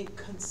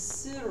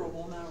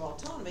considerable amount of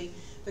autonomy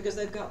because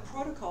they've got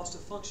protocols to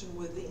function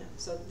within.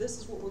 So this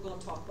is what we're going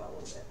to talk about a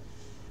little bit.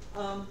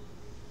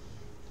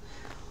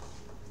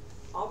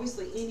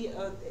 Obviously,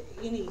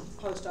 any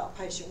post-op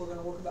patient, we're going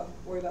to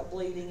worry about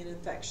bleeding and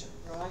infection,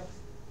 right?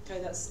 Okay,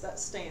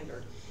 that's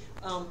standard.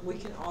 We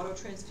can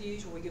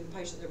auto-transfuse where we give the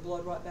patient their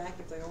blood right back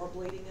if they are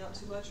bleeding out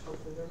too much.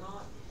 Hopefully they're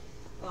not.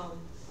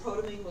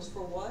 Protamine was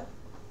for what?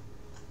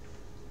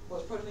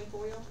 What's protamine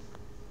for, y'all?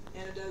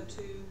 Antidote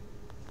to?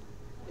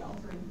 Y'all?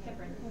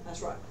 Heparin.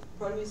 That's right.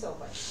 Protamine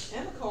sulfate.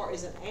 Amicar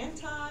is an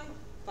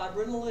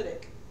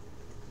anti-fibrinolytic.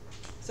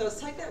 So let's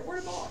take that word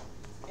apart.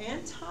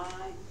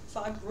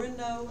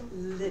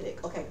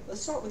 Anti-fibrinolytic. Okay,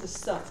 let's start with the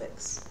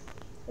suffix.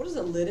 What is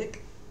a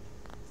lytic?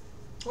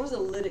 What does a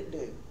lytic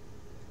do?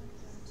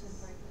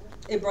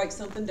 It breaks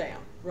something down,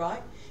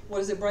 right? What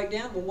does it break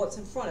down? Well, what's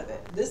in front of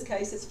it? In this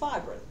case, it's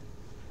fibrin.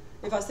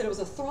 If I said it was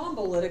a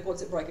thrombolytic,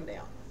 what's it breaking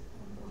down?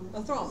 A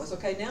thrombus.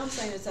 Okay, now I'm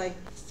saying it's a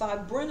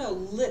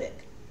fibrinolytic.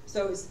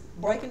 So it's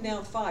breaking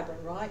down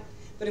fibrin, right?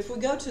 But if we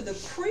go to the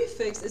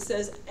prefix, it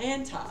says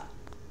anti.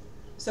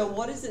 So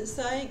what is it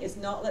saying? It's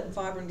not letting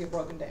fibrin get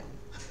broken down.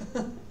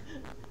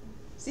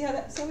 See how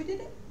that, so we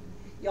did it?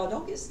 Y'all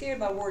don't get scared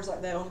by words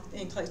like that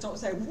in class. Don't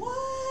say,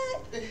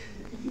 what?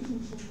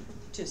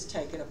 Just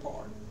take it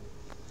apart.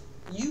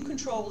 You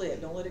control it,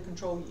 don't let it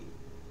control you.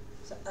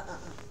 So,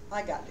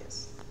 I got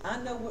this.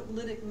 I know what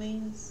lytic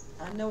means,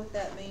 I know what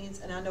that means,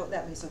 and I know what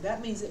that means. So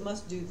that means it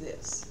must do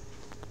this.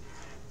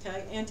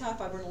 Okay,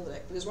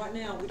 anti-fibrinolytic. Because right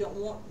now, we don't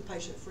want the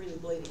patient freely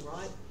bleeding,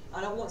 right?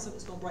 I don't want something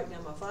that's going to break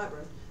down my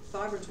fibrin.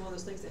 Fibrin's one of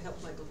those things that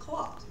helps make a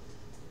clot.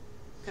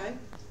 Okay?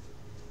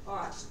 All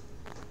right.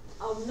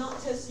 I'm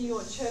not testing you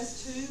on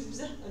chest tubes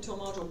until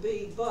Module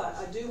B, but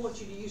I do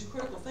want you to use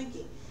critical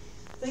thinking.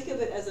 Think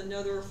of it as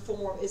another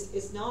form.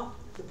 It's not,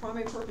 the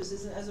primary purpose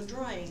isn't as a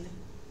drain.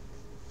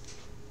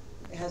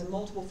 It has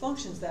multiple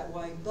functions that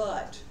way,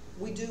 but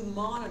we do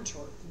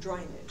monitor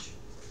drainage.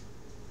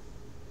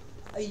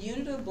 A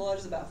unit of blood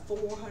is about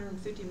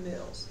 450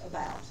 mils,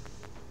 about.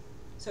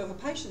 So if a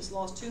patient's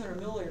lost 200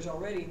 milliliters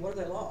already, what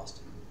have they lost?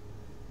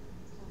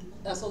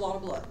 That's a lot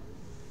of blood.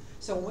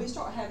 So when we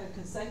start having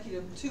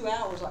consecutive 2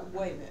 hours, like,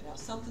 wait a minute, now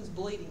something's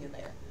bleeding in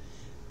there.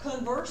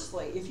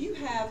 Conversely, if you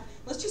have,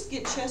 let's just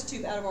get chest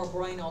tube out of our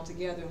brain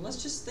altogether, and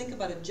let's just think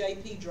about a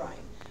JP drain.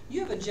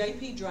 You have a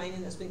JP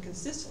drain that's been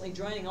consistently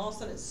draining, all of a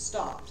sudden it's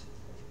stopped.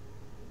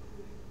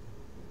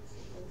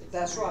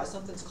 That's right,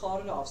 something's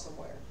clotted off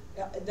somewhere.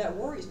 That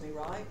worries me,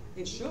 right?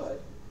 It should.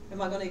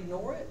 Am I going to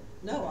ignore it?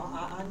 No,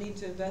 I need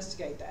to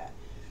investigate that.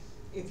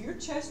 if your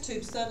chest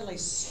tube suddenly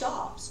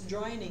stops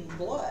draining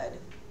blood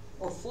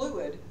or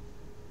fluid,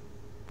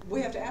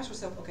 we have to ask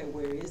ourselves, okay,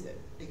 where is it?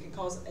 It can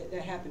cause,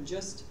 that happened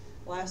just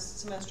last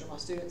semester, my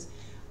students,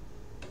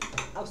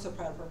 I was so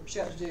proud of her. She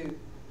had to do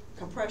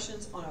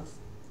compressions on a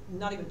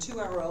not even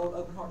 2-hour-old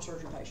open heart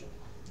surgery patient.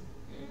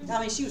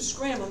 I mean, she was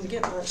scrambling to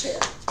get in her chair,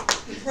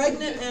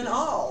 pregnant and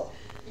all.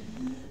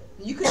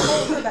 You could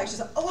hold her back. She's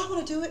like, oh, I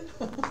want to do it.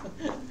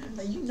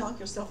 Now you knock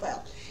yourself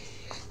out.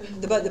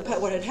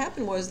 But what had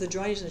happened was the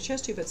drainage in the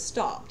chest tube had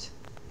stopped,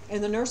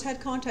 and the nurse had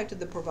contacted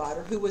the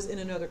provider who was in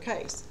another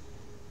case.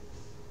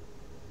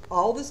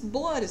 All this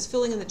blood is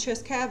filling in the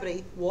chest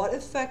cavity. What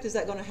effect is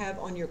that going to have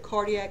on your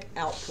cardiac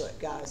output,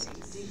 guys?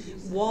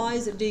 Why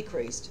is it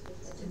decreased?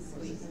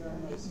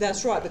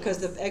 That's right,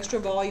 because of the extra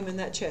volume in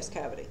that chest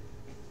cavity.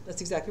 That's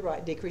exactly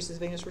right. Decreases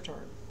venous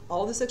return.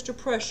 All this extra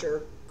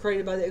pressure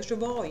created by the extra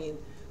volume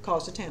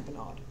caused a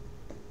tamponade.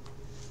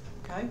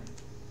 Okay?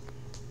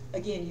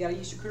 Again, you got to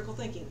use your critical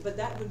thinking. But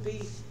that would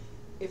be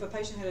if a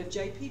patient had a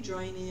JP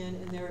drain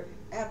in their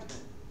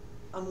abdomen.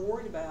 I'm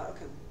worried about,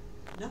 okay,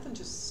 nothing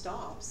just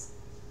stops.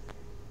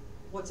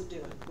 What's it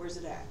doing? Where's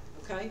it at?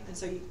 Okay? And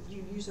so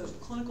you use those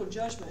clinical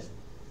judgment.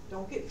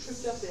 Don't get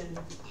tripped up in,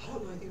 I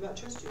don't know anything about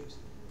chest tubes.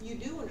 You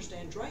do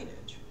understand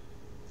drainage.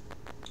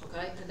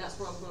 Okay? And that's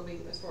where I'm going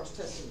to be as far as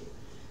testing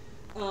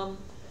you.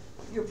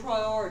 Your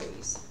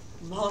priorities.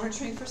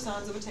 Monitoring for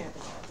signs of a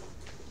tamponade.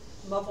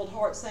 Muffled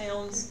heart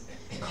sounds,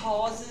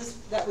 causes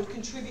that would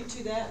contribute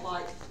to that,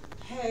 like,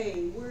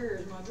 hey,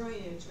 where's my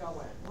drainage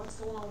going? What's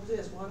going on with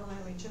this? Why don't I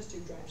have any chest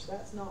tube drainage?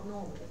 That's not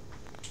normal.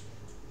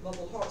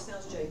 Muffled heart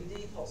sounds,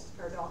 JVD, pulse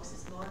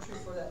paradoxus, monitoring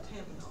for that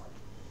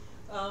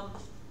tamponade.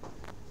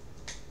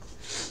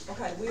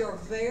 Okay, we are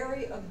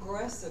very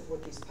aggressive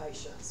with these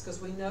patients because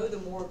we know the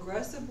more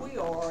aggressive we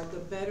are, the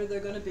better they're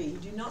going to be. You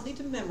do not need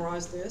to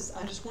memorize this.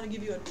 I just want to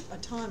give you a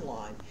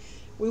timeline.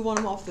 We want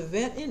them off the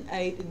vent in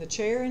 8, in the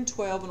chair in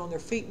 12, and on their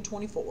feet in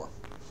 24.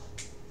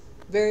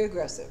 Very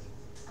aggressive.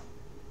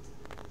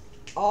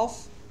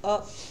 Off,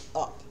 up,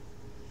 up.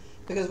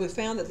 Because we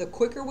found that the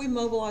quicker we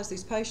mobilize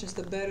these patients,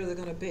 the better they're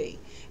going to be.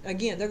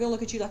 Again, they're going to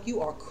look at you like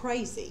you are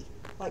crazy.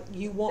 Like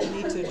you want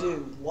me to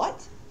do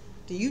what?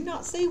 Do you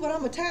not see what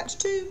I'm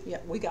attached to? Yeah,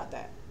 we got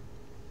that.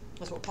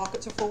 That's what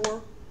pockets are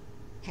for,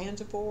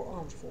 hands are for,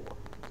 arms are for.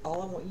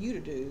 All I want you to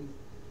do,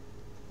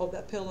 hold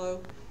that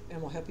pillow,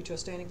 and we'll help you to a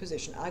standing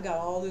position. I got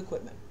all the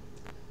equipment,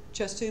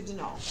 chest tubes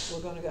and all.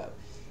 We're going to go.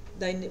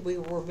 We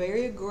were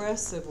very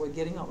aggressive with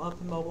getting them up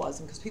and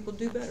mobilizing because people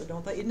do better,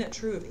 don't they? Isn't that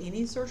true of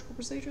any surgical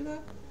procedure, though?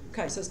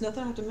 Okay, so it's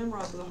nothing I have to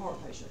memorize with a heart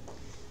patient.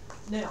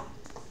 Now,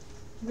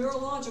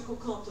 neurological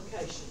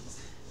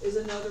complications is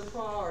another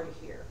priority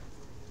here.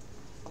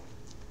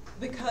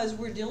 Because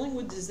we're dealing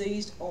with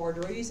diseased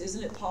arteries,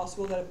 isn't it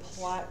possible that a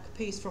plaque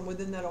piece from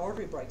within that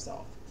artery breaks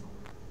off?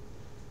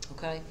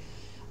 Okay.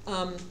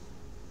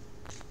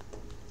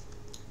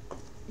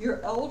 Your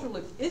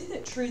elderly, isn't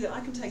it true that I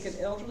can take an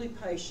elderly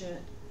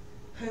patient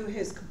who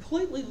is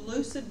completely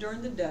lucid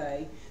during the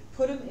day,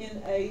 put them in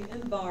an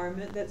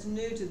environment that's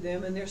new to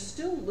them, and they're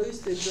still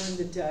lucid during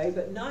the day,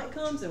 but night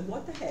comes and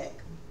what the heck?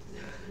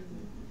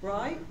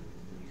 Right?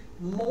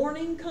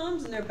 Morning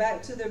comes and they're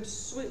back to their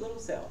sweet little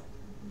self.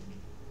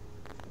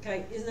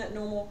 Okay, isn't that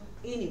normal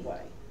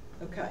anyway?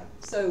 Okay,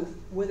 so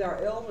with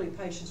our elderly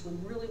patients, we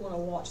really want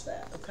to watch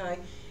that, okay?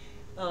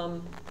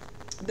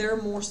 They're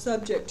more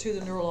subject to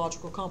the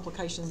neurological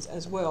complications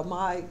as well.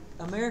 My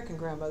American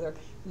grandmother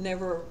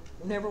never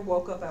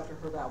woke up after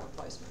her valve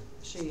replacement.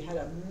 She had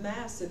a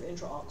massive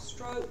intra-aux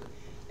stroke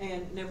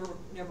and never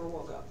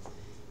woke up.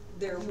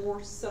 They're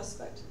more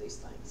suspect to these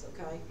things,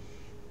 okay?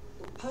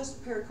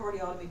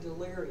 Post-pericardiotomy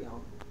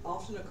delirium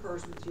often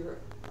occurs with your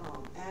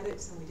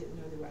addicts, and we didn't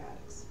know they were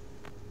addicts.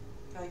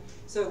 Okay,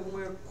 so when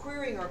we're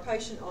querying our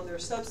patient on their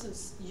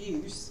substance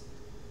use,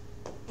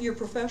 your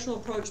professional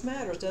approach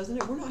matters, doesn't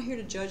it? We're not here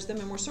to judge them,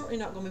 and we're certainly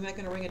not going to be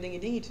making a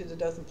ring-a-ding-a-dingy to the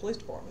Dothan Police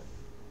Department.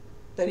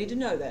 They need to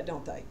know that,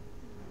 don't they?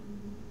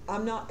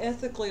 I'm not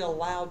ethically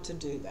allowed to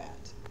do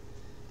that.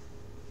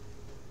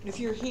 If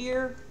you're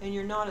here and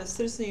you're not a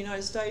citizen of the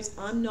United States,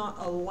 I'm not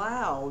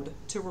allowed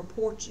to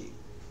report you.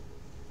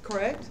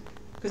 Correct?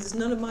 Because it's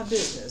none of my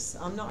business.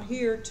 I'm not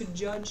here to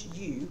judge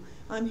you.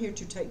 I'm here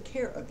to take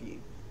care of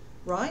you.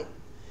 Right?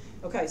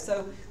 Okay,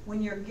 so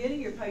when you're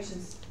getting your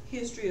patient's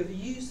history of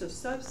use of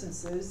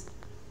substances,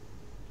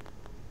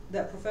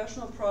 that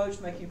professional approach,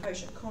 making your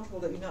patient comfortable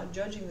that you're not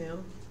judging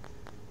them,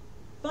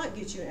 might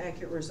get you an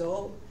accurate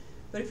result.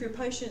 But if your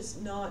patient's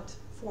not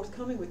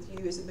forthcoming with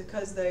you, is it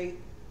because they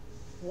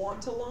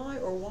want to lie,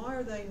 or why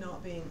are they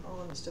not being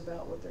honest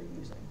about what they're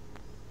using?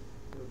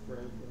 They're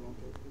afraid they won't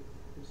get the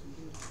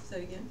procedure.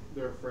 Say it again?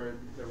 They're afraid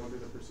they won't do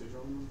the procedure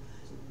on them.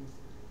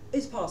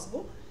 It's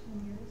possible.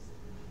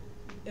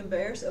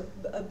 Embarrassed.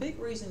 A big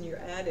reason your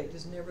addict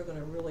is never going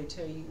to really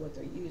tell you what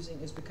they're using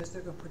is because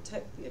they're going to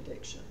protect the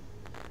addiction.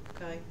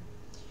 Okay?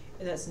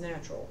 And that's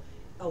natural.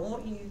 I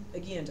want you,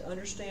 again, to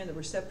understand the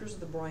receptors of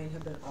the brain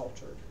have been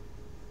altered.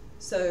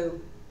 So,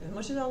 as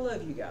much as I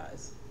love you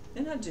guys,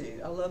 and I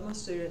do, I love my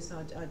students and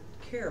I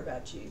care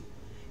about you,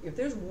 if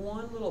there's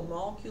one little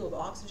molecule of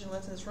oxygen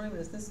left in this room and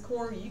it's this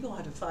corner, you're going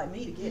to have to fight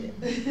me to get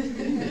it.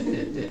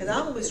 Because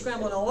I'm going to be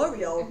scrambling all over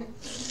y'all.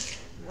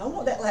 I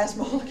want that last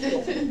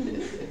molecule.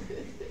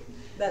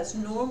 That's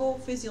normal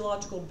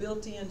physiological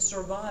built-in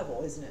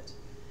survival, isn't it?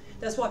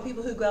 That's why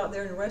people who go out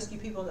there and rescue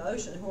people in the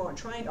ocean who aren't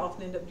trained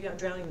often end up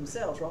drowning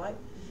themselves, right?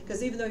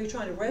 Because even though you're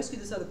trying to rescue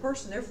this other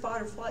person, their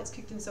fight or flight's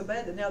kicked in so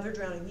bad that now they're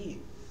drowning you.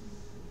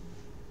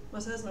 My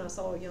husband, I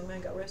saw a young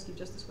man got rescued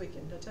just this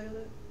weekend. Did I tell you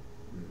that?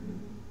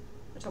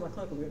 I told my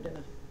clinical group,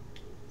 didn't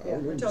I? Yeah,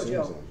 I told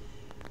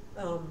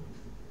y'all.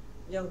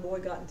 Young boy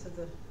got into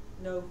the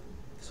no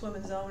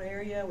swimming zone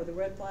area where the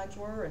red flags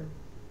were, and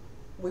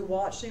we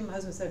watched him. My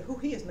husband said, "Who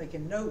he is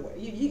making nowhere.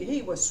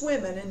 He was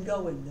swimming and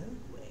going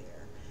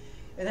nowhere."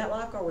 And that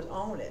lifeguard was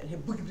on it, and he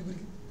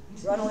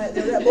right on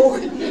that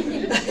board.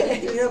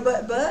 You know,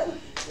 but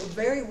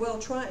very well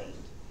trained,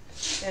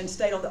 and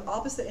stayed on the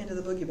opposite end of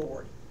the boogie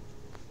board.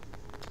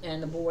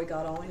 And the boy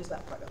got on. He was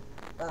about,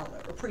 I don't know,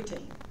 a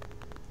preteen,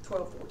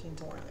 12, 14,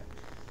 somewhere around there.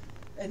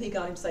 And he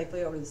got him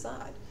safely over the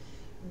side.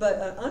 But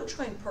an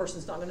untrained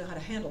person's not going to know how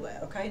to handle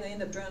that, okay? And they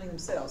end up drowning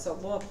themselves. So,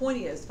 well, my point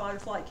is, fight or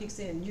flight kicks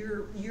in.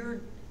 Your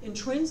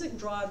intrinsic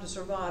drive to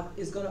survive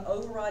is going to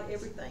override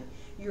everything.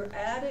 Your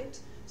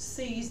addict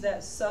sees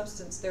that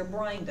substance, their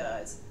brain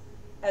does,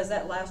 as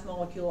that last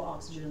molecule of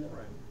oxygen in the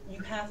room. You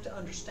have to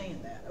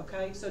understand that,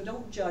 okay? So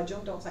don't judge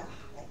them. Don't say,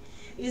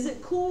 is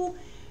it cool?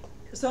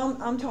 So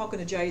I'm talking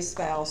to Jay's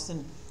spouse,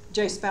 and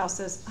Jay's spouse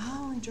says, "I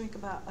only drink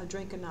about a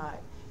drink a night."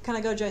 Can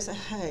I go to Jay and say,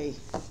 "Hey,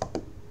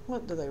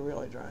 what do they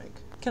really drink?"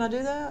 Can I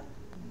do that?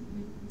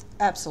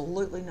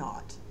 Absolutely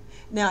not.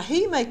 Now,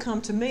 he may come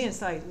to me and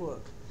say,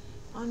 "Look,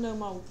 I know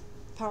my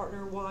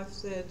partner, wife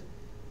said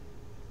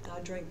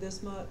I drink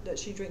this much, that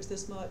she drinks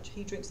this much,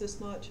 he drinks this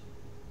much,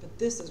 but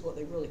this is what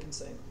they really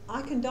consume."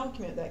 I can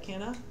document that,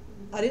 can I?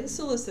 I didn't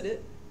solicit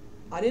it.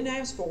 I didn't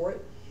ask for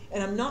it.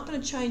 And I'm not going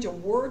to change a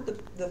word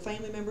the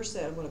family member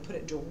said. I'm going to put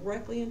it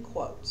directly in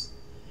quotes.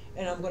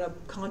 And I'm going to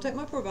contact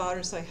my provider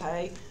and say,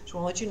 "Hey, just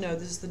want to let you know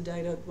this is the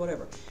data,"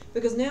 whatever.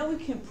 Because now we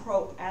can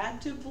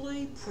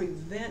proactively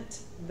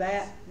prevent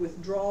that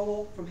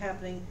withdrawal from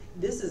happening.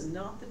 This is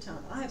not the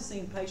time. I have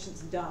seen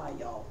patients die,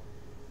 y'all,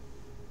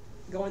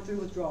 going through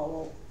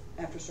withdrawal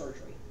after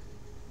surgery.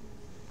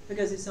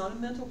 Because it's not a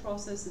mental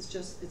process, it's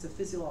a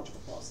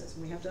physiological process.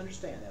 And we have to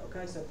understand that,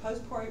 okay? So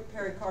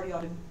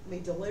post-pericarditis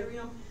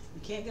delirium,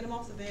 you can't get them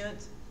off the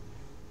vent.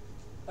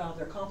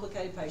 They're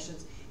complicated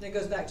patients. And it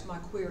goes back to my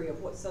query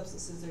of what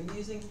substances they're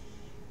using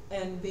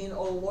and being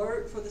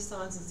alert for the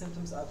signs and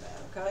symptoms of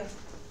that, okay?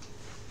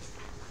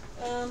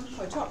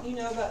 I talked,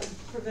 about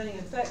preventing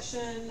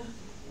infection.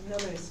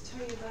 Nobody's to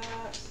tell you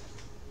that.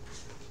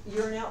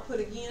 Urine output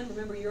again.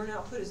 Remember, urine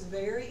output is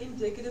very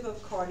indicative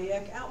of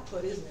cardiac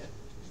output, isn't it?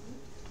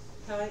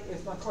 Okay,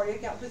 if my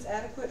cardiac output is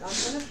adequate, I'm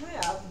going to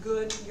have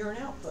good urine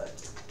output.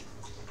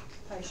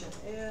 Patient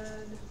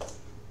Ed.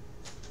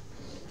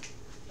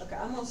 Okay,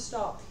 I'm going to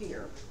stop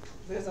here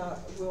because I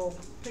will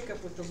pick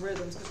up with the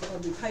rhythms because we're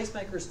going to do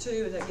pacemakers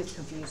too, and that gets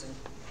confusing.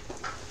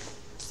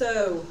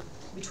 So,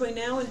 between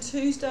now and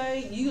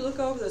Tuesday, you look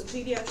over those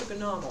pediatric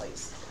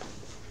anomalies.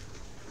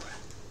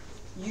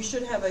 You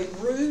should have a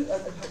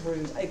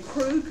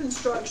crude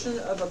construction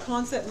of a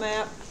concept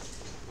map,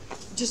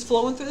 just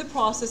flowing through the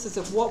processes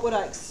of what would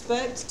I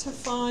expect to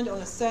find on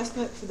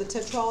assessment for the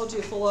tetralogy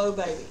of Fallot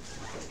baby.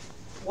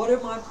 What are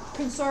my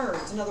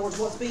concerns? In other words,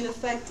 what's being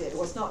affected?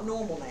 What's not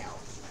normal now?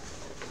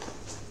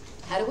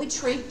 How do we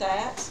treat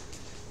that?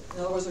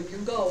 In other words, your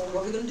goal,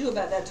 what are we going to do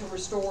about that to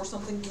restore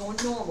something going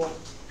normal?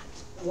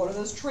 What are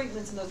those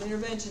treatments and those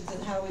interventions,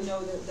 and how do we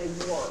know that they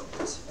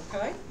worked?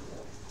 Okay?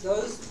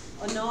 Those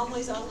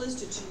anomalies I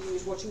listed to you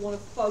is what you want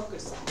to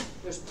focus on.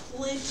 There's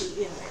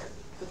plenty in there,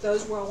 but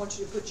those where I want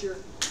you to put your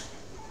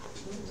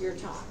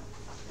time.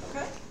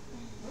 Okay?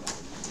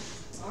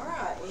 All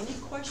right. Any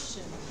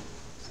questions?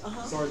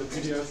 Sorry, the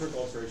pediatric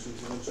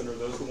alterations you mentioned, are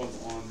those the ones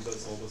on the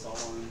syllabus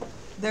outline?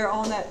 They're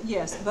on that,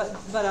 yes, but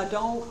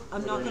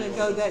I'm not going to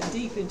go that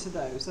deep into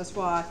those. That's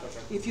why,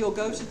 if you'll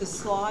go to the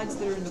slides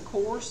that are in the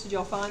course, did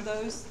y'all find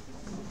those?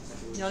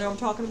 Y'all know what I'm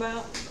talking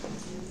about?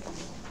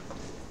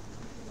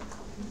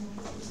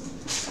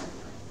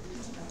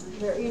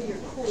 They're in your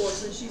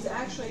course, and she's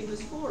actually,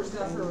 Ms. Fuller's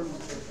got her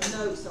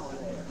notes on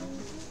there.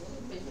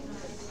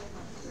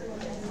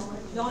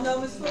 Y'all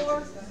know Ms.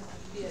 Fuller?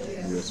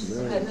 Yes,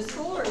 ma'am. And Ms.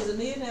 Fuller is a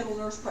neonatal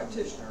nurse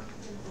practitioner.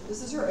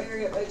 This is her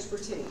area of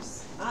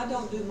expertise. I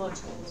don't do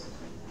munchkins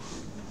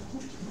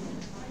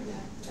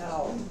at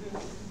all.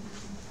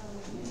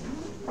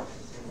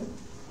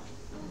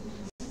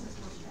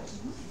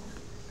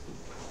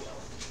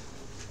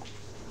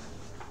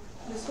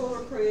 Ms.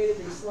 Fuller created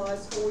these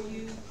slides for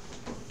you.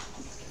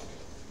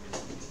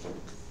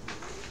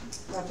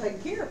 I've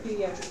taken care of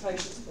pediatric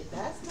patients, but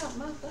that's not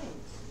my thing.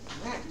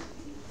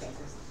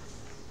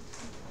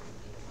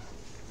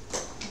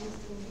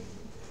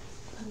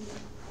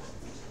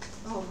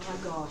 Oh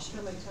my gosh,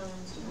 how many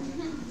times do we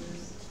do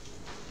this?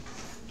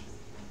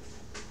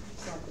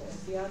 It's like the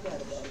FBI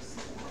database.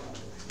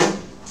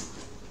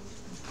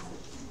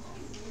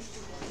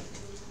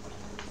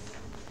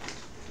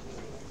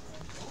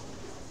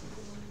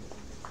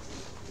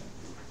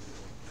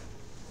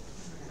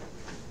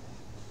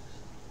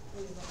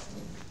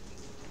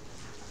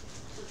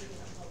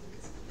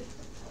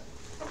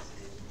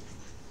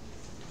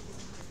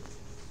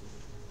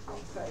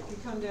 if you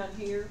come down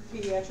here,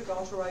 pediatric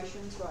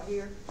alterations, right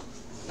here.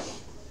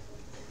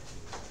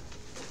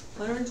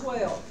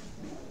 112.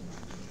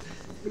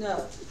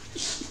 No.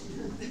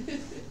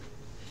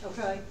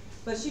 Okay,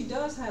 but she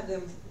does have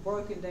them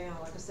broken down,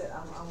 like I said,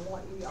 I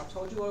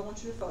told you what I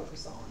want you to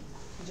focus on.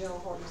 Congenital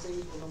heart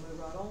disease, we're gonna move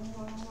right on,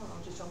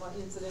 I'm just talking about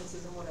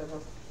incidences and whatever.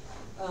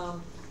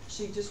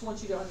 She just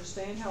wants you to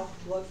understand how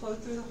blood flow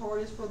through the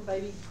heart is for a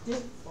baby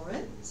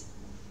different.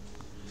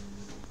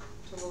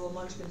 So little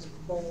Munchkin's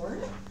born,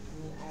 and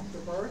then after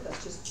birth,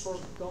 that's just for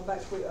going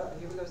back to,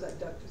 here goes that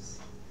ductus.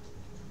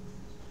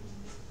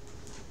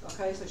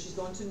 Okay, so she's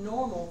going to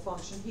normal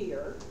function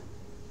here.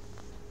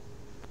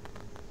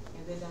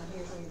 And then down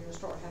here is when you're going to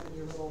start having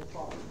your little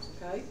problems,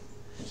 okay?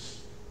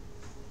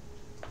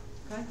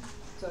 Okay,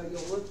 so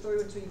you'll look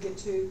through until you get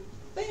to,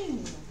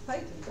 bing,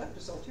 patent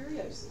ductus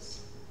arteriosus.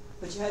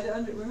 But you had to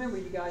remember,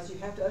 you guys, you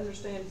have to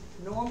understand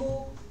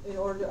normal in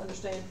order to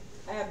understand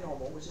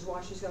abnormal, which is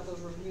why she's got those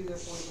review there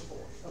for you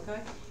before,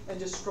 okay? And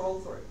just scroll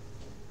through.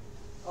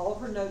 All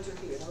of her notes are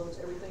here. In other words,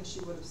 everything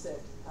she would have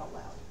said out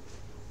loud.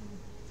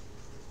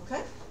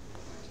 Okay?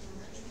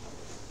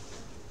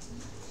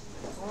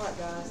 All right,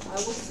 guys. I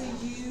will see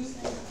you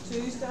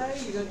Tuesday.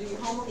 You're going to do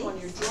your homework on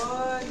your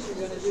drugs.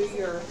 You're going to do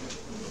your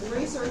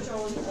research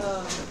on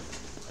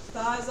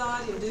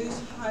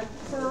thiazide-induced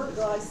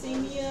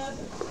hyperglycemia.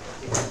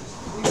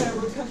 You're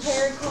going to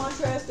compare and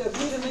contrast of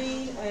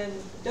glutamine and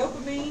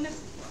dopamine.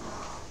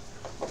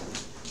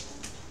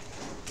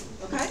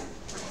 Okay?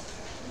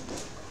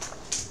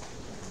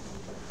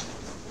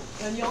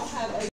 And y'all have a